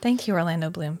Yeah. thank you, Orlando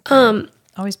Bloom, for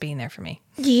always being there for me.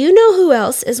 Do you know who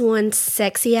else is one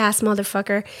sexy ass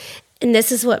motherfucker? And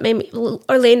this is what made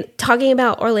me talking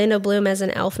about Orlando Bloom as an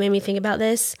elf made me think about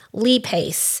this. Lee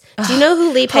Pace. Do you know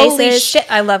who Lee Pace Holy is? shit,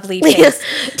 I love Lee Pace.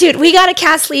 Dude, we gotta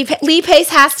cast Lee Pace. Lee Pace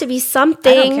has to be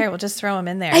something. I don't care. We'll just throw him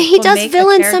in there. And he does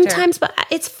villains sometimes, but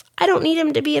I don't need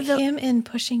him to be a villain. Him in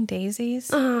Pushing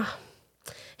Daisies.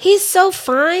 He's so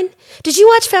fine. Did you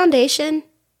watch Foundation?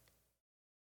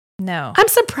 No. I'm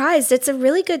surprised. It's a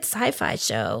really good sci-fi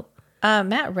show.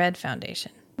 Matt read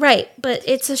Foundation. Right, but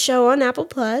it's a show on Apple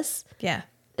Plus. Yeah.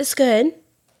 It's good.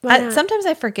 Why not? Sometimes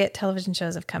I forget television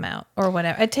shows have come out or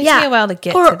whatever. It takes me a while to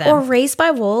get to them. Or Raised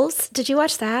by Wolves. Did you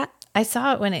watch that? I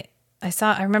saw it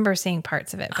I remember seeing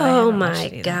parts of it. But Oh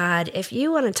my God. If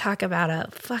you want to talk about a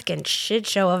fucking shit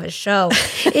show of a show,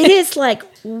 it is like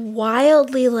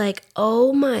wildly like,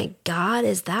 oh my God,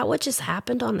 is that what just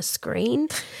happened on the screen?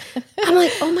 I'm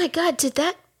like, oh my God, did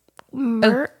that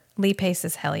Lee Pace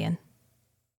is Hellion.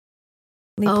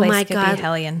 Lee Oh Pace my could God. be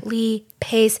Hellion. Lee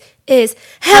Pace is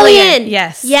Hellion.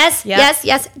 Yes. Yes, Yep.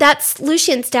 yes. That's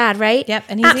Lucian's dad, right? Yep.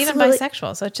 And he's even Absolutely.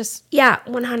 bisexual. So it just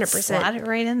 100%. slot it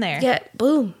right in there. Yeah,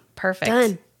 boom.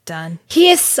 Perfect. Done. He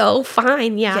is so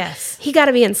fine. Yeah. Yes. He got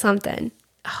to be in something.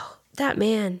 Oh, that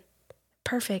man.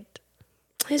 Perfect.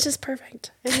 He's just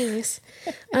perfect. Anyways,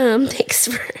 thanks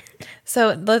for.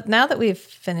 So now that we've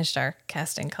finished our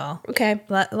casting call, Okay.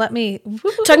 let me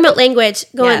Talking about language.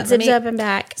 Go Yeah, on. Zip up and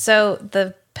back. So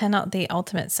the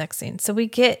ultimate sex scene. So we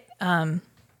get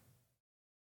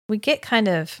kind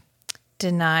of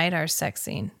denied our sex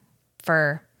scene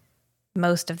for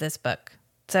most of this book.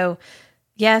 So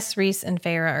yes, Reese and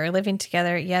Feyre are living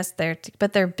together. Yes,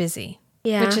 but they're busy.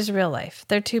 Yeah. Which is real life.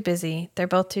 They're too busy. They're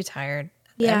both too tired.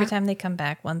 Yeah. Every time they come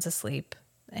back, one's asleep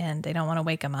and they don't want to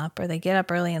wake them up, or they get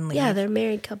up early and leave. Yeah, they're a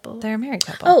married couple. They're a married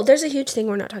couple. Oh, there's a huge thing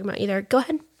we're not talking about either. Go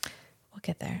ahead. We'll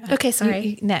get there. Okay,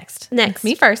 sorry. Next. Next.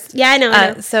 Me first. Yeah, I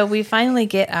know. So we finally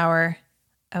get we're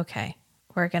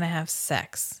going to have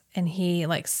sex. And he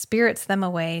like spirits them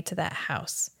away to that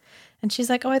house. And she's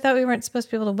like, oh, I thought we weren't supposed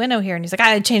to be able to winnow here. And he's like,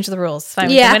 I changed the rules. It's fine.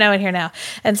 We can winnow in here now.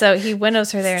 And so he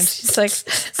winnows her there. And she's like,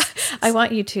 I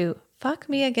want you to fuck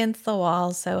me against the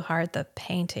wall so hard the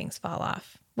paintings fall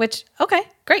off. Which, okay,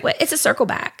 great. It's a circle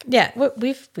back. Yeah,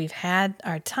 we've had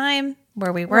our time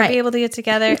where we weren't able to get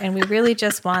together, and we really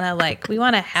just want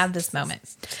to have this moment.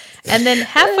 And then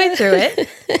halfway through it,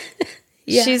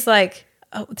 she's like,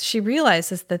 oh, she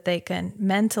realizes that they can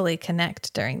mentally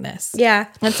connect during this. Yeah.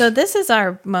 And so this is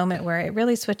our moment where it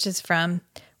really switches from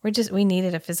we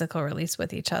needed a physical release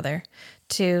with each other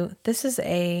to this is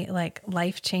a like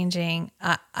life-changing,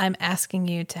 I'm asking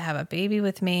you to have a baby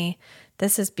with me.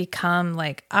 This has become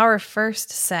like our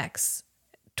first sex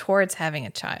towards having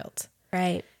a child.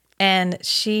 Right. And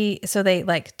so they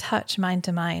like touch mind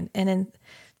to mind. And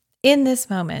in this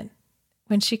moment,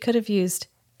 when she could have used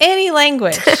any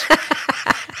language,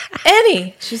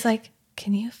 she's like,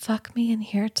 can you fuck me in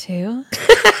here too?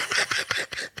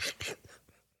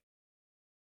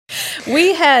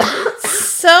 We had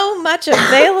so much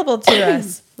available to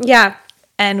us. Yeah.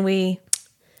 And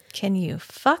can you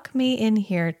fuck me in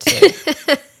here too?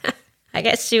 I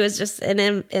guess she was just in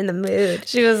the mood.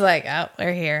 She was like, oh,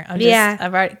 we're here.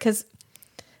 I've already, because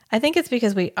I think it's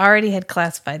because we already had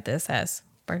classified this as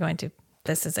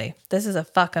this is a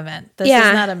fuck event. This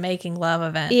is not a making love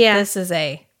event. Yeah. This is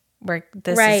a fuck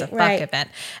event.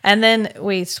 And then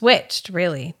we switched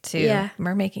really to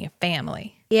we're making a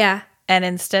family. Yeah. And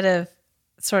instead of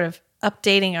sort of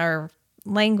updating our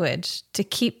language to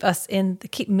keep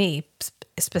me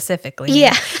specifically.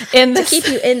 Yeah. To keep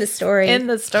you in the story. In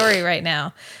the story right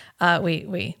now.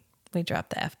 We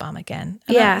dropped the F-bomb again.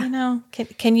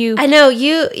 Can you? I know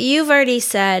you've already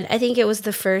said, I think it was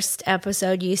the first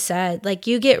episode you said, like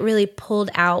you get really pulled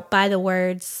out by the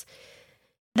words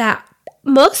that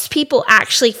most people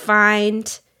actually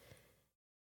find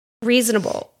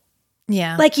reasonable.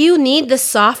 Yeah. Like you need the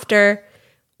softer,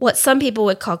 what some people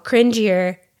would call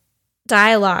cringier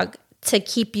dialogue to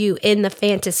keep you in the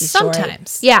fantasy story.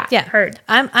 Sometimes. Yeah. Yeah. Heard.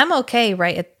 I'm okay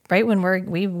right right when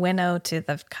we winnow to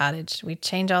the cottage, we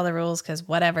change all the rules because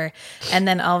whatever. And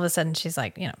then all of a sudden she's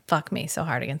like, fuck me so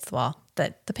hard against the wall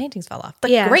that the paintings fell off.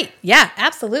 But great. Yeah,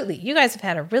 absolutely. You guys have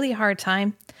had a really hard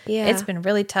time. Yeah. It's been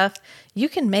really tough. You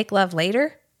can make love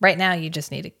later. Right now, you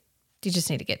just need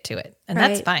to get to it. And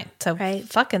that's fine. So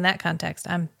fuck in that context,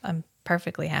 I'm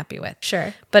perfectly happy with.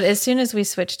 Sure. But as soon as we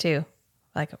switch to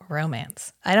like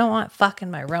romance, I don't want fuck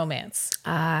in my romance.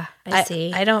 I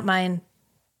see. I don't mind.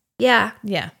 Yeah.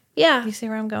 Yeah. Yeah. You see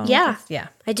where I'm going? Yeah. With this? Yeah.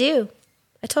 I do.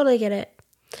 I totally get it.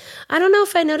 I don't know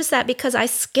if I noticed that because I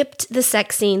skipped the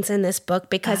sex scenes in this book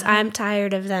because I'm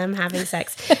tired of them having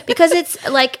sex. Because it's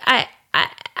like I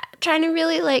trying to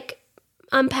really like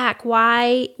unpack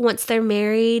why once they're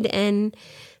married and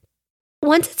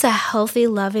once it's a healthy,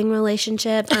 loving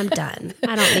relationship, I'm done.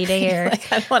 I don't need to hear.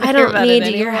 I don't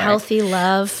need your healthy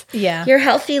love. Yeah. Your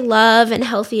healthy love and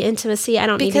healthy intimacy. I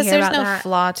don't need to hear about that. Because there's no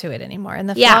flaw to it anymore. And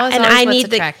the flaw is always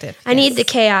what's attractive. I need the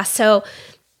chaos. So,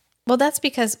 well, that's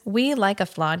because we like a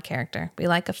flawed character. We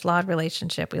like a flawed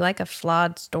relationship. We like a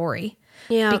flawed story.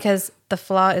 Yeah. Because the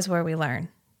flaw is where we learn.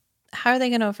 How are they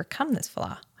going to overcome this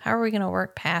flaw? How are we going to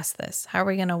work past this? How are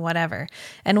we going to whatever?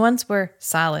 And once we're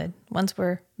solid, once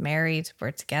we're married, we're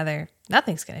together,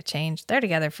 nothing's going to change. They're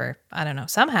together for, I don't know,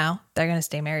 somehow they're going to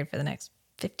stay married for the next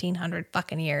 1,500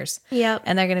 fucking years. Yep.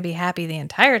 And they're going to be happy the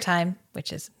entire time,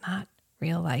 which is not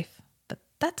real life, but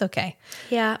that's okay.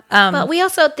 Yeah. But we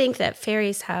also think that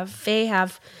fairies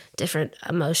have different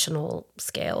emotional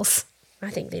scales. I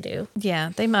think they do.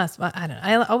 Yeah, they must. Well, I don't know.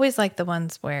 I always like the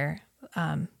ones where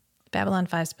Babylon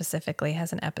 5 specifically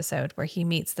has an episode where he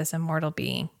meets this immortal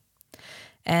being.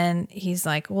 And he's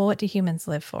like, well, what do humans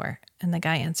live for? And the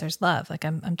guy answers, love. Like,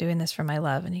 I'm doing this for my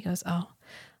love. And he goes, oh,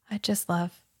 I just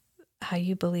love how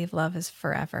you believe love is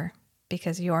forever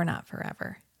because you're not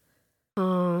forever.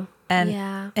 Oh,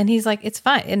 And he's like, it's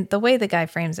fine. And the way the guy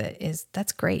frames it is,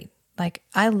 that's great. Like,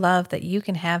 I love that you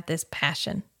can have this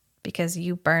passion because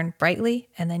you burn brightly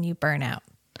and then you burn out.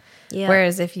 Yeah.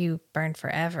 Whereas if you burn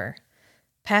forever,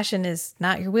 passion is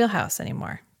not your wheelhouse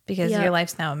anymore because your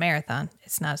life's now a marathon.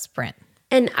 It's not a sprint.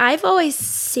 And I've always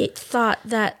thought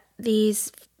that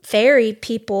these fairy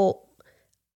people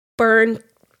burn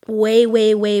way,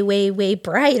 way, way, way, way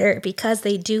brighter because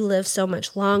they do live so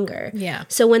much longer. Yeah.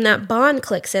 So when that bond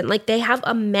clicks in, like they have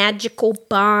a magical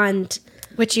bond.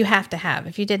 Which you have to have.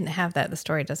 If you didn't have that, the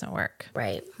story doesn't work.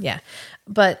 Right. Yeah.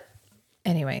 But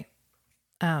anyway,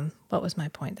 what was my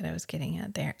point that I was getting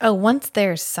at there? Oh, once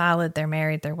they're solid, they're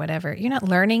married, they're whatever. You're not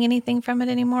learning anything from it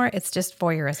anymore. It's just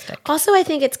voyeuristic. Also, I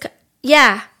think it's,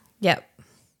 yeah. Yep.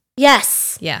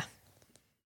 Yes. Yeah.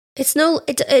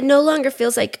 It no longer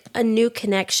feels like a new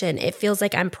connection. It feels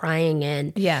like I'm prying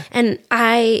in. Yeah. And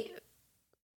I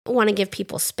want to give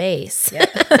people space. Yeah.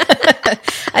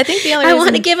 I think the only reason I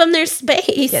want to give them their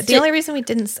space. Yeah, the only reason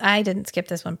I didn't skip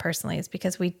this one personally is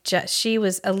because she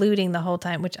was alluding the whole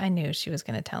time, which I knew she was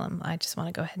going to tell him, I just want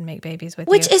to go ahead and make babies with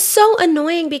you. Which is so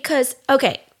annoying because,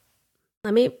 okay,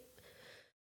 let me.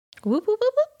 Whoop, whoop,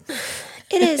 whoop, whoop.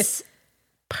 It is.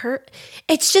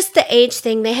 It's just the age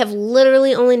thing. They have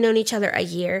literally only known each other a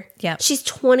year. Yeah. She's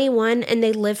 21 and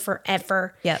they live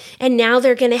forever. Yep. And now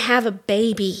they're going to have a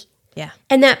baby. Yeah.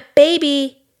 And that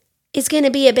baby is going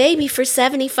to be a baby for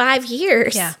 75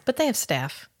 years. Yeah. But they have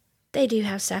staff. They do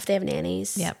have staff. They have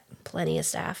nannies. Yep. Plenty of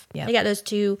staff. Yep. They got those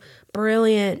two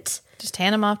brilliant. Just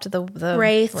hand them off to the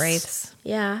wraiths.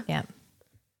 Yeah. Yeah.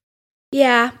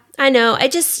 Yeah. I know.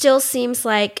 It just still seems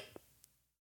like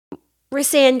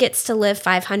Rhysand gets to live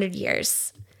 500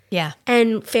 years. Yeah.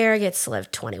 And Farrah gets to live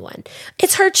 21.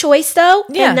 It's her choice, though.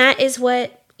 Yeah. And that is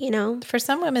what, for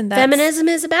some women, feminism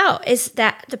is about, is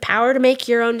that the power to make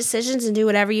your own decisions and do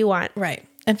whatever you want. Right.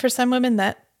 And for some women,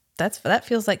 that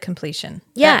feels like completion.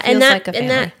 Yeah. That feels like a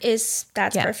family.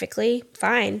 That's perfectly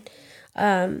fine.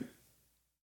 But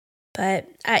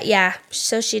yeah,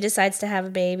 so she decides to have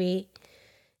a baby.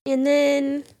 And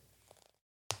then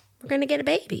we're going to get a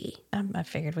baby. I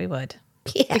figured we would.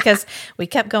 Yeah. Because we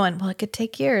kept going, well, it could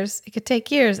take years. It could take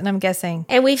years. And I'm guessing.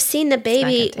 And we've seen the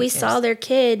baby. We years. saw their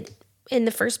kid in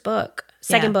the first book,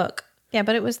 second book. Yeah,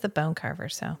 but it was the bone carver.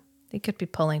 So he could be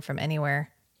pulling from anywhere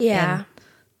in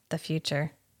the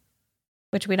future,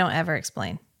 which we don't ever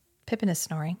explain. Pippin is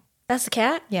snoring. That's the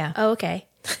cat? Yeah. Oh, okay.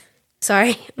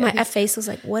 Sorry. My face was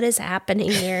like, what is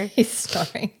happening here? He's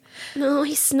snoring. No,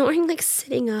 he's snoring like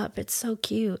sitting up. It's so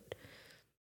cute.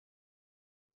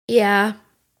 Yeah.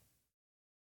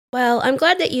 Well, I'm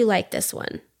glad that you like this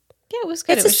one. Yeah, it was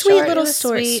good. It's it was a sweet short. little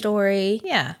sweet story.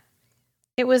 Yeah.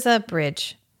 It was a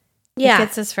bridge. Yeah. It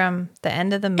gets us from the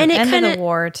end of the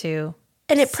war to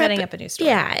setting up a new story.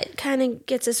 Yeah, it kind of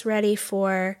gets us ready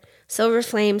for Silver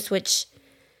Flames, which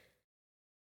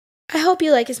I hope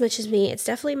you like as much as me. It's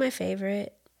definitely my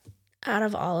favorite out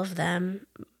of all of them,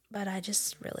 but I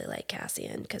just really like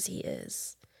Cassian because he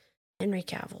is Henry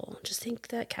Cavill. Just think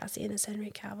that Cassian is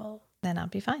Henry Cavill. Then I'll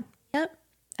be fine. Yep.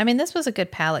 I mean, this was a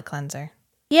good palate cleanser.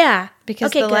 Yeah.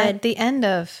 Because the end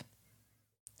of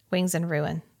Wings and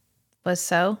Ruin was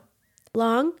so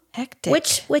long. Hectic.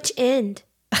 Which end?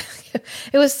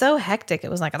 It was so hectic. It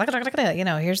was like,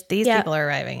 here's these Yeah. people are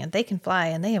arriving and they can fly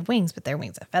and they have wings, but their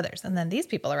wings have feathers. And then these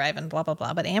people arrive and blah, blah,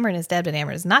 blah. But Amryn is dead, but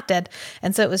Amryn is not dead.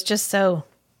 And so it was just so.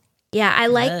 Yeah, I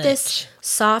like this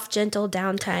soft, gentle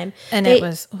downtime. And it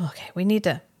was, okay, we need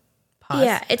to pause.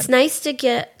 Yeah, it's nice to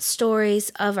get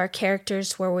stories of our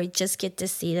characters where we just get to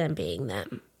see them being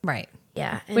them. Right.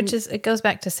 Yeah. It goes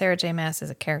back to Sarah J. Maas as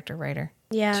a character writer.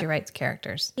 Yeah. She writes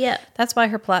characters. Yeah. That's why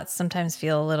her plots sometimes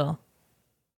feel a little,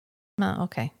 well,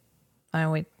 okay.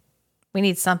 We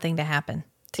need something to happen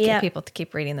to get people to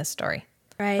keep reading this story.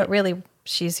 Right. But really,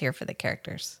 she's here for the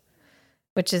characters,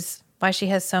 which is why she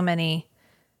has so many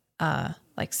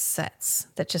like sets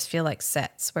that just feel like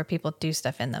sets where people do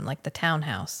stuff in them, like the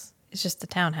townhouse. It's just the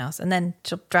townhouse. And then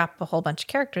she'll drop a whole bunch of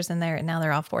characters in there, and now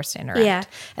they're all forced to interact. Yeah.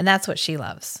 And that's what she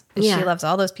loves. Yeah. She loves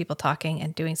all those people talking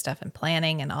and doing stuff and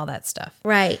planning and all that stuff.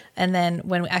 Right. And then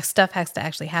when stuff has to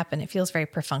actually happen, it feels very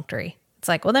perfunctory. It's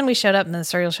like, well, then we showed up and then the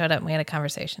cereal showed up and we had a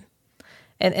conversation.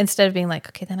 And instead of being like,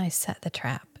 okay, then I set the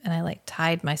trap and I like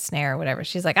tied my snare or whatever.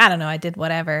 She's like, I don't know, I did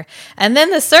whatever. And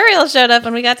then the cereal showed up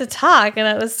and we got to talk and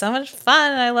it was so much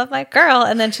fun and I love my girl.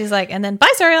 And then she's like, and then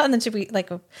bye cereal. And then she'd be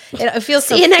like, it feels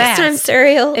so fast. See you next time,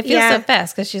 cereal. It feels so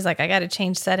fast because she's like, I got to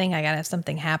change setting. I got to have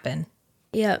something happen.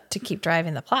 Yep. To keep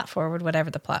driving the plot forward,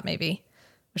 whatever the plot may be,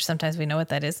 which sometimes we know what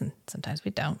that is and sometimes we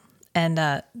don't.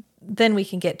 And then we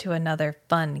can get to another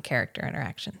fun character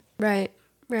interaction. Right.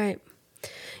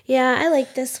 Yeah, I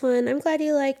like this one. I'm glad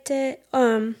you liked it.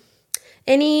 Do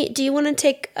you want to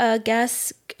take a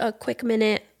guess, a quick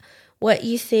minute, what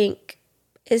you think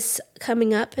is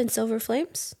coming up in Silver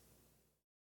Flames?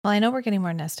 Well, I know we're getting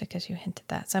more Nesta because you hinted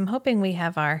that. So I'm hoping we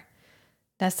have our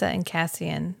Nesta and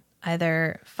Cassian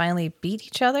either finally beat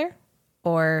each other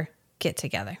or get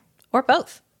together or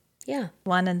both. Yeah.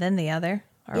 One and then the other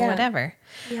or whatever.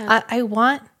 Yeah. I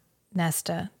want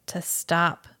Nesta to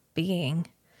stop being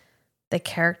the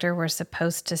character we're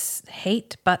supposed to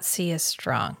hate but see as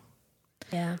strong.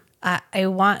 Yeah. I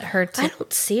want her to. I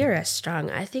don't see her as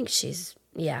strong. I think she's,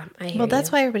 I hear Well, that's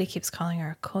you. why everybody keeps calling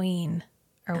her a queen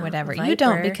or whatever. Viper. You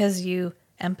don't because you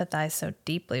empathize so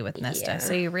deeply with Nesta. Yeah.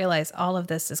 So you realize all of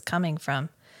this is coming from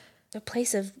A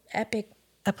place of epic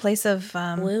a place of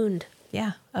wound.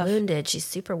 yeah, of Wounded. She's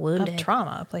super wounded.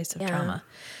 trauma, a place of trauma.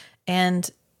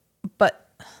 But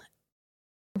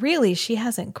really, she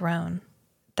hasn't grown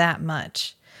that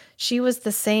much. She was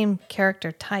the same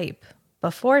character type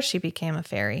before she became a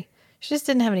fairy. She just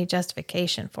didn't have any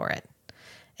justification for it.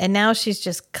 And now she's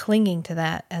just clinging to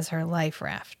that as her life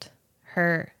raft.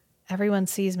 Everyone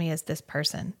sees me as this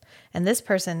person. And this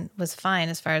person was fine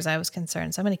as far as I was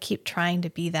concerned. So I'm going to keep trying to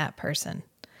be that person.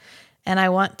 And I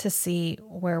want to see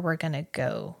where we're going to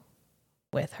go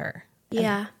with her.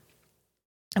 Yeah.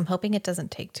 I'm hoping it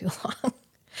doesn't take too long.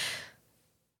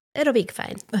 It'll be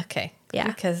fine. Okay. Yeah.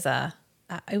 Because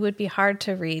it would be hard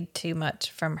to read too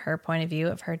much from her point of view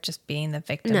of her just being the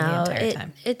victim the entire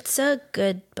time. It's a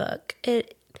good book.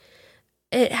 It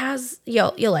has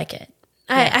you'll like it.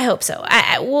 I hope so.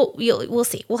 We'll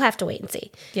see. We'll have to wait and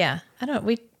see. Yeah.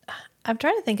 I'm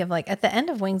trying to think of like at the end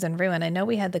of Wings and Ruin, I know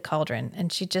we had the cauldron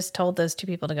and she just told those two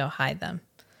people to go hide them.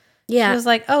 Yeah. She was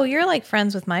like, "Oh, you're like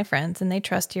friends with my friends and they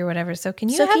trust you or whatever. So can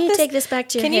you take this back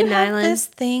to your hidden island? Can you have this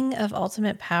thing of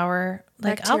ultimate power?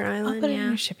 Like Back to your island, I'll put it in yeah.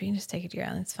 your ship. You can just take it to your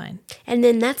island. It's fine." And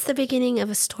then that's the beginning of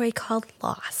a story called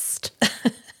Lost.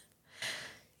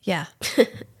 Yeah.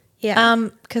 Yeah.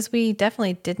 Because we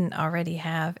definitely didn't already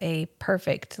have a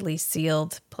perfectly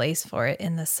sealed place for it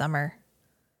in the summer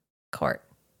court.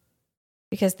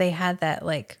 Because they had that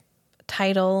like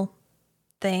title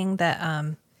thing that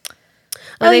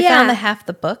where they found the half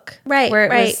the book. Right. Where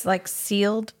it was like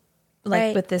sealed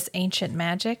like with this ancient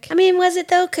magic. I mean, was it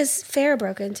though? Because Farrah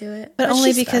broke into it. But only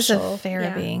she's because special. of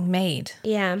Farrah being made.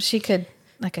 Yeah. She could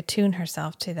like attune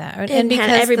herself to that. And because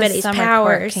had everybody's the summer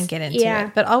powers. court can get into Yeah.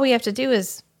 it. But all we have to do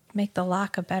is make the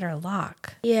lock a better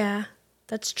lock. Yeah,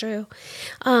 that's true.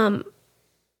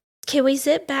 Can we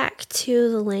zip back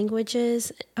to the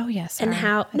languages Oh, yes. and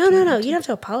how? No. You don't have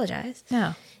to apologize.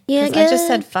 No. Yeah, I just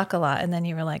said fuck a lot, and then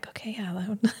you were like, okay, yeah.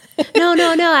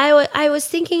 No. I was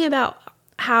thinking about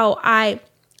how I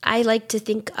like to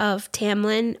think of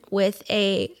Tamlin with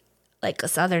a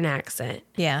southern accent.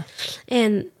 Yeah.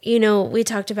 And, we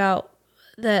talked about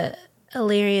the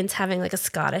Illyrians having like a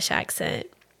Scottish accent.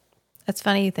 It's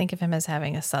funny you think of him as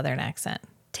having a Southern accent.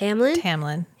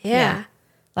 Tamlin? Yeah.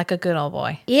 Like a good old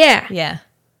boy. Yeah. Yeah.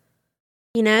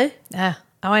 You know? Yeah.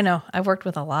 Oh, I know. I've worked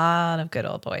with a lot of good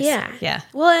old boys. Yeah. Yeah.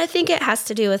 Well, I think it has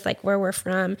to do with like where we're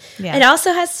from. Yeah. It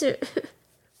also has to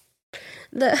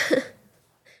the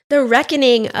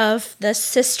reckoning of the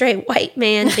cis straight white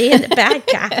man being the bad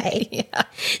guy. Yeah.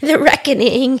 The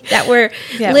reckoning that we're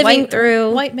living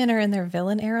through. White men are in their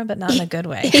villain era, but not in a good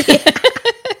way.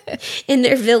 In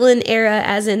their villain era,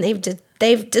 as in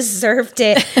they've deserved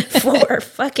it for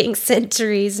fucking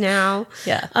centuries now.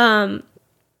 Yeah.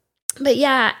 But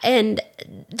yeah, and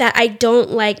that I don't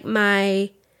like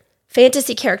my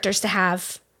fantasy characters to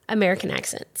have American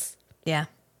accents. Yeah.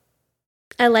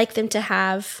 I like them to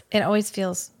have... It always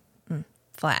feels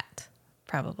flat,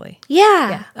 probably.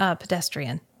 Yeah. Yeah.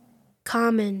 Pedestrian.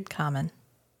 Common.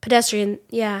 Pedestrian,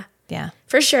 yeah. Yeah.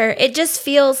 For sure. It just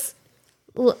feels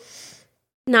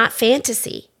not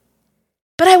fantasy.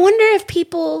 But I wonder if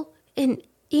people in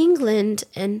England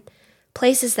and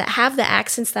places that have the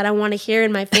accents that I want to hear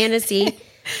in my fantasy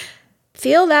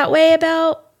feel that way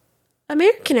about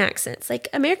American accents. Like,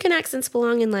 American accents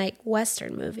belong in, like,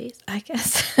 Western movies. I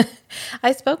guess.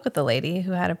 I spoke with a lady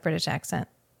who had a British accent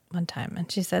one time, and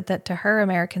she said that to her,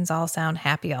 Americans all sound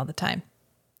happy all the time.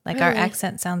 Like, our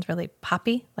accent sounds really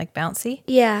poppy, like bouncy.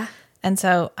 Yeah. And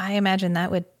so I imagine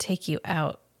that would take you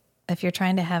out if you're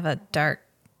trying to have a dark,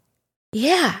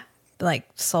 like,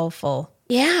 soulful.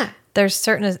 Yeah. There's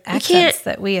certain accents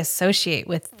that we associate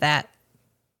with that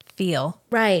feel.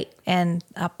 Right. And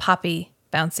a poppy,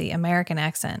 bouncy American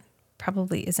accent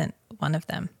probably isn't one of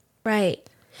them. Right.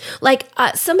 Like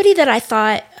somebody that I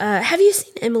thought, have you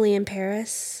seen Emily in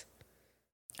Paris?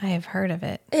 I have heard of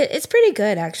it. It's pretty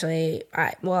good, actually.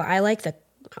 I like the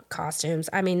costumes.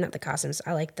 I mean, not the costumes.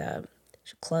 I like the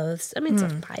clothes. I mean, it's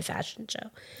a high fashion show.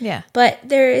 Yeah. But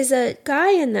there is a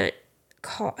guy in that,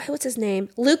 what's his name?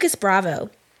 Lucas Bravo.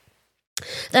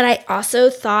 That I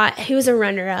also thought he was a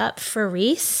runner-up for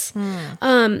Reese.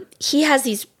 He has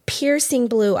these piercing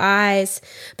blue eyes,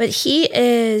 but he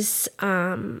is,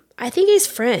 I think he's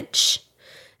French,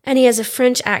 and he has a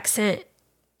French accent.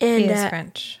 And He is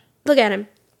French. Look at him.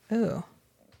 Ooh.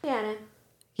 Look at him.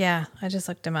 Yeah, I just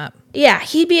looked him up. Yeah, I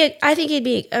think he'd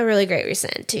be a really great Reese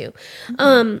too.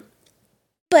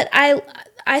 But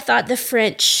I thought the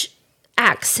French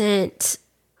accent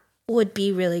would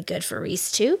be really good for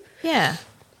Reese too. Yeah,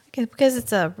 because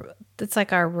it's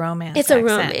like our romance. It's accent.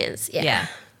 a romance. Yeah.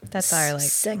 That's our like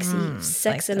sex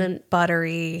like and a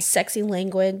buttery, sexy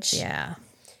language. Yeah.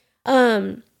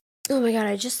 Oh my God,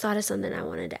 I just thought of something I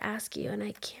wanted to ask you, and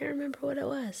I can't remember what it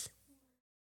was.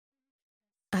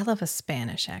 I love a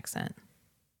Spanish accent.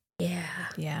 Yeah.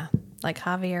 Yeah, like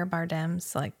Javier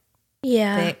Bardem's like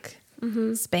thick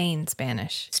Spain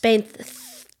Spanish. Spain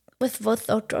with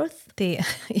vosotros.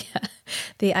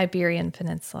 The Iberian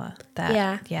Peninsula.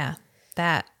 That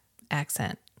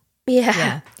accent.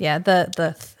 Yeah. Yeah.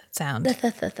 The sound.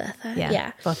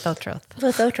 Yeah. Vosotros.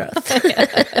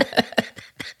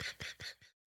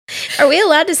 Are we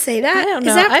allowed to say that? I don't know.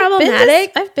 Is that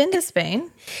problematic? I've been to Spain.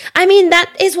 I mean,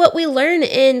 that is what we learn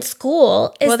in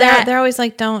school. They're always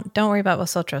like, don't worry about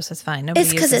vosotros. It's fine. Nobody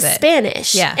it's because uses it's it.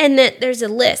 Spanish. Yeah. And that there's a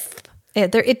lisp.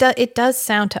 It does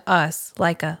sound to us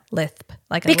like a lisp.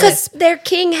 Because their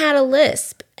king had a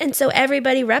lisp. And so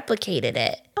everybody replicated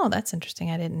it. Oh, that's interesting.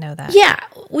 I didn't know that. Yeah,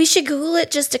 we should Google it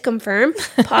just to confirm.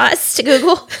 Pause to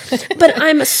Google. But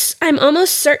I'm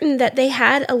almost certain that they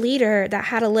had a leader that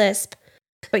had a lisp.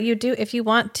 But you do, if you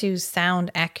want to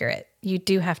sound accurate, you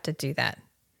do have to do that.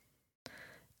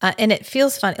 And it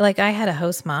feels funny. Like I had a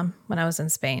host mom when I was in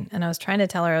Spain, and I was trying to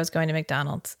tell her I was going to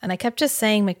McDonald's, and I kept just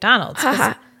saying McDonald's.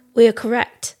 We are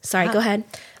correct. Sorry, go ahead.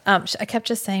 I kept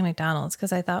just saying McDonald's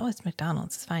because I thought, it's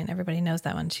McDonald's. It's fine. Everybody knows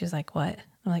that one. She was like, what?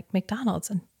 I'm like, McDonald's.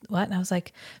 And what? And I was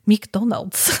like,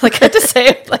 McDonald's. Like I had to say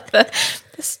it like the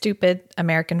stupid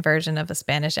American version of a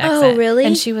Spanish accent. Oh, really?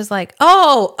 And she was like,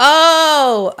 oh.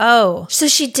 So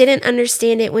she didn't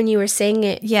understand it when you were saying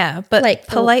it. Yeah, but like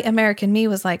polite American me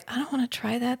was like, I don't want to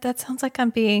try that. That sounds like I'm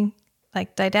being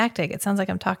like didactic. It sounds like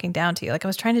I'm talking down to you. Like I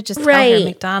was trying to just tell her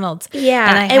McDonald's.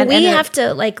 Yeah, and we have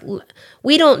to like,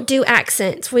 we don't do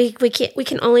accents. We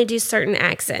can only do certain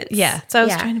accents. Yeah. So I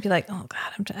was trying to be like, oh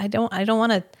God,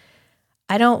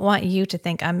 I don't want you to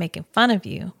think I'm making fun of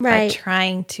you by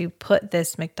trying to put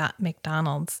this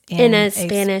McDonald's in a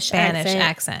Spanish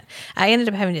accent. I ended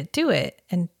up having to do it,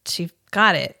 and she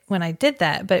got it when I did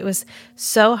that, but it was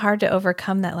so hard to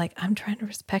overcome that. Like, I'm trying to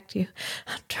respect you.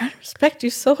 I'm trying to respect you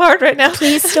so hard right now.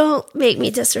 Please don't make me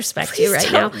disrespect you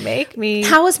right now. Make me.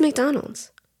 How was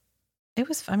McDonald's? It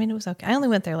was okay. I only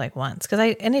went there like once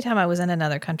because anytime I was in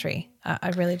another country, I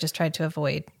really just tried to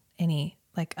avoid any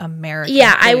like American.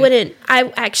 Yeah, food. I wouldn't.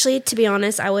 I actually, to be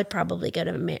honest, I would probably go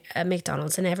to a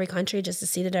McDonald's in every country just to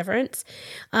see the difference.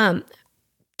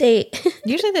 They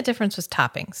Usually the difference was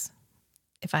toppings.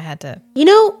 If I had to,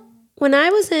 when I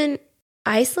was in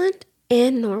Iceland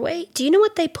and Norway, do you know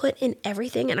what they put in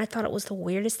everything? And I thought it was the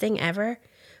weirdest thing ever.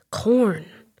 Corn,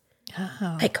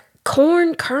 like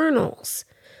corn kernels.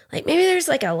 Like maybe there's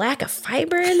like a lack of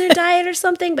fiber in their diet or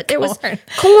something, but there was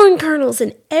corn kernels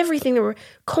in everything. There were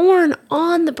corn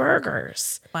on the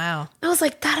burgers. Wow. I was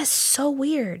like, that is so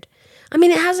weird. I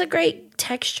mean, it has a great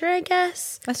texture, I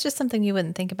guess. That's just something you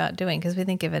wouldn't think about doing because we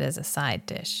think of it as a side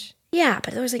dish. Yeah,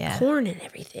 but there was like corn in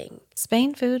everything.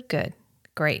 Spain food, good.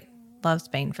 Great. Love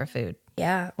Spain for food.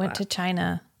 Yeah. Went to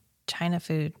China. China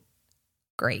food,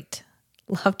 great.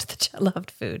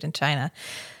 Loved food in China.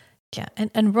 Yeah,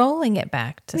 and rolling it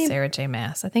back to Sarah J.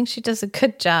 Maas. I think she does a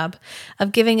good job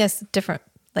of giving us different,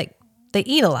 like, they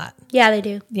eat a lot. Yeah, they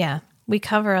do. Yeah, we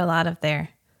cover a lot of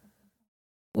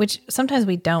which sometimes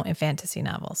we don't in fantasy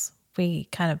novels. We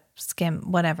kind of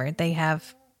skim whatever. They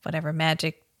have whatever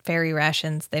magic fairy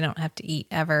rations. They don't have to eat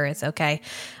ever. It's okay.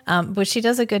 But she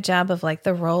does a good job of like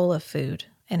the role of food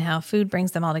and how food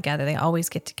brings them all together. They always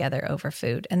get together over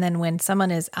food. And then when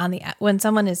someone is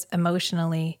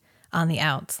emotionally on the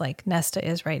outs, like Nesta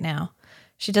is right now,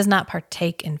 she does not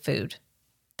partake in food.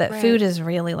 That food is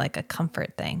really like a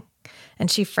comfort thing. And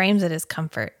she frames it as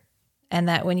comfort. And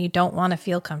that when you don't want to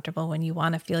feel comfortable, when you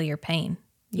want to feel your pain,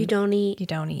 you don't eat. You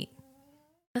don't eat.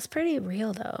 That's pretty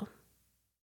real though.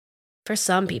 For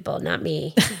some people, not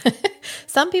me.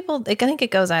 Some people, I think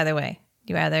it goes either way.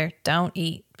 You either don't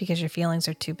eat because your feelings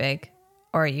are too big,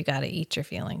 or you got to eat your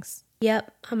feelings.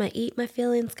 Yep. I'm a eat my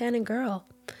feelings kind of girl.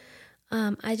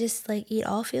 I just like eat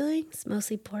all feelings,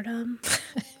 mostly boredom.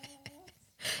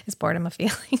 Is boredom a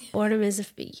feeling? Boredom is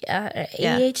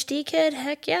ADHD kid.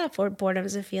 Heck yeah, boredom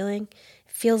is a feeling.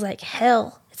 It feels like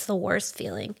hell. It's the worst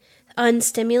feeling.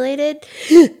 Unstimulated.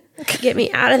 Get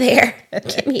me out of there.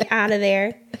 Get me out of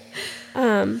there.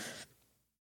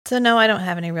 So no, I don't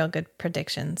have any real good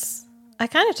predictions. I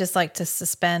kind of just like to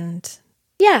suspend.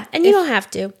 Yeah, and you don't have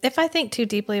to. If I think too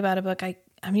deeply about a book,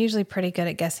 I'm usually pretty good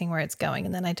at guessing where it's going,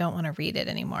 and then I don't want to read it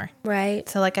anymore. Right.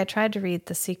 So like I tried to read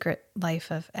The Secret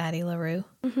Life of Addie LaRue,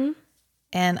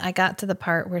 and I got to the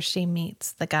part where she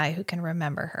meets the guy who can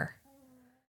remember her.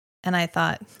 And I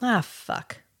thought,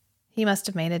 fuck. He must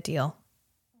have made a deal,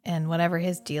 and whatever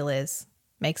his deal is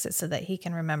makes it so that he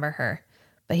can remember her.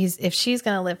 But if she's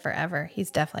going to live forever,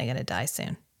 he's definitely going to die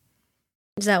soon.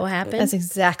 Is that what happened? That's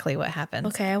exactly what happened.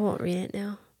 Okay, I won't read it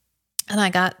now. And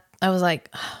I was like,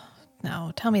 oh,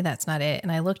 no, tell me that's not it.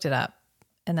 And I looked it up,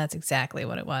 and that's exactly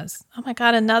what it was. Oh my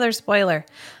God, another spoiler.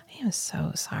 I am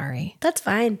so sorry. That's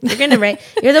fine. You're going to write.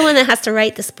 You're the one that has to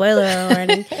write the spoiler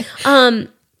already.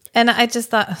 And I just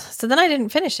thought, so then I didn't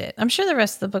finish it. I'm sure the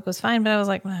rest of the book was fine, but I was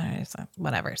like,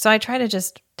 whatever. So I try to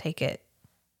just take it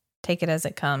as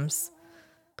it comes.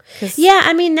 Yeah,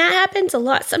 I mean, that happens a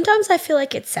lot. Sometimes I feel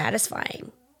like it's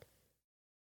satisfying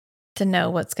to know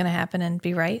what's going to happen and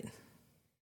be right.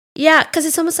 Yeah, because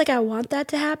it's almost like I want that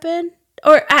to happen.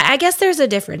 Or I guess there's a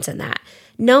difference in that.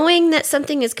 Knowing that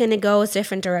something is going to go a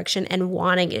different direction and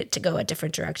wanting it to go a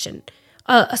different direction,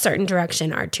 a certain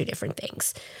direction, are two different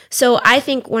things. So I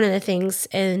think one of the things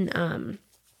in,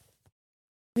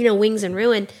 Wings and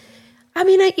Ruin, I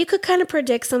mean, you could kind of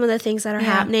predict some of the things that are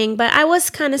happening, but I was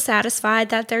kind of satisfied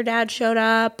that their dad showed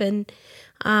up and,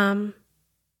 kind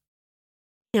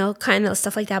of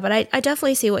stuff like that. But I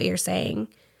definitely see what you're saying.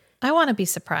 I want to be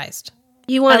surprised.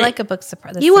 I like a book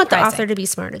surprise. You want the author to be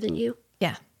smarter than you.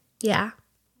 Yeah. Yeah.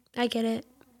 I get it.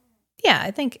 Yeah,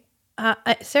 I think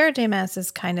Sarah J. Maas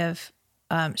is kind of,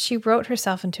 she wrote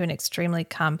herself into an extremely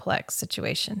complex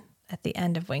situation at the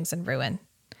end of Wings and Ruin.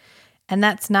 And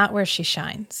that's not where she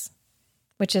shines,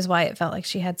 which is why it felt like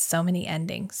she had so many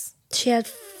endings. She had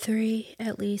 3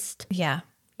 at least. Yeah.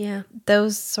 Yeah.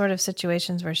 Those sort of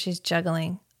situations where she's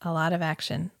juggling a lot of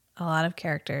action, a lot of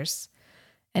characters,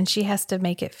 and she has to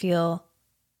make it feel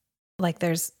like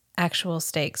there's actual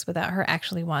stakes without her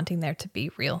actually wanting there to be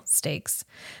real stakes.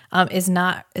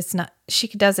 She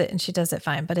does it and she does it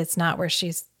fine, but it's not where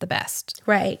she's the best.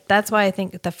 Right. That's why I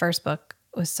think the first book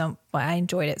was why I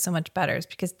enjoyed it so much better, is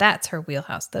because that's her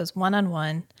wheelhouse. Those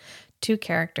one-on-one, 2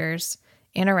 characters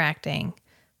interacting,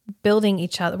 building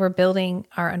each other. We're building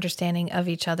our understanding of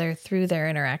each other through their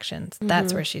interactions. Mm-hmm.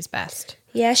 That's where she's best.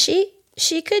 Yeah, she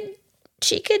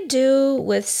could do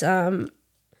with some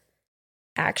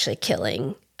actually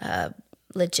killing a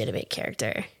legitimate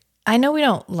character. I know we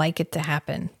don't like it to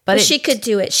happen, but she could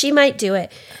do it. She might do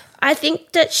it. I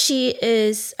think that she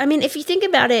is, I mean, if you think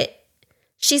about it,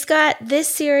 she's got this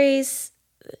series,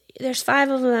 there's 5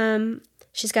 of them.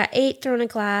 She's got 8 thrown in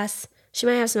class. She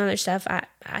might have some other stuff.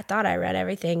 I thought I read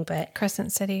everything, but...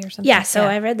 Crescent City or something? Yeah, so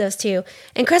I read those too.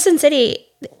 And Crescent City,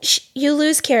 you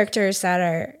lose characters that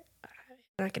are...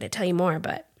 I'm not going to tell you more,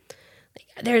 but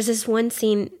there's this one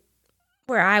scene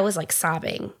where I was like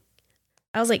sobbing.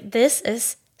 I was like, this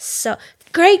is so...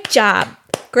 Great job.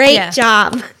 Great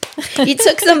job. You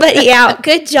took somebody out.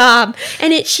 Good job.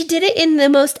 And she did it in the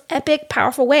most epic,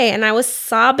 powerful way. And I was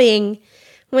sobbing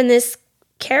when this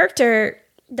character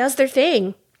does their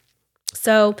thing.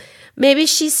 So maybe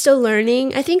she's still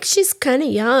learning. I think she's kind of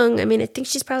young. I mean, I think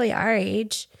she's probably our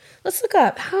age. Let's look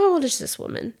up. How old is this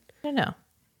woman? I don't know.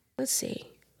 Let's see.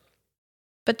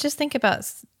 But just think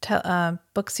about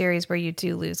book series where you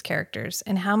do lose characters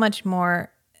and how much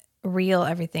more real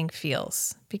everything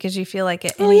feels, because you feel like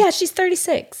she's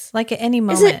 36. Like at any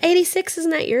moment. Is it 86?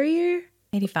 Isn't that your year?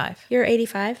 85. You're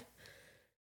 85?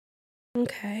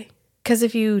 Okay. Because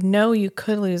if you know you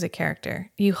could lose a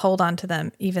character, you hold on to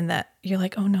them, even that you're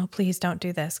like, oh no, please don't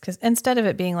do this. Because instead of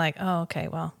it being like, oh, okay,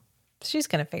 well, she's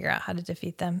going to figure out how to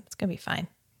defeat them. It's going to be fine.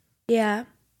 Yeah.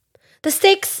 The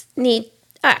stakes need,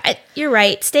 you're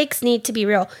right, stakes need to be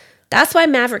real. That's why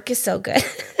Maverick is so good.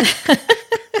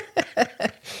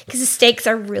 Because the stakes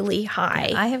are really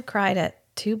high. I have cried at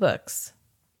 2 books.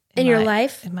 In your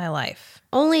life? In my life.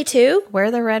 Only 2?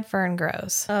 Where the Red Fern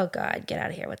Grows. Oh, God, get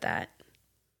out of here with that.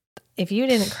 If you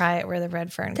didn't cry at Where the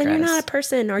Red Fern then Grows, you're not a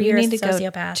person, or you're a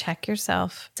sociopath. Go check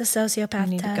yourself. It's a sociopath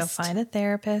You need test. to go find a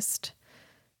therapist.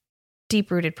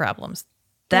 Deep-rooted problems.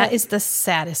 That is the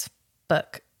saddest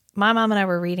book. My mom and I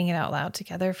were reading it out loud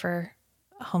together for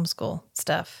homeschool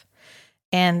stuff.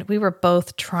 And we were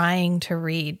both trying to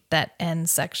read that end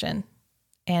section.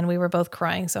 And we were both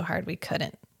crying so hard we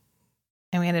couldn't.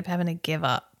 And we ended up having to give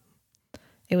up.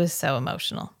 It was so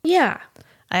emotional. Yeah.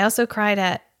 I also cried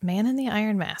at Man in the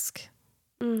Iron Mask.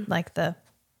 Like the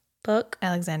book.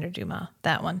 Alexander Dumas,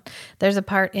 that one. There's a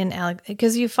part in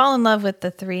because you fall in love with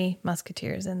the 3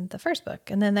 musketeers in the first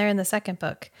book. And then they're in the second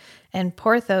book. And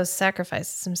Porthos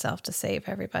sacrifices himself to save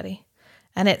everybody.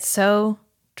 And it's so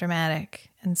dramatic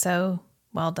and so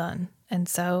well done and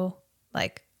so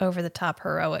like over the top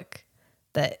heroic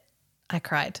that I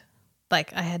cried.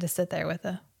 Like I had to sit there with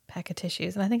a pack of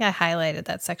tissues. And I think I highlighted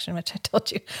that section, which I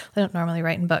told you I don't normally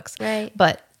write in books. Right.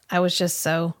 But I was just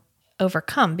so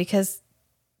overcome because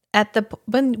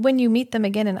when you meet them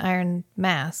again in Iron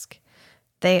Mask,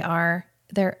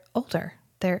 they're older.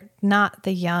 They're not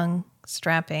the young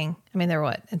strapping. I mean, they're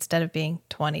what? Instead of being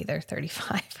 20, they're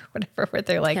 35 or whatever, where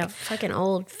they're like fucking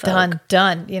old folk.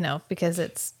 Done, because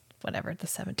it's whatever, the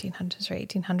 1700s or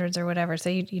 1800s or whatever. So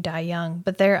you die young,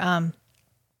 but they're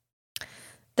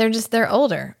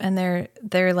older and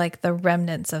they're like the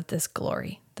remnants of this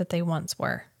glory that they once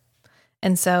were.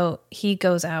 And so he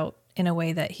goes out in a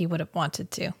way that he would have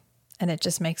wanted to. And it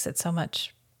just makes it so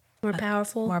much more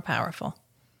powerful.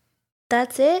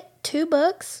 That's it? 2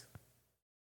 books?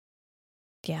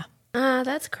 Yeah.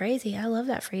 That's crazy. I love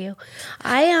that for you.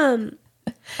 I'm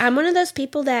one of those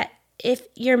people that if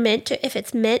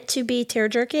it's meant to be tear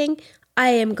jerking, I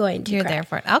am going to You're cry. there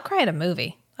for it. I'll cry at a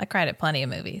movie. I cried at plenty of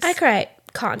movies. I cry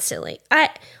constantly.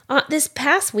 This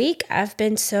past week I've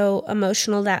been so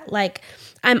emotional that like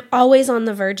I'm always on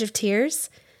the verge of tears.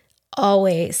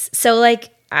 Always. So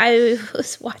like I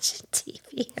was watching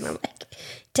TV and I'm like,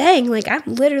 dang, like I'm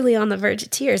literally on the verge of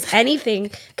tears. Anything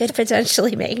could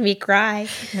potentially make me cry.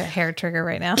 You're a hair trigger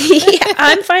right now. Yeah,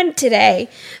 I'm fine today.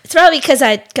 It's probably because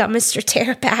I got Mr.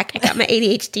 Terra back. I got my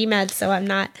ADHD meds, so I'm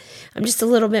just a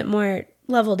little bit more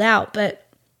leveled out. But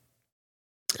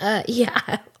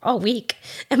yeah, all week.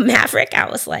 And Maverick, I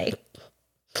was like,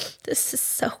 this is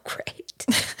so great.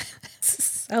 This is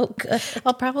so good.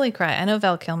 I'll probably cry. I know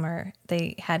Val Kilmer,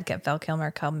 they had get Val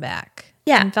Kilmer come back.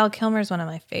 Yeah. And Val Kilmer is one of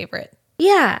my favorite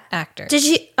actors. Did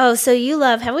you? Oh, so you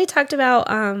love, have we talked about,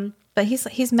 but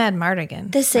he's Mad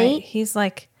Mardigan. The Saint? Right? He's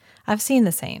like, I've seen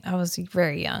The Saint. I was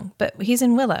very young, but he's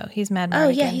in Willow. He's Mad Mardigan. Oh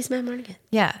yeah, he's Mad Mardigan.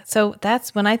 Yeah. So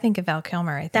that's when I think of Val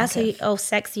Kilmer. I think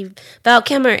sexy. Val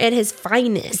Kilmer at his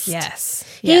finest. Yes.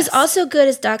 He was also good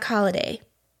as Doc Holliday.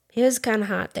 He was kind of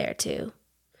hot there too.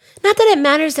 Not that it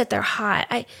matters that they're hot.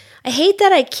 I hate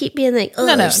that I keep being like, oh,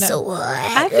 no. So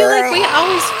hot. I feel like we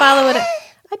always follow it up.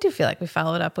 I do feel like we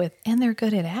follow it up with, and they're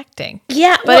good at acting.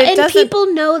 Yeah, but and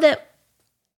people know that,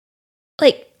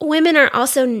 like, women are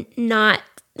also not,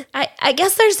 I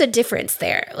guess there's a difference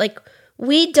there. Like,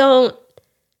 we don't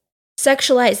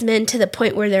sexualize men to the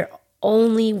point where they're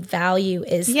only value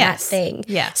is that thing.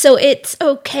 Yeah. So it's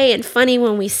okay and funny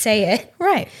when we say it.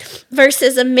 Right.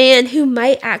 Versus a man who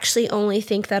might actually only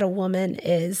think that a woman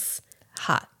is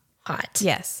Hot.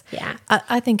 Yes. Yeah.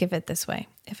 I think of it this way.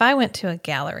 If I went to a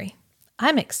gallery,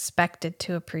 I'm expected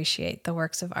to appreciate the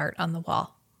works of art on the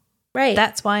wall. Right.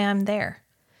 That's why I'm there.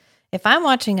 If I'm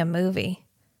watching a movie,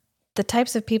 the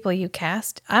types of people you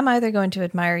cast, I'm either going to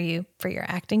admire you for your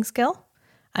acting skill,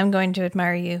 I'm going to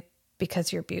admire you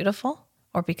because you're beautiful,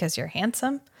 or because you're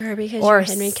handsome, or because you're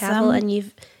Henry Cavill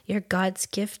and you're God's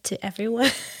gift to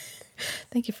everyone.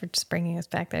 Thank you for just bringing us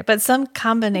back there. But some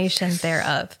combination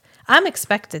thereof. I'm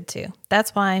expected to.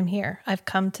 That's why I'm here. I've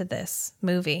come to this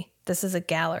movie. This is a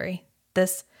gallery.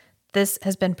 This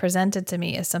has been presented to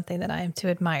me as something that I am to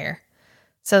admire.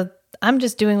 So I'm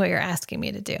just doing what you're asking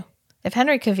me to do. If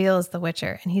Henry Cavill is the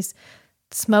Witcher and he's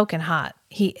smoking hot,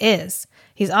 he is.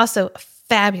 He's also a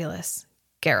fabulous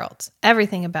Geralt.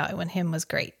 Everything about him was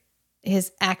great.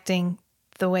 His acting,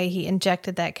 the way he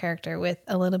injected that character with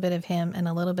a little bit of him and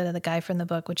a little bit of the guy from the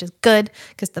book, which is good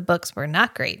because the books were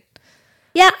not great.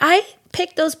 Yeah, I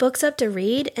picked those books up to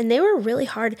read, and they were really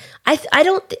hard. I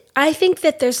think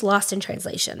that there's lost in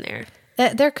translation there.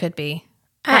 There could be.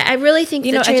 I really think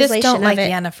the translation I just don't like of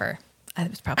it, Yennefer.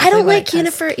 I don't like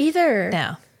Yennefer either.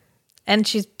 No, and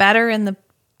she's better in the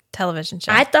television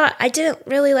show. I didn't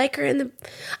really like her in the.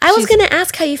 I was going to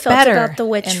ask how you felt about The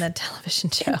Witcher in the television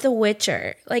show. The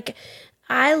Witcher, like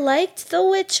I liked The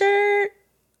Witcher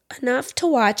enough to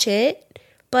watch it,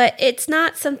 but it's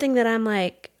not something that I'm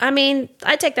like. I mean,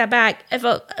 I take that back. If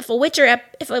a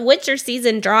Witcher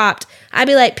season dropped, I'd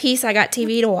be like, peace, I got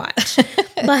TV to watch.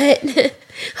 But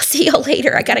I'll see you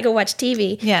later. I got to go watch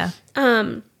TV. Yeah.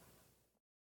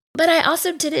 But I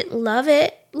also didn't love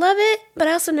it, but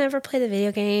I also never played the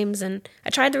video games, and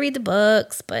I tried to read the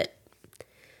books, but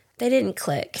they didn't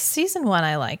click. Season 1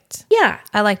 I liked. Yeah.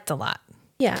 I liked a lot.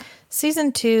 Yeah.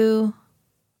 Season 2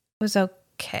 was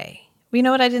okay. You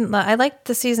know what I didn't love? I liked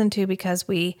the season 2 because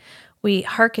we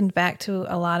hearkened back to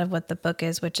a lot of what the book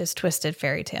is, which is twisted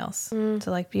fairy tales.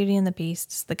 So like Beauty and the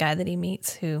Beast, the guy that he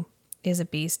meets who is a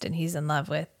beast and he's in love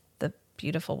with the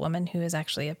beautiful woman who is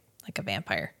actually like a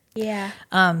vampire. Yeah.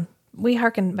 We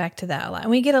hearken back to that a lot.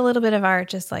 And we get a little bit of our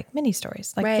just like mini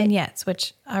stories, like vignettes,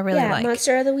 which I really like.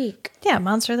 Monster of the Week. Yeah,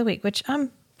 Monster of the Week, which I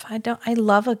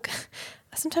love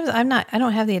sometimes I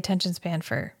don't have the attention span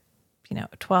for, a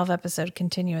 12 episode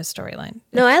continuous storyline.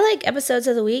 No, I like episodes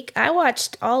of the week. I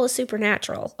watched all of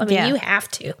Supernatural. I mean, you have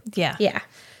to. Yeah. Yeah.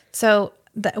 So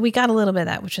we got a little bit of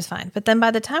that, which is fine. But then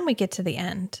by the time we get to the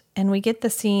end and we get the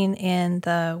scene in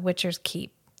the Witcher's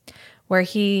Keep where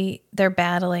they're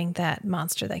battling that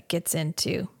monster that gets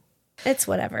into. It's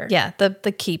whatever. Yeah.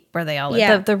 The keep where they all live.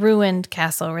 Yeah. The ruined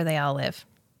castle where they all live.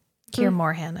 Keir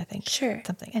Morhan, I think. Sure.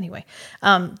 Something. Anyway,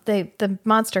 the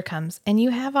monster comes and you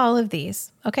have all of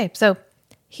these. Okay, so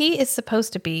he is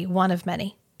supposed to be one of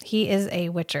many. He is a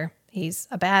witcher. He's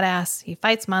a badass. He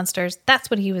fights monsters. That's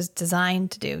what he was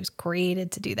designed to do. He was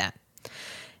created to do that.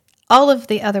 All of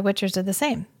the other witchers are the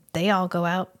same. They all go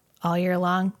out all year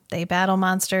long. They battle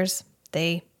monsters.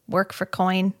 They work for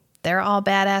coin. They're all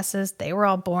badasses. They were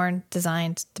all born,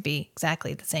 designed to be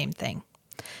exactly the same thing.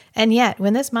 And yet,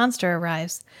 when this monster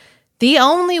arrives, the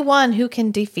only one who can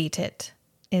defeat it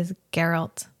is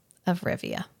Geralt of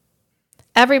Rivia.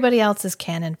 Everybody else is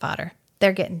cannon fodder.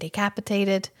 They're getting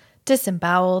decapitated,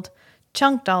 disemboweled,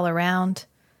 chunked all around.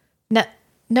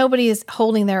 Nobody is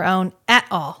holding their own at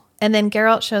all. And then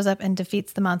Geralt shows up and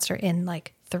defeats the monster in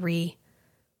like 3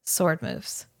 sword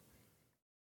moves.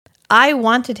 I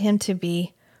wanted him to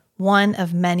be one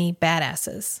of many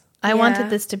badasses. I wanted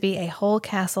this to be a whole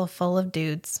castle full of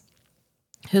dudes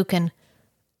who can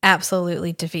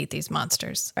absolutely defeat these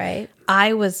monsters. Right.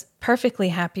 I was perfectly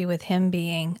happy with him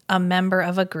being a member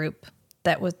of a group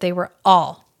they were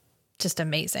all just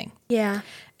amazing. Yeah.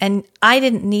 And I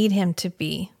didn't need him to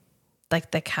be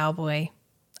like the cowboy.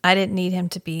 I didn't need him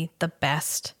to be the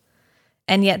best.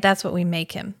 And yet that's what we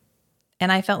make him.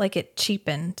 And I felt like it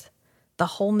cheapened the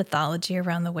whole mythology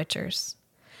around the Witchers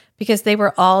because they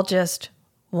were all just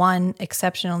one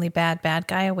exceptionally bad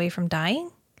guy away from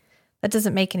dying. That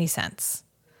doesn't make any sense.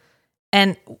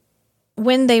 And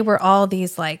when they were all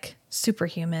these like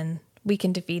superhuman, we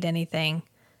can defeat anything,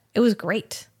 it was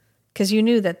great because you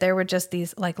knew that there were just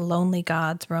these like lonely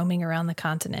gods roaming around the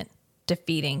continent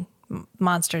defeating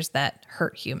monsters that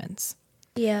hurt humans.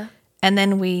 Yeah. And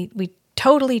then we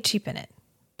totally cheapen it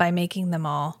by making them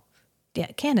all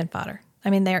cannon fodder. I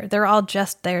mean, they're all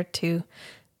just there to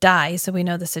die, so we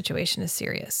know the situation is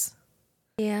serious.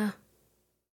 Yeah.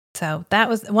 So that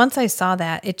was, once I saw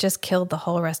that, it just killed the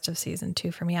whole rest of season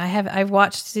 2 for me. I've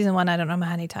watched season 1, I don't know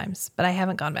how many times, but I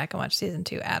haven't gone back and watched season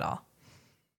 2 at all.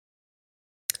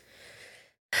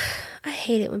 I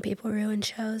hate it when people ruin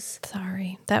shows.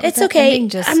 Sorry. It's okay.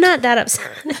 I'm not that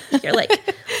upset. You're like,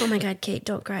 oh my God, Kate,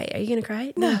 don't cry. Are you going to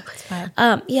cry? No, it's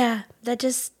fine. Yeah, that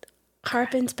just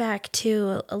harpens back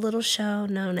to a little show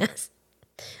known as,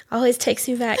 always takes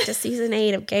me back to season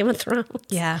 8 of Game of Thrones.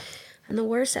 Yeah. And the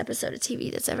worst episode of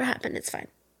TV that's ever happened. It's fine.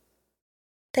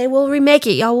 They will remake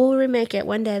it. Y'all will remake it.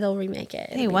 One day they'll remake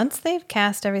it. Hey, once they've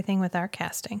cast everything with our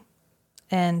casting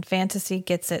and fantasy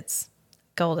gets its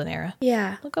golden era,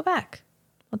 yeah, we'll go back.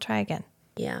 We'll try again.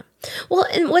 Yeah. Well,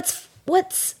 and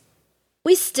what's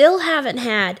we still haven't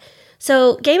had.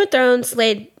 So Game of Thrones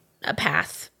laid a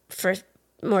path for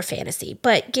more fantasy,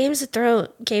 but Game of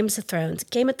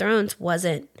Thrones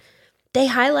wasn't. They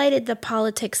highlighted the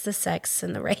politics, the sex,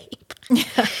 and the rape,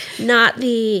 not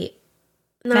the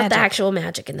actual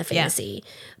magic and the fantasy.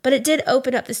 Yeah. But it did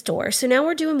open up this door. So now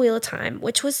we're doing Wheel of Time,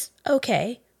 which was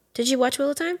okay. Did you watch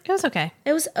Wheel of Time? It was okay.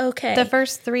 It was okay. The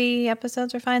first 3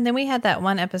 episodes were fine. Then we had that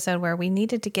one episode where we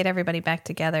needed to get everybody back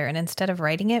together, and instead of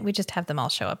writing it, we just have them all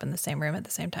show up in the same room at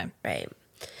the same time. Right.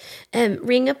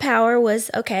 Ring of Power was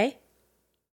okay.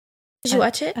 Did you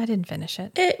watch it? I didn't finish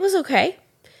it. It was okay.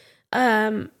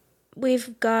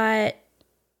 We've got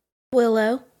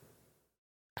Willow.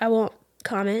 I won't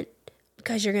comment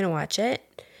because you're going to watch it.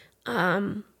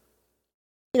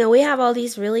 We have all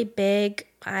these really big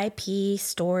IP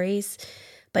stories,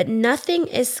 but nothing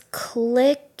is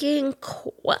clicking.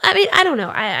 I mean, I don't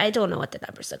know. I don't know what the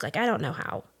numbers look like. I don't know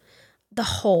how the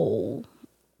whole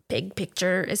big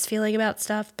picture is feeling about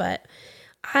stuff, but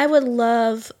I would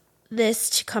love this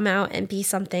to come out and be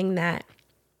something that,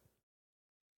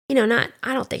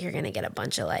 I don't think you're going to get a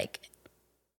bunch of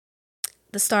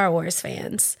the Star Wars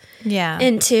fans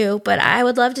into, but I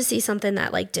would love to see something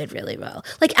that did really well.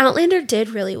 Outlander did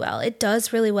really well. It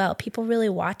does really well. People really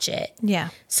watch it.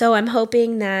 Yeah. So I'm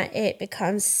hoping that it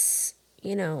becomes,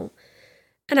 and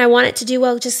I want it to do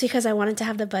well just because I want it to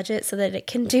have the budget so that it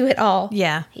can do it all.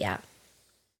 Yeah. Yeah.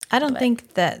 I don't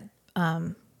think that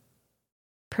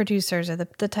producers or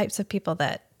the types of people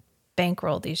that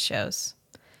bankroll these shows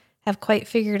have quite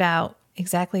figured out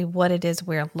exactly what it is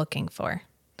we're looking for.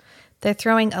 They're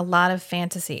throwing a lot of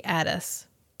fantasy at us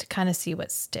to kind of see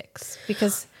what sticks,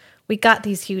 because we got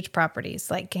these huge properties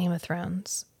like Game of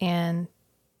Thrones and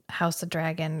House of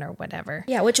Dragon or whatever.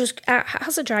 Yeah, which was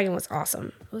House of Dragon was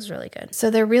awesome. It was really good.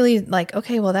 So they're really like,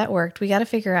 okay, well, that worked. We got to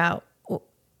figure out,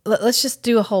 let's just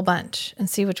do a whole bunch and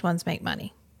see which ones make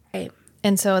money. Right.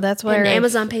 And so that's where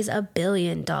Amazon pays $1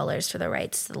 billion for the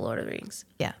rights to the Lord of the Rings.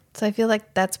 Yeah. So I feel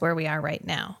like that's where we are right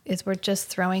now, is we're just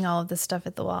throwing all of this stuff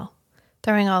at the wall,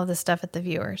 throwing all of this stuff at the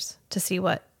viewers to see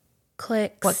what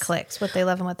clicks, what they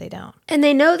love and what they don't. And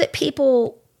they know that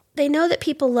people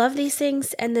love these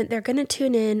things and that they're going to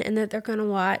tune in and that they're going to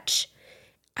watch.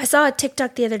 I saw a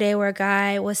TikTok the other day where a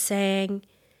guy was saying,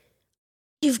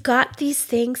 you've got these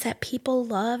things that people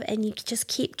love and you just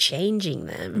keep changing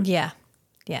them. Yeah.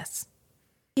 Yes.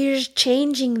 You're just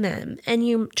changing them and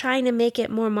you're trying to make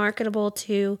it more marketable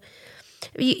to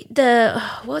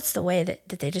what's the way that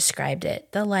they described it?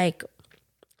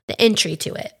 The entry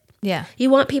to it. Yeah. You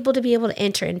want people to be able to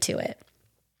enter into it.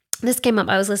 This came up.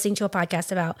 I was listening to a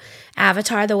podcast about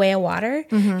Avatar, The Way of Water.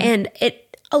 Mm-hmm. And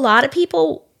a lot of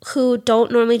people who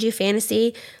don't normally do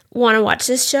fantasy want to watch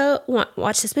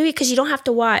this movie because you don't have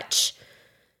to watch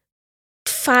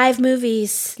 5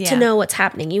 movies to know what's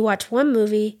happening. You watch one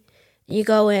movie, you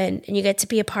go in, and you get to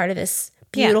be a part of this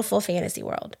beautiful fantasy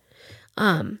world.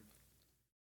 And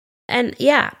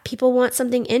people want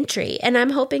something entry. And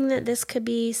I'm hoping that this could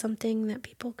be something that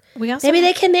people, maybe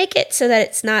they can make it so that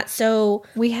it's not so.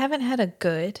 We haven't had a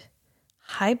good,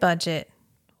 high budget,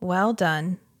 well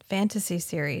done fantasy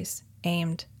series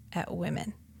aimed at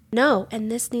women. No,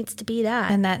 and this needs to be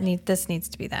that. And this needs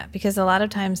to be that. Because a lot of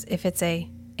times if it's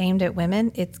aimed at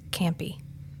women, it's campy.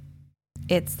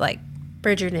 It's like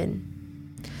Bridgerton.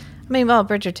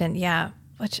 Bridgerton, yeah.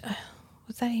 Which,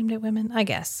 was that aimed at women? I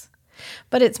guess.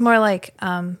 But it's more like,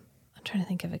 I'm trying to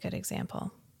think of a good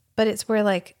example. But it's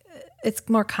where it's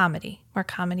more comedy, more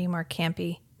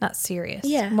campy, not serious.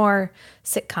 Yeah. More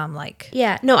sitcom-like.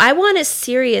 Yeah. No, I want a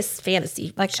serious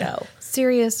fantasy show.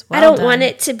 Serious, I don't want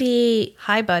it to be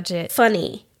high budget,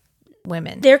 funny.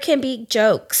 Women. There can be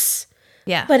jokes.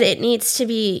 Yeah. But it needs to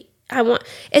be, I don't want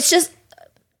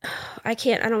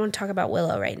to talk about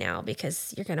Willow right now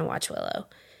because you're going to watch Willow.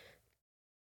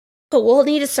 But we'll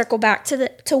need to circle back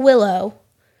to Willow.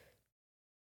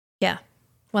 Yeah,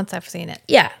 once I've seen it.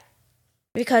 Yeah,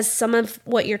 because some of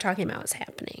what you're talking about is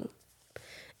happening.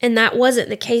 And that wasn't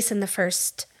the case in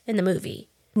the movie.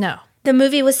 No. The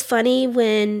movie was funny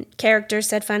when characters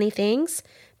said funny things,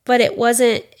 but it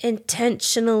wasn't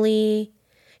intentionally,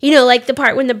 like the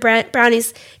part when the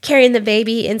brownie's carrying the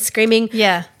baby and screaming,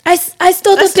 Yeah. I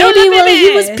stole the baby while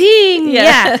he was peeing.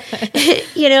 Yeah.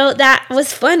 That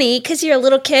was funny because you're a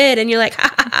little kid and you're like,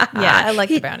 ha, ha, ha, ha. Yeah, I like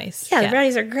the brownies. Yeah, the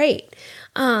brownies are great.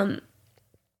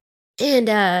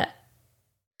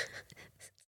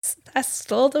 I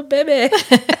stole the baby.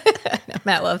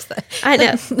 Matt loves that. I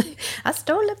know. I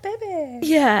stole the baby.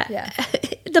 Yeah. Yeah.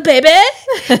 The baby?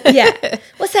 Yeah.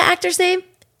 What's that actor's name?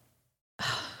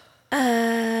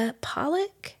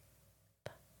 Pollock?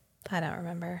 I don't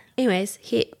remember. Anyways,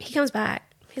 he comes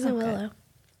back. He's in Willow.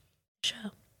 Show.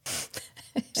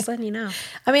 Just letting you know.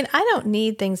 I mean, I don't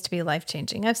need things to be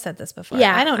life-changing. I've said this before.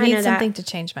 Yeah, I don't I need know something to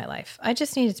change my life. I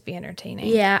just need it to be entertaining.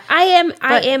 Yeah, I am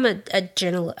adrenaline.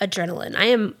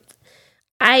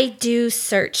 I do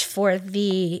search for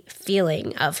the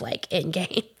feeling of like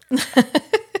in-game.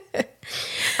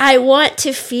 I want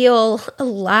to feel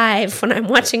alive when I'm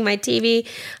watching my TV.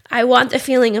 I want the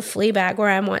feeling of Fleabag where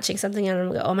I'm watching something and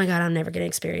I'm go, oh my God, I'm never going to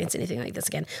experience anything like this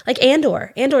again. Like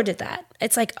Andor. Andor did that.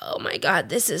 It's like, oh my God,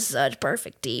 this is such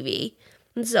perfect TV.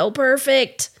 It's so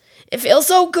perfect. It feels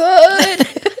so good.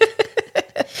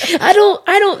 I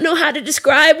don't know how to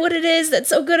describe what it is that's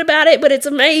so good about it, but it's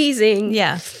amazing.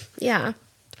 Yeah. Yeah.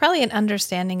 It's probably an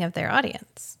understanding of their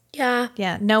audience. Yeah.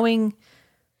 Yeah. Knowing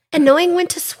when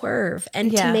to swerve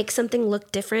and Yeah. to make something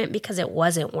look different because it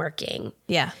wasn't working.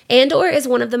 Yeah. Andor is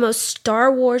one of the most Star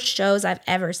Wars shows I've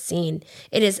ever seen.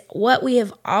 It is what we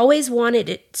have always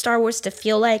wanted Star Wars to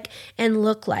feel like and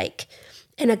look like.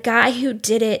 And a guy who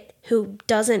did it, who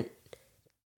doesn't,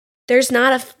 there's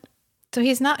not a... So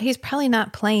he's probably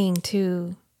not playing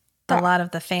to a lot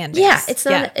of the fan base. Yeah,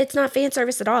 it's not fan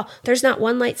service at all. There's not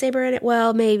one lightsaber in it.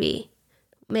 Well, maybe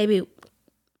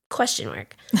question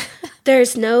mark.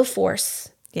 There's no Force.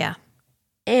 Yeah.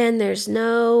 And there's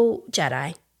no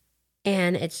Jedi.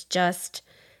 And it's just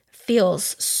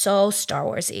feels so Star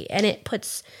Wars-y. And it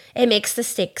makes the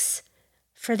stakes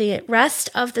for the rest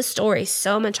of the story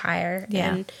so much higher.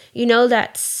 Yeah. And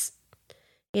that's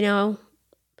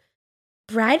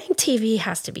writing TV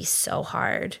has to be so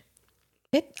hard.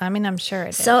 I'm sure it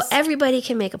is. So everybody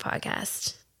can make a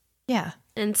podcast Yeah.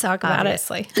 and talk about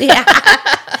Obviously. it. Yeah.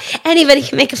 Anybody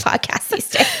can make a podcast these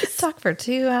days. Talk for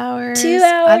 2 hours. 2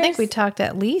 hours. I think we talked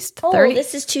at least 30. Oh,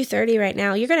 this is 2:30 right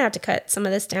now. You're going to have to cut some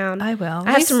of this down. I will.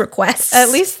 I have some requests. At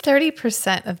least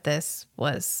 30% of this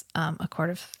was a Court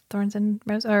of Thorns and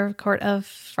Roses, or a Court of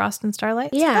Frost and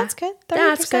Starlight. So Yeah. that's good. 30%.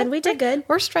 That's good. We did good.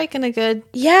 We're striking a good.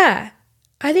 Yeah.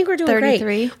 I think we're doing 33,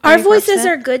 great. Our 34%. voices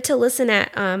are good to listen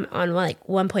at on like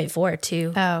 1.4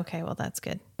 too. Oh, okay. Well, that's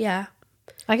good. Yeah.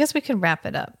 I guess we can wrap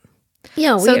it up.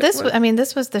 Yeah. So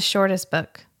this was the shortest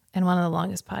book and one of the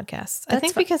longest podcasts. I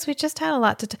think because we just had a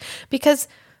lot to because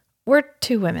we're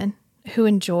two women who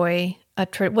enjoy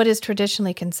what is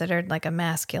traditionally considered like a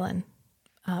masculine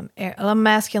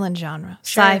genre,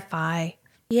 Sure. sci-fi,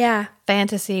 Yeah.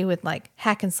 fantasy with like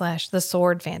hack and slash, the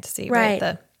sword fantasy, right?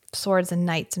 The swords and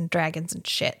knights and dragons and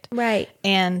shit, Right.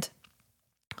 and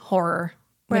horror,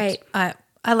 Right.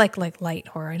 I like light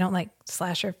horror. I don't like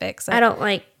slasher fix. I don't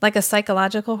like. Like a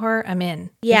psychological horror, I'm in.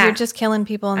 Yeah. If you're just killing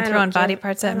people and I throwing don't body give-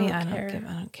 parts at I me, don't I care.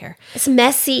 don't care. It's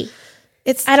messy.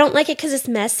 I don't like it because it's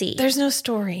messy. There's no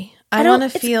story. I want to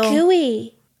feel. It's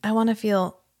gooey. I want to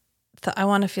feel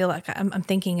like I'm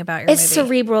thinking about your It's movie.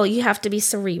 cerebral. You have to be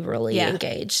cerebrally Yeah.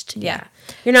 engaged. Yeah.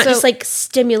 You're not So- just like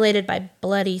stimulated by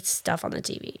bloody stuff on the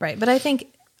TV. Right. But I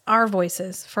think our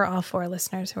voices, for all 4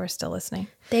 listeners who are still listening,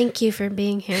 Thank you for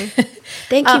being here.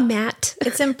 Thank you, Matt.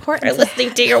 it's important for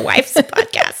listening to your wife's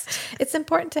podcast. It's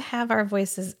important to have our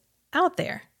voices out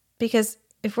there, because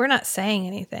if we're not saying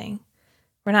anything,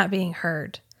 we're not being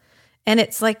heard. And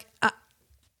it's like,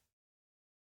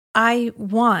 I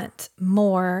want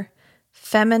more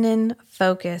feminine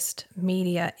focused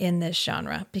media in this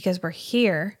genre, because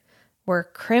we're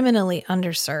criminally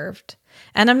underserved.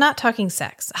 And I'm not talking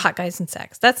sex, hot guys and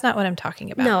sex. That's not what I'm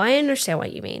talking about. No, I understand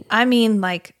what you mean. I mean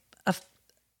like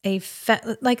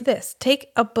like this. Take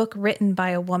a book written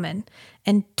by a woman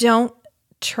and don't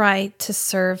try to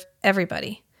serve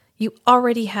everybody. You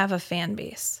already have a fan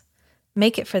base.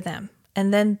 Make it for them.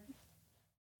 And then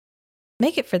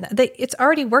make it for them. It's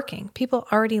already working. People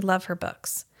already love her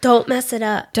books. Don't mess it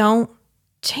up. Don't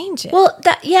change it. Well,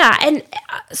 and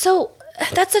so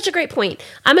that's such a great point.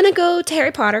 I'm going to go to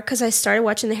Harry Potter because I started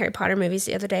watching the Harry Potter movies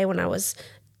the other day when I was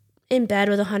in bed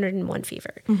with 101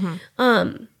 fever.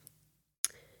 Mm-hmm.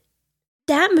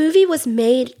 That movie was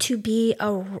made to be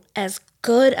as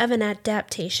good of an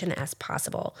adaptation as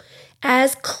possible.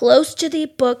 As close to the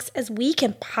books as we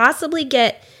can possibly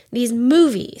get these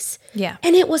movies. Yeah.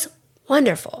 And it was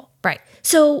wonderful. Right.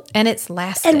 So, and it's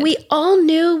lasted. And we all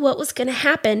knew what was going to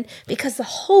happen because the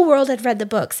whole world had read the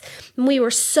books. And we were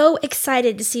so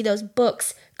excited to see those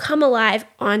books come alive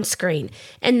on screen.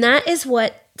 And that is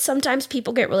what sometimes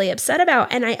people get really upset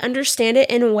about. And I understand it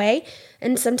in a way.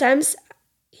 And sometimes,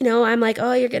 I'm like,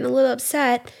 oh, you're getting a little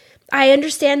upset. I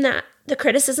understand that the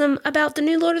criticism about the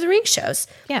new Lord of the Rings shows.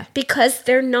 Yeah. Because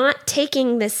they're not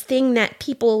taking this thing that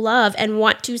people love and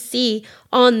want to see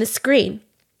on the screen.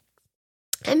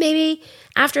 And maybe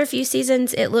after a few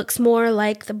seasons, it looks more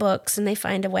like the books and they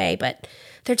find a way. But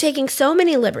they're taking so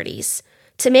many liberties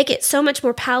to make it so much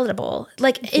more palatable,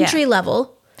 like entry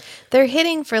level. They're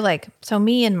hitting for so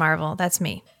me and Marvel, that's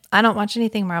me. I don't watch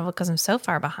anything Marvel because I'm so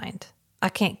far behind. I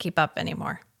can't keep up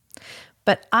anymore.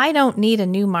 But I don't need a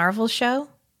new Marvel show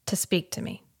to speak to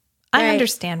me. I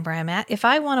understand where I'm at. If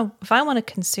I want to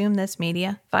consume this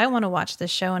media, if I want to watch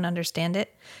this show and understand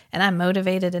it, and I'm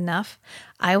motivated enough,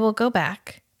 I will go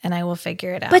back and I will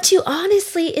figure it out. But you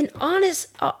honestly, I'm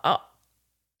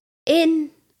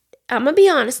gonna be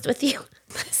honest with you.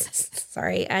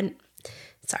 Sorry.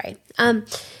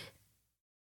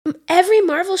 Every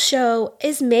Marvel show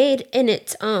is made in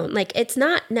its own. It's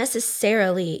not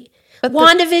necessarily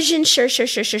WandaVision, sure.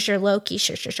 Loki,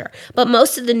 sure. But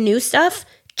most of the new stuff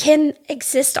can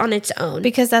exist on its own.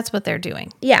 Because that's what they're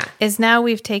doing. Yeah. Is now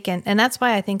we've taken, and that's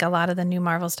why I think a lot of the new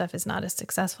Marvel stuff is not as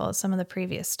successful as some of the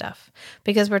previous stuff.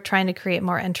 Because we're trying to create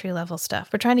more entry-level stuff.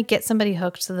 We're trying to get somebody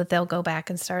hooked so that they'll go back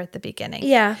and start at the beginning.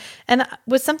 Yeah. And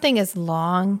with something as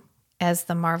long as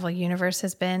the Marvel universe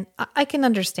has been, I can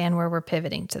understand where we're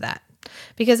pivoting to that.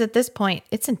 Because at this point,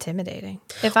 it's intimidating.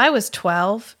 If I was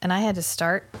 12 and I had to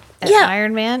start at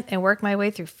Iron Man and work my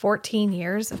way through 14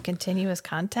 years of continuous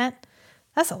content,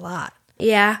 that's a lot.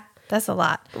 Yeah. That's a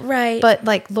lot. Right. But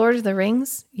Lord of the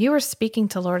Rings, you were speaking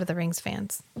to Lord of the Rings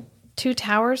fans. Two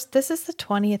Towers, this is the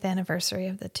 20th anniversary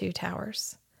of the Two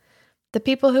Towers. The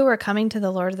people who are coming to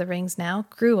the Lord of the Rings now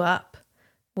grew up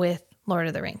with Lord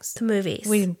of the Rings. The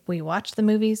movies. We watched the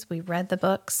movies. We read the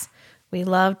books. We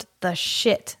loved the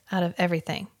shit out of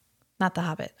everything. Not The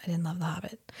Hobbit. I didn't love The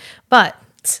Hobbit. But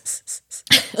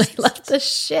we loved the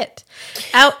shit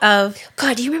out of...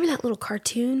 God, do you remember that little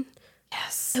cartoon?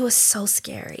 Yes. It was so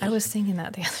scary. I was singing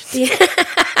that the other day.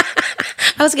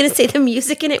 I was going to say the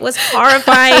music in it was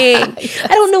horrifying. Yes. I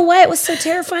don't know why it was so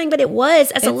terrifying, but it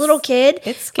was. As a little kid.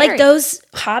 It's scary. Those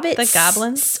hobbits. The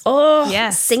goblins. Oh,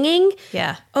 yes. Singing.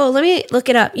 Yeah. Oh, let me look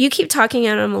it up. You keep talking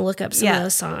and I'm going to look up some of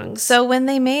those songs. So when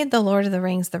they made the Lord of the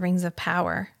Rings, the Rings of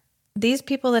Power, these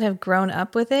people that have grown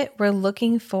up with it were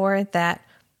looking for that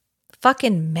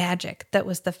fucking magic that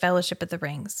was the Fellowship of the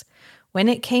Rings. When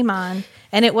it came on,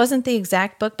 and it wasn't the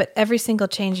exact book, but every single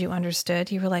change you understood,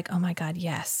 you were like, oh my God,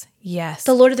 yes.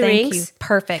 The Lord of the Rings? You.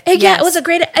 Perfect. Yeah, it was a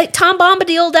great... Tom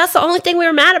Bombadil, that's the only thing we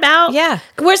were mad about. Yeah.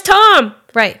 Where's Tom?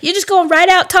 Right. You just going right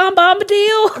out Tom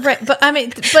Bombadil? Right. But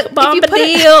Bombadil.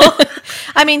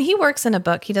 He works in a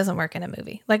book. He doesn't work in a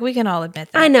movie. We can all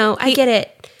admit that. I know. I get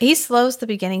it. He slows the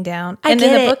beginning down. And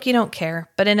in a book, you don't care.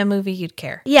 But in a movie, you'd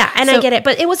care. Yeah, and I get it.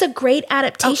 But it was a great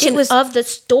adaptation of the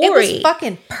story. It was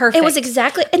fucking perfect. It was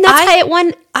exactly... And that's why it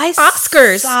won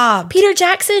Oscars. Sobbed. Peter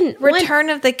Jackson. Return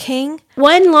of the King.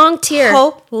 One long tear.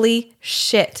 Holy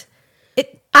shit.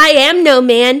 I am no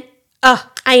man.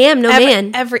 I am no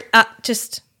man.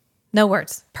 Just no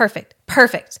words. Perfect.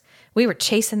 We were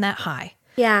chasing that high.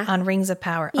 Yeah. On Rings of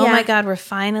Power. Yeah. Oh my God, we're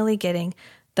finally getting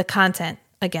the content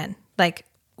again.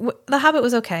 The Hobbit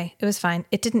was okay. It was fine.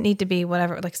 It didn't need to be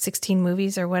 16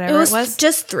 movies or whatever it was.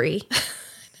 Just 3.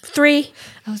 3.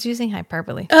 I was using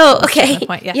hyperbole. Oh, okay. The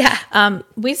point. Yeah.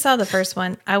 We saw the first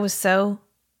one. I was so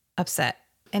upset.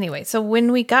 Anyway, so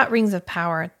when we got Rings of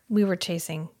Power, we were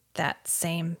chasing that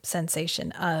same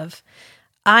sensation of,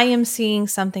 I am seeing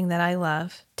something that I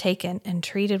love taken and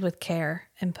treated with care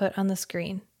and put on the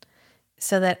screen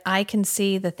so that I can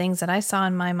see the things that I saw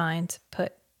in my mind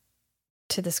put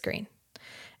to the screen.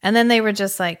 And then they were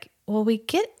just like, well, we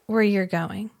get where you're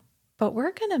going, but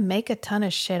we're going to make a ton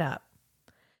of shit up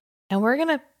and we're going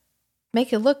to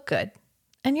make it look good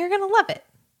and you're going to love it.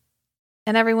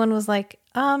 And everyone was like,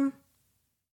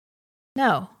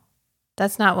 no,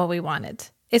 that's not what we wanted.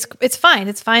 It's fine.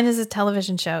 It's fine as a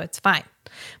television show. It's fine.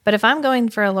 But if I'm going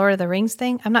for a Lord of the Rings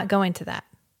thing, I'm not going to that.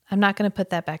 I'm not going to put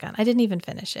that back on. I didn't even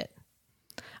finish it.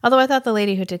 Although I thought the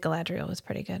lady who did Galadriel was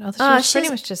pretty good. Although she was pretty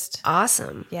much just...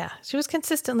 awesome. Yeah. She was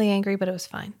consistently angry, but it was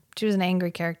fine. She was an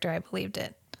angry character. I believed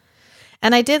it.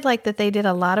 And I did like that they did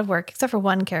a lot of work, except for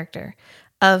one character,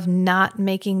 of not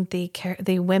making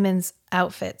the women's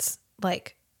outfits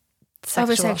like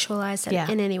sexual. over-sexualized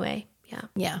in any way. Yeah.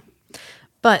 Yeah.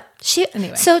 But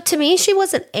anyway. So to me, she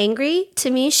wasn't angry. To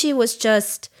me, she was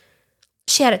just,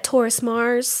 she had a Taurus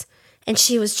Mars, and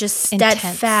she was just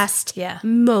steadfast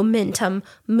momentum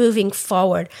moving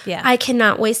forward. Yeah. I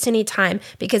cannot waste any time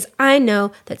because I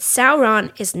know that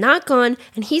Sauron is not gone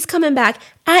and he's coming back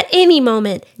at any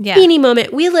moment. Yeah. Any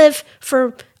moment. We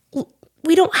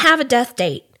don't have a death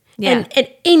date. Yeah. And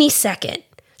at any second.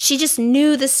 She just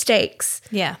knew the stakes.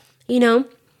 Yeah. You know?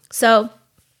 So.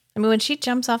 I mean, when she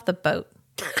jumps off the boat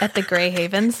at the Grey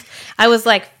Havens, I was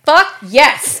like, fuck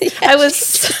yes. I was,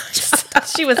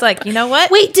 she was like, you know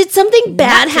what? Wait, did something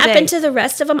bad happen to the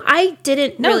rest of them? I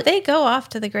didn't No, they go off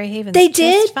to the Grey Havens. They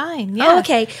did? Fine, yeah. Oh,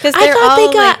 okay. I thought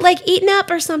they got like eaten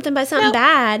up or something by something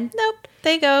bad. Nope.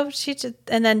 They go,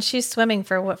 and then she's swimming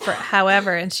for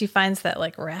however, and she finds that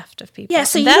like raft of people. Yeah,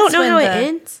 so you don't know how it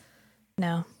ends?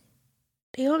 No.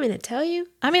 Do you want me to tell you?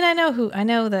 I mean, I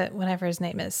know that whatever his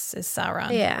name is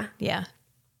Sauron. Yeah. Yeah.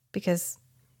 Because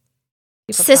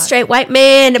cis straight white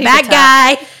man, a bad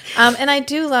guy. And I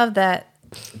do love that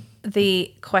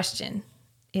the question,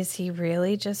 is he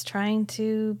really just trying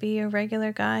to be a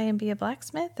regular guy and be a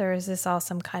blacksmith, or is this all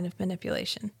some kind of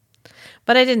manipulation?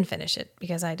 But I didn't finish it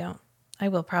because I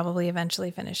will probably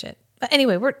eventually finish it. But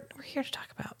anyway, we're here to talk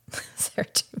about Sarah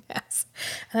J. Maas.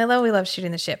 And we love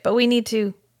shooting the shit, but we need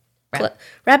to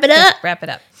wrap it up. Wrap it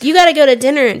up. You got to go to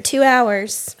dinner in 2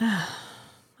 hours.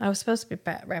 I was supposed to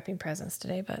be wrapping presents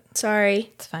today, but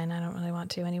sorry. It's fine. I don't really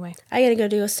want to anyway. I got to go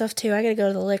do stuff too. I got to go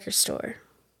to the liquor store.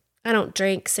 I don't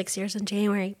drink 6 years in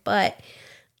January, but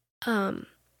I'm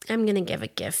going to give a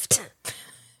gift.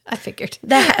 I figured.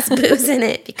 That has booze in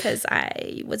it because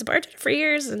I was a bartender for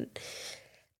years and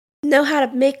know how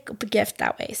to make a gift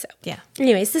that way. So yeah.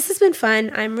 Anyways, this has been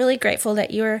fun. I'm really grateful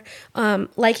that you're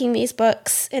liking these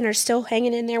books and are still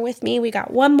hanging in there with me. We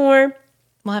got one more.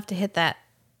 We'll have to hit that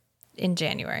in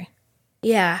January.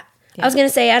 Yeah. I was going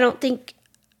to say, I don't think,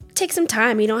 take some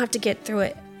time. You don't have to get through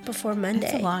it before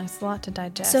Monday. It's a lot to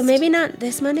digest. So maybe not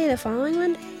this Monday, the following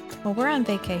Monday? Well, we're on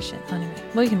vacation. Anyway,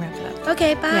 we can wrap it up.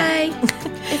 Okay, bye.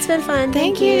 Yeah. It's been fun.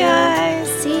 Thank you, guys.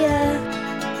 See ya.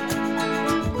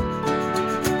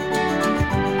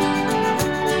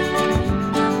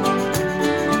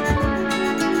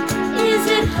 Is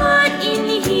it hot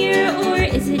in here, or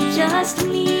is it just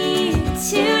me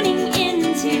tuning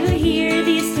in to hear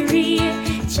these three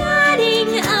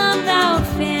chatting about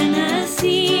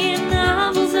fantasy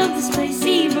novels of the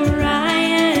spicy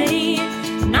variety?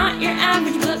 Not your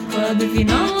average book club, if you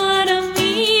know what I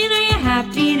mean. Are you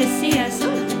happy to see us?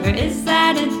 Or is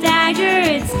that a dagger?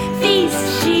 It's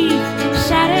feast, sheath,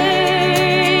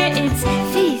 shatter. It's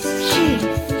feast, sheath,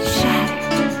 shatter.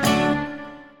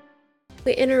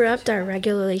 We interrupt our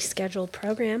regularly scheduled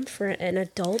program for an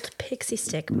adult pixie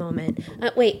stick moment.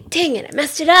 Wait, dang it, I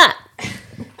messed it up.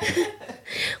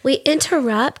 We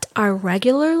interrupt our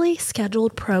regularly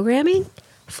scheduled programming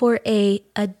for a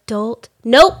adult.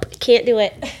 Nope, can't do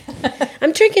it.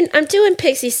 I'm doing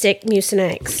pixie stick music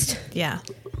next. Yeah.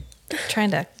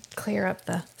 Trying to clear up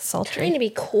the sultry. Trying to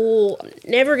be cool. I'm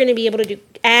never going to be able to do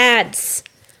ads.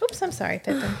 Oops, I'm sorry,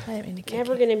 Pippin. I didn't mean to kick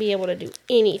Never going to be able to do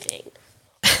anything.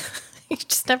 You've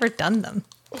just never done them.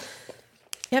 You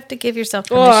have to give yourself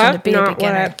permission to be a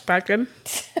beginner.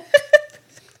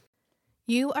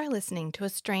 You are listening to a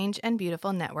Strange and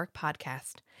Beautiful Network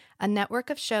podcast, a network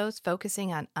of shows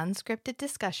focusing on unscripted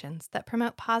discussions that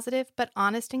promote positive but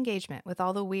honest engagement with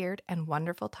all the weird and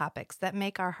wonderful topics that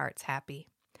make our hearts happy.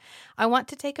 I want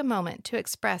to take a moment to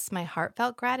express my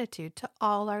heartfelt gratitude to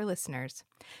all our listeners.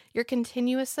 Your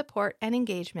continuous support and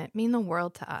engagement mean the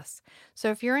world to us.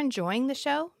 So if you're enjoying the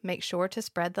show, make sure to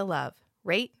spread the love.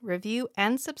 Rate, review,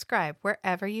 and subscribe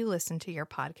wherever you listen to your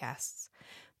podcasts.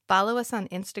 Follow us on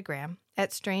Instagram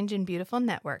at Strange and Beautiful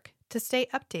Network to stay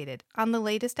updated on the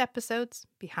latest episodes,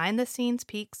 behind-the-scenes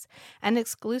peeks, and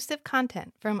exclusive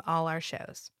content from all our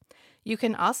shows. You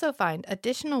can also find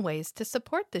additional ways to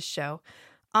support this show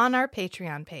on our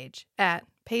Patreon page at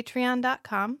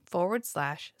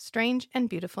patreon.com/Strange and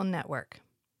Beautiful Network.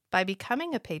 By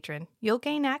becoming a patron, you'll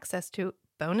gain access to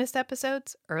bonus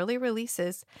episodes, early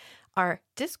releases, our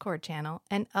Discord channel,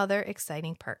 and other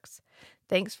exciting perks.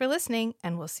 Thanks for listening,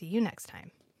 and we'll see you next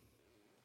time.